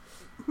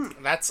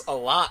 That's a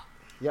lot.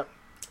 Yep.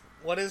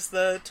 What is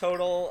the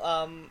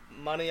total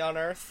money on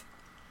Earth?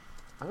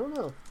 I don't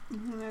know.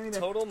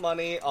 Total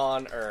money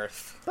on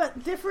Earth.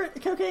 But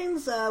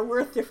cocaine's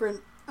worth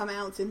different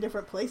amounts in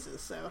different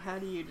places, so how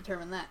do you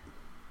determine that?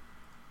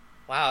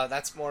 Wow,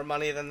 that's more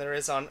money than there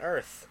is on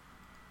Earth.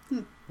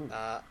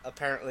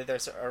 Apparently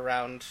there's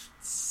around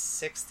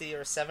 60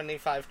 or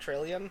 75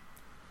 trillion.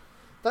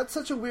 That's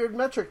such a weird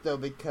metric, though,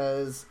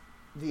 because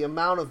the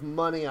amount of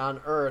money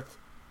on Earth,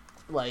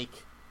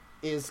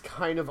 is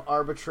kind of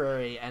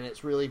arbitrary, and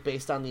it's really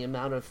based on the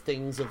amount of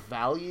things of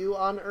value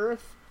on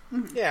Earth.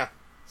 Yeah.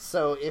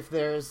 So if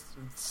there's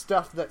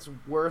stuff that's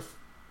worth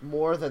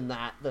more than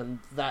that, then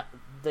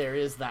there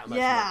is that much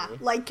money.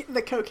 Like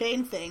the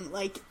cocaine thing.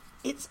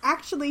 It's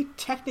actually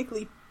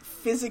technically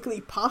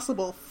physically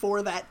possible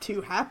for that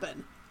to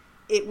happen.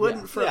 It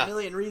wouldn't for a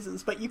million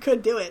reasons, but you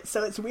could do it.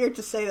 So it's weird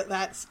to say that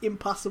that's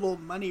impossible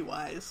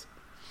money-wise.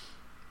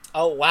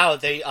 Oh, wow.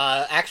 The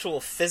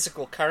actual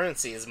physical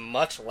currency is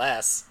much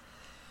less.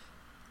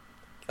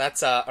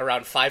 That's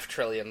around $5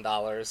 trillion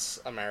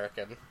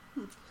American.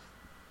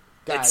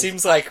 Guys, it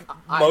seems like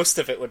most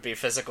of it would be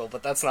physical,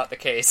 but that's not the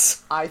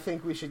case. I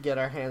think we should get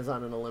our hands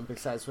on an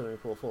Olympic-sized swimming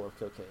pool full of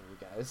cocaine, you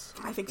guys.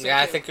 I think so. Yeah,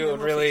 too. I think it would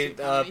really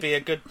be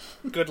a good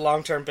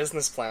long-term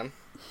business plan.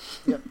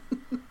 Yep.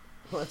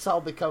 Let's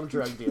all become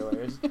drug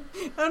dealers.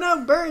 Oh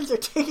no, birds are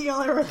taking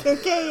all our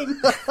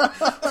cocaine!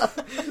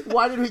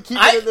 Why did we keep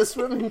it in the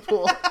swimming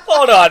pool?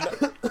 Hold on.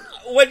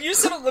 When you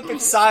said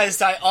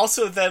Olympic-sized, I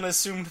also then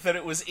assumed that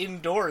it was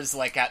indoors,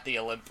 like at the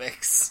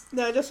Olympics.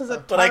 No, just as a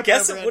tarp. But I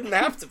guess over it wouldn't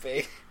have to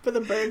be. But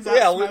the birds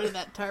outsmarted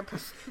that tarp.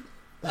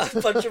 A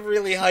bunch of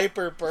really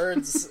hyper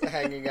birds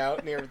hanging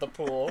out near the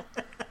pool.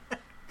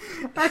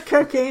 Our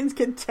cocaine's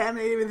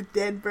contaminated with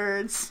dead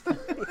birds.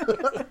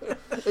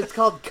 It's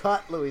called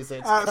cut, Louisa.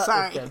 It's cut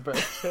sorry. with dead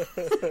birds.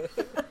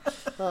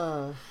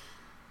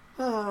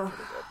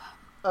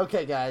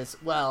 Okay, guys.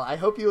 Well, I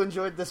hope you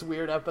enjoyed this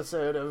weird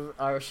episode of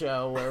our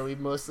show where we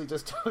mostly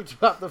just talked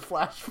about the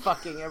Flash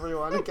fucking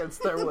everyone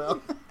against their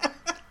will.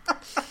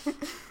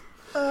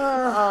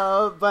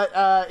 But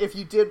if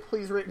you did,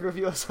 please rate and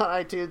review us on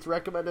iTunes.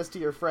 Recommend us to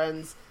your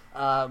friends.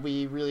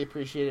 We really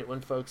appreciate it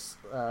when folks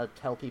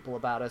tell people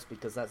about us,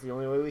 because that's the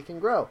only way we can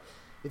grow.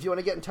 If you want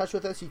to get in touch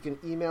with us, you can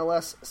email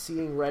us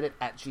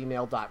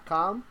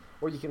seeingreddit@gmail.com,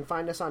 or you can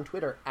find us on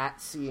Twitter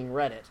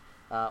 @seeingreddit,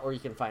 or you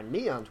can find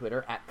me on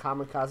Twitter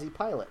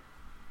 @kamikazepilot.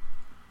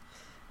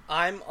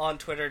 I'm on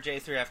Twitter,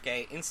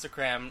 J3FK,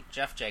 Instagram,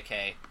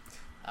 JeffJK.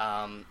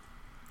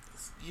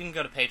 You can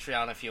go to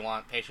Patreon if you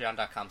want,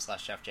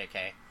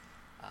 patreon.com/JeffJK.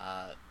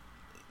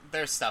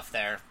 There's stuff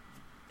there.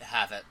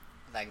 Have it.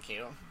 Thank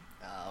you.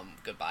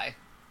 Goodbye.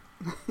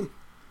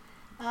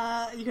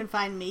 You can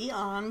find me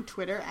on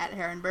Twitter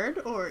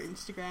 @HeronBird or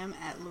Instagram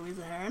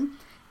 @LouisaHeron.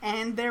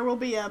 And there will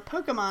be a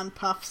Pokemon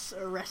Puffs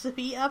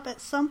recipe up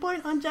at some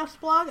point on Jeff's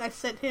blog. I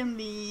sent him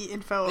the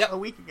info a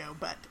week ago,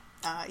 but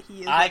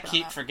he is... I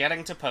keep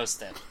forgetting to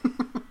post it.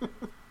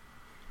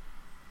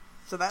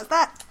 So that's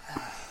that.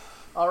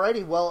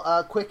 Alrighty,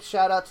 well, quick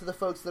shout out to the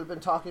folks that have been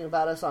talking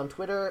about us on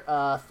Twitter.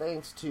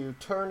 Thanks to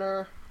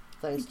Turner.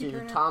 Thanks to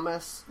Turner.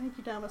 Thomas. Thank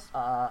you, Thomas.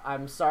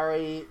 I'm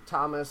sorry,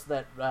 Thomas,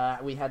 that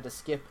we had to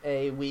skip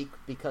a week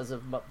because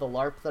of the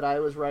LARP that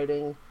I was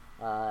writing.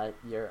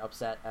 You're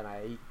upset, and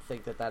I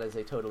think that is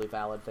a totally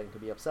valid thing to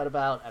be upset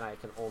about, and I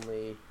can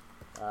only,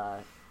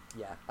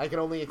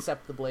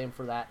 accept the blame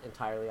for that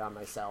entirely on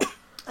myself.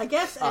 I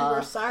guess, and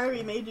we're sorry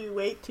we made you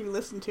wait to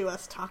listen to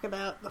us talk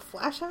about the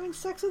Flash having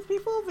sex with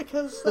people,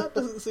 because that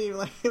doesn't seem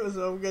like it was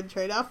a good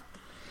trade-off.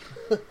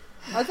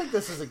 I think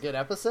this is a good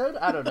episode.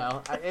 I don't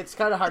know. It's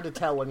kind of hard to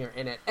tell when you're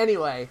in it.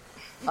 Anyway,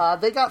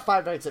 they got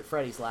Five Nights at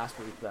Freddy's last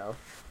week, though.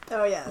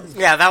 Oh, yeah.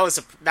 Yeah, that was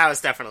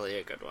definitely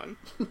a good one.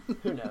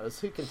 Who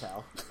knows? Who can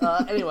tell?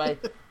 Anyway,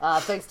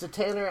 thanks to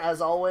Tanner,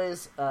 as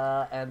always,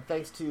 and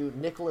thanks to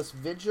Nicholas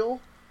Vigil.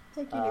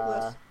 Thank you,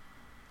 Nicholas.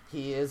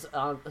 He is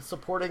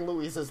supporting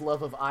Louisa's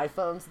love of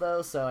iPhones,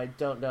 though, so I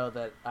don't know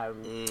that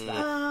I'm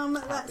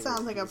that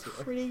sounds like a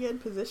pretty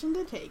good position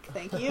to take.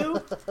 Thank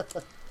you.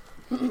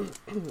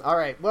 All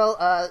right.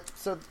 Well,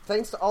 so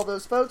thanks to all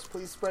those folks.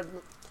 Please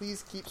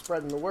keep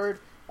spreading the word,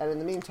 and in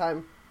the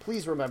meantime,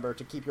 please remember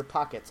to keep your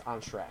pockets on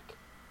Shrek.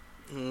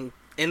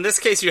 In this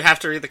case, you have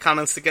to read the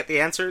comments to get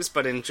the answers,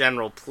 but in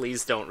general,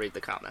 please don't read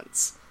the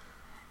comments.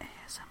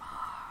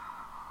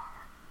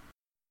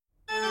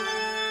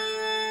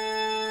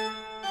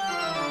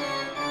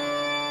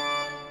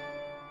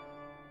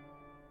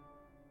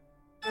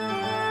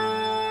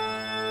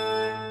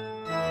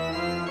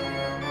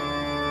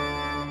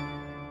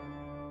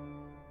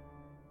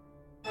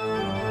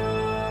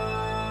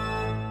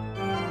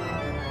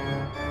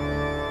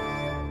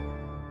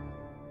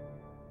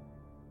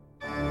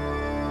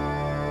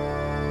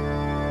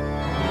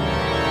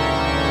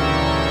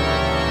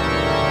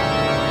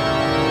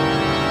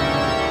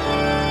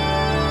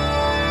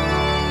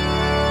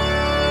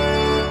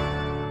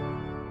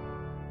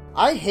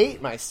 I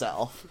hate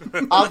myself,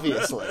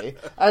 obviously.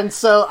 And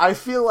so I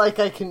feel like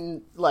I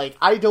can, like,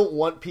 I don't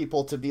want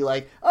people to be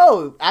like,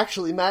 oh,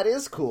 actually, Matt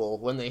is cool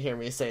when they hear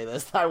me say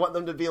this. I want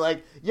them to be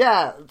like,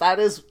 yeah, that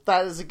is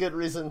a good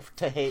reason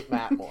to hate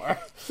Matt more.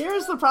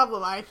 Here's the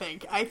problem, I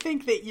think. I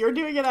think that you're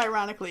doing it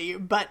ironically,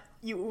 but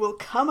you will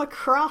come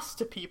across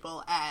to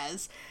people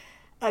as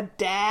a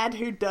dad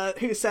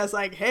who says,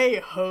 like, hey,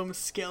 home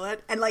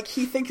skillet, and, like,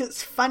 he thinks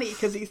it's funny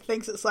because he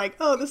thinks it's like,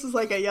 oh, this is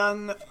like a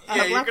young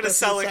black person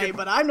say,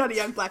 but I'm not a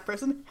young black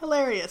person.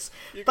 Hilarious.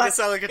 You're gonna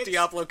sound like a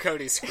Diablo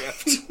Cody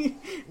script.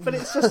 But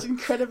it's just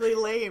incredibly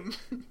lame.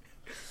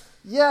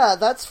 Yeah,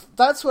 that's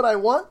what I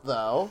want,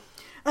 though.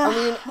 I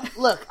mean,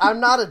 look, I'm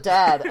not a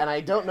dad, and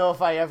I don't know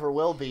if I ever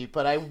will be,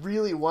 but I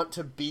really want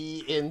to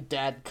be in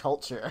dad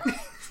culture.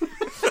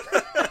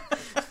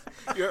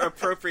 You're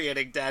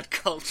appropriating dad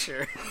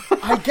culture.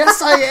 I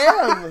guess I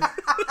am.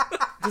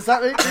 Does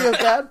that make me a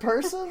bad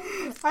person?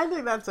 I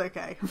think that's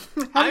okay.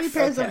 How many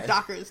pairs of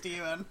Dockers do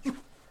you own?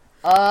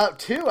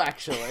 2,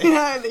 actually.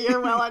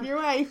 You're well on your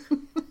way.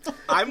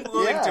 I'm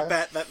willing to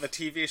bet that the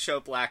TV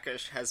show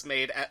Blackish has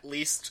made at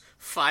least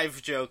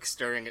 5 jokes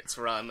during its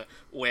run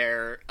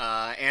where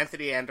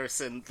Anthony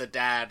Anderson, the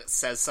dad,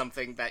 says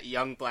something that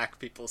young black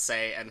people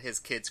say and his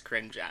kids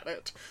cringe at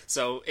it.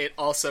 So it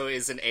also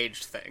is an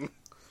age thing.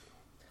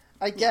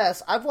 I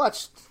guess. I've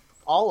watched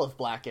all of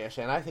Blackish,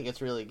 and I think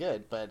it's really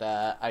good, but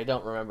I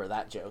don't remember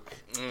that joke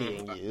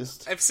being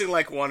used. I've seen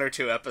like 1 or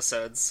 2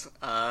 episodes.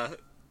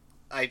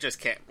 I just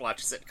can't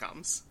watch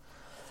sitcoms.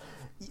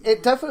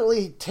 It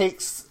definitely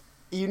takes...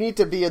 You need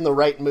to be in the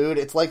right mood.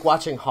 It's like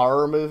watching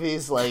horror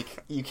movies.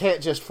 Like, you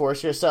can't just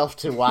force yourself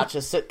to watch a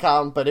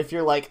sitcom, but if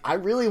you're like, I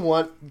really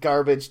want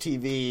garbage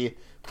TV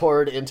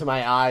poured into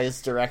my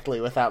eyes directly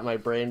without my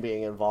brain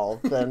being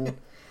involved, then...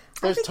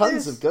 There's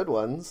tons of good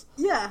ones.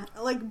 Yeah,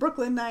 like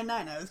Brooklyn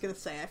Nine-Nine, I was going to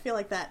say. I feel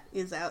like that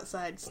is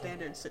outside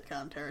standard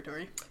sitcom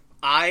territory.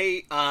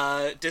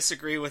 I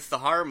disagree with the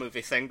horror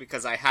movie thing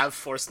because I have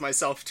forced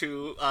myself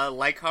to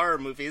like horror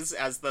movies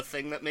as the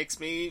thing that makes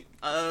me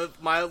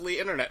mildly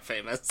internet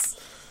famous.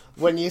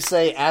 When you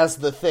say as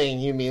the thing,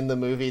 you mean the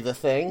movie The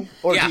Thing?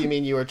 Or do you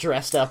mean you were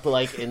dressed up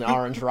like in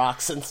orange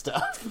rocks and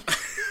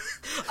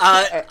stuff?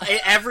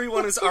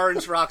 Everyone is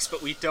orange rocks,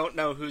 but we don't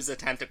know who's a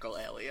tentacle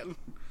alien.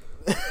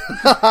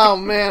 Oh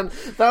man,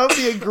 that would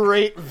be a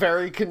great,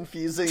 very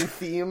confusing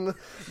theme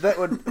that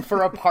would,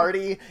 for a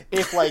party,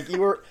 if like you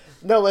were...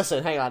 No,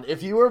 listen, hang on.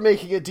 If you were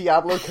making a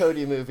Diablo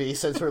Cody movie,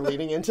 since we're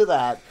leading into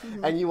that,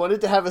 and you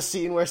wanted to have a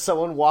scene where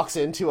someone walks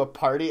into a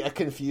party, a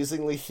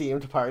confusingly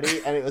themed party,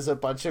 and it was a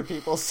bunch of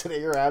people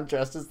sitting around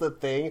dressed as the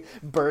Thing,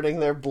 burning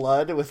their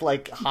blood with,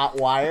 like, hot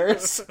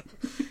wires.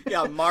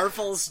 Yeah,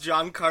 Marvel's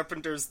John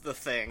Carpenter's The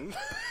Thing.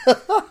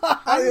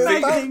 I'm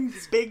imagining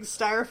big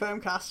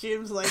styrofoam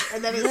costumes, like,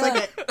 and then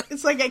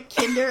it's like a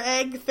Kinder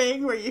Egg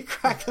thing where you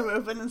crack them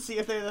open and see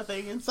if they're the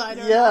Thing inside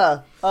or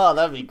not. Oh,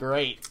 that'd be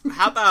great.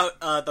 How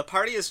about the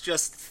party is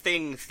just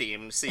Thing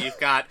themed? So you've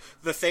got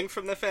the Thing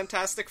from the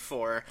Fantastic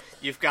Four,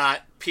 you've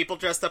got people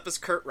dressed up as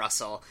Kurt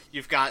Russell,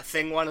 you've got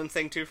Thing 1 and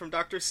Thing 2 from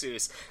Dr.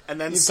 Seuss,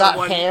 and then you've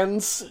got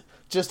hands,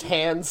 just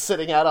hands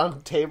sitting out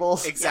on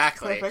tables.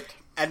 Exactly. Yeah, perfect.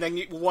 And then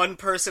one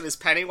person is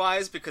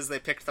Pennywise because they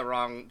picked the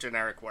wrong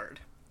generic word.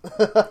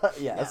 Yes.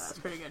 Yeah, that's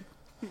pretty good.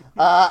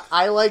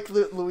 I like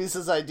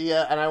Luisa's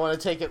idea, and I want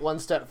to take it one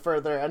step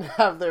further and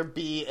have there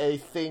be a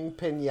Thing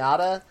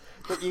pinata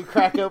that you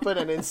crack open,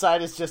 and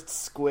inside is just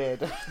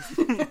squid.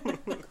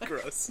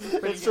 Gross.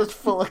 It's just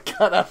full of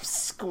cut-up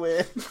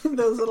squid.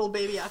 Those little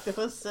baby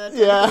octopus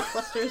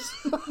clusters.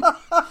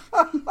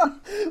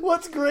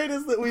 What's great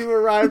is that we've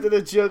arrived at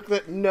a joke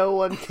that no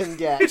one can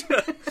get.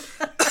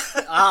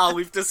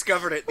 We've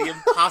discovered it. The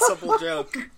impossible joke.